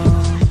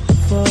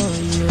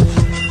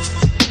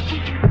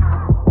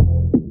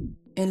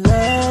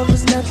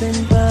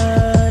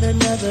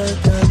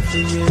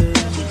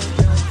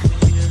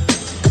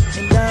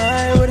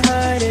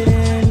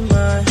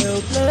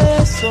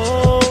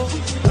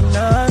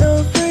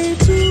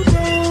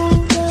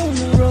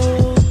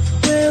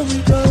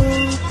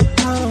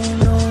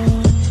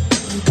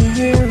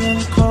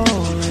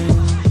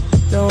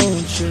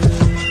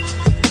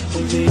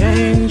the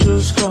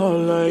angels call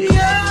like,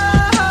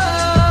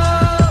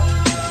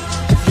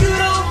 if you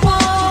don't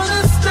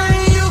wanna stay,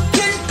 you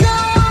can go.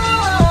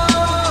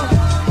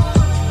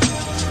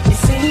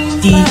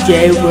 DJ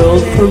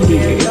World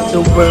Premiere,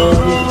 the world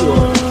is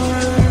yours.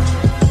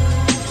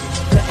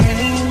 The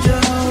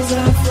angels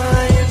are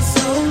flying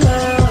so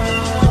low,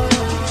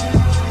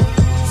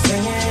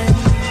 singing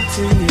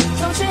to you.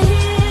 Don't you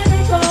hear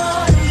they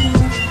calling you?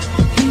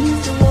 He's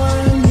the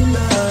one you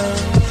love.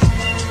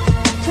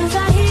 'Cause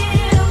I hear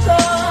him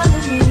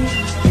calling me,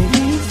 and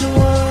he's the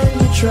one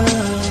you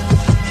trust.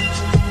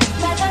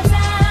 Like our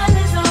time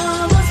is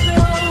almost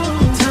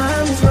through.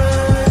 Time is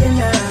running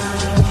out.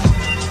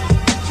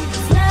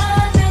 There's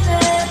nothing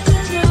left to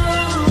do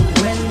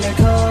when they're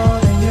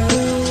calling you.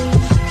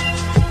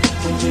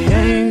 When the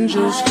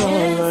angels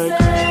call like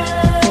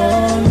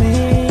for me,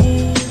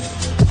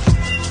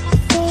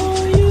 for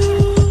you,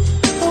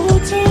 I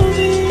will tell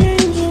the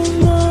angels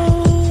no.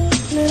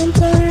 Let them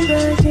turn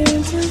back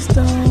into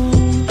stone.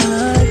 I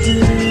do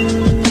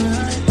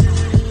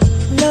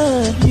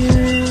love you.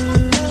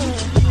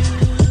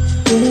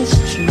 It's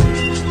true.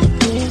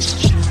 It's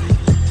true.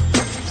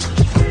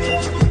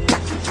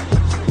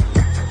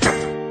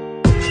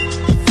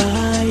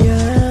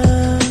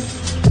 Fire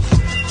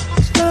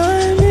is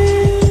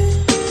burning.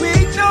 We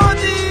ignored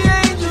the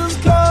angels'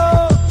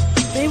 call.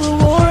 They were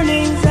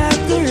warnings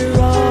after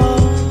all.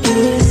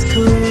 It's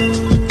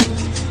cool.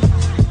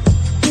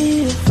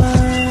 If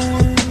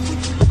I'm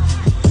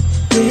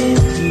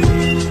with you.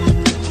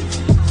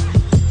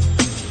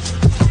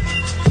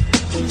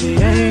 When the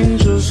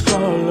angels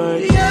call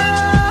like,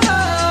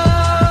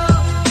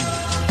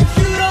 if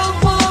you don't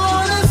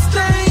wanna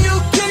stay, you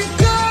can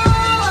go.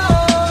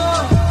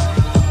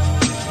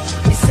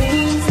 It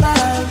seems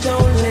like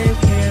don't live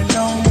here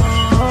no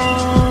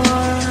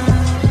more.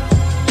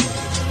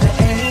 The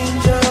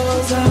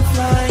angels are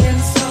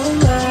flying so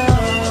low,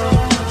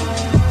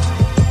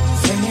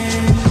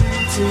 singing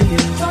to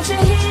you. Don't you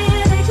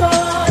hear they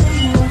calling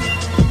you?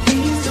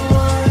 He's the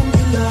one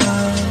you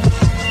love.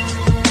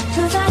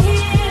 'Cause I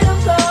hear him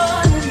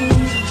calling me,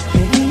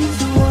 and he's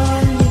the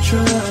one you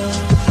trust.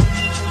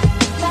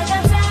 Like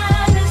our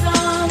time is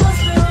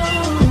almost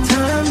through.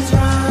 Time is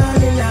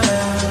running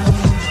out.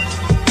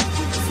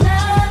 There's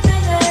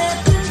nothing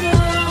left to do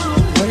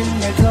when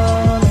they're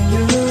calling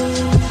you.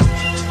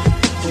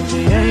 When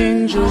the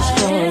angels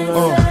call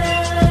like,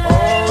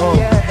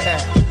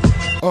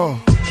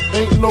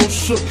 Ain't no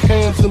shook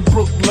hands in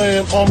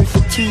Brookland. Army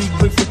fatigue,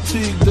 bring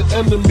fatigue the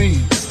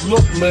enemies.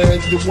 Look,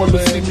 man, you wanna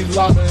see me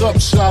locked up,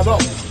 shot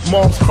up.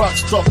 Mom's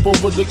crotched up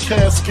over the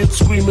casket,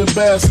 screaming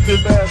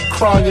bastard,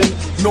 crying.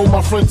 Know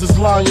my friends is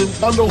lying.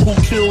 I know who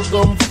killed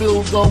them,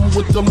 filled them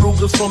with them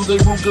Rugers from their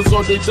Rugers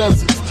or their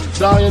deserts.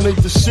 Dying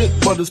ain't the shit,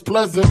 but it's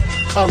pleasant,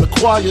 kinda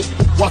quiet.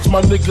 Watch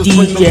my niggas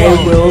bring the DJ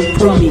round. World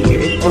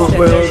Premiere, the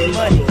world is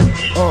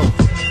yours.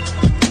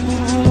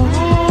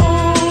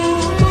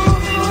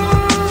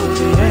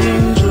 the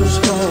angels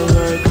call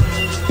like,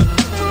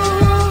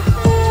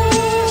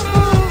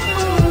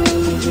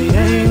 the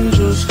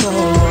angels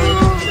call like,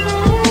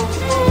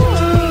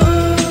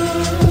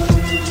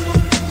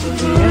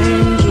 the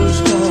angels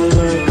call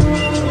like,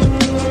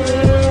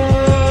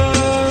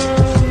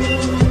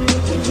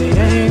 the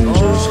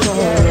angels call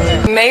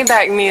like.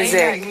 Maybach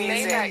music.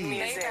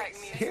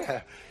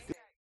 Yeah.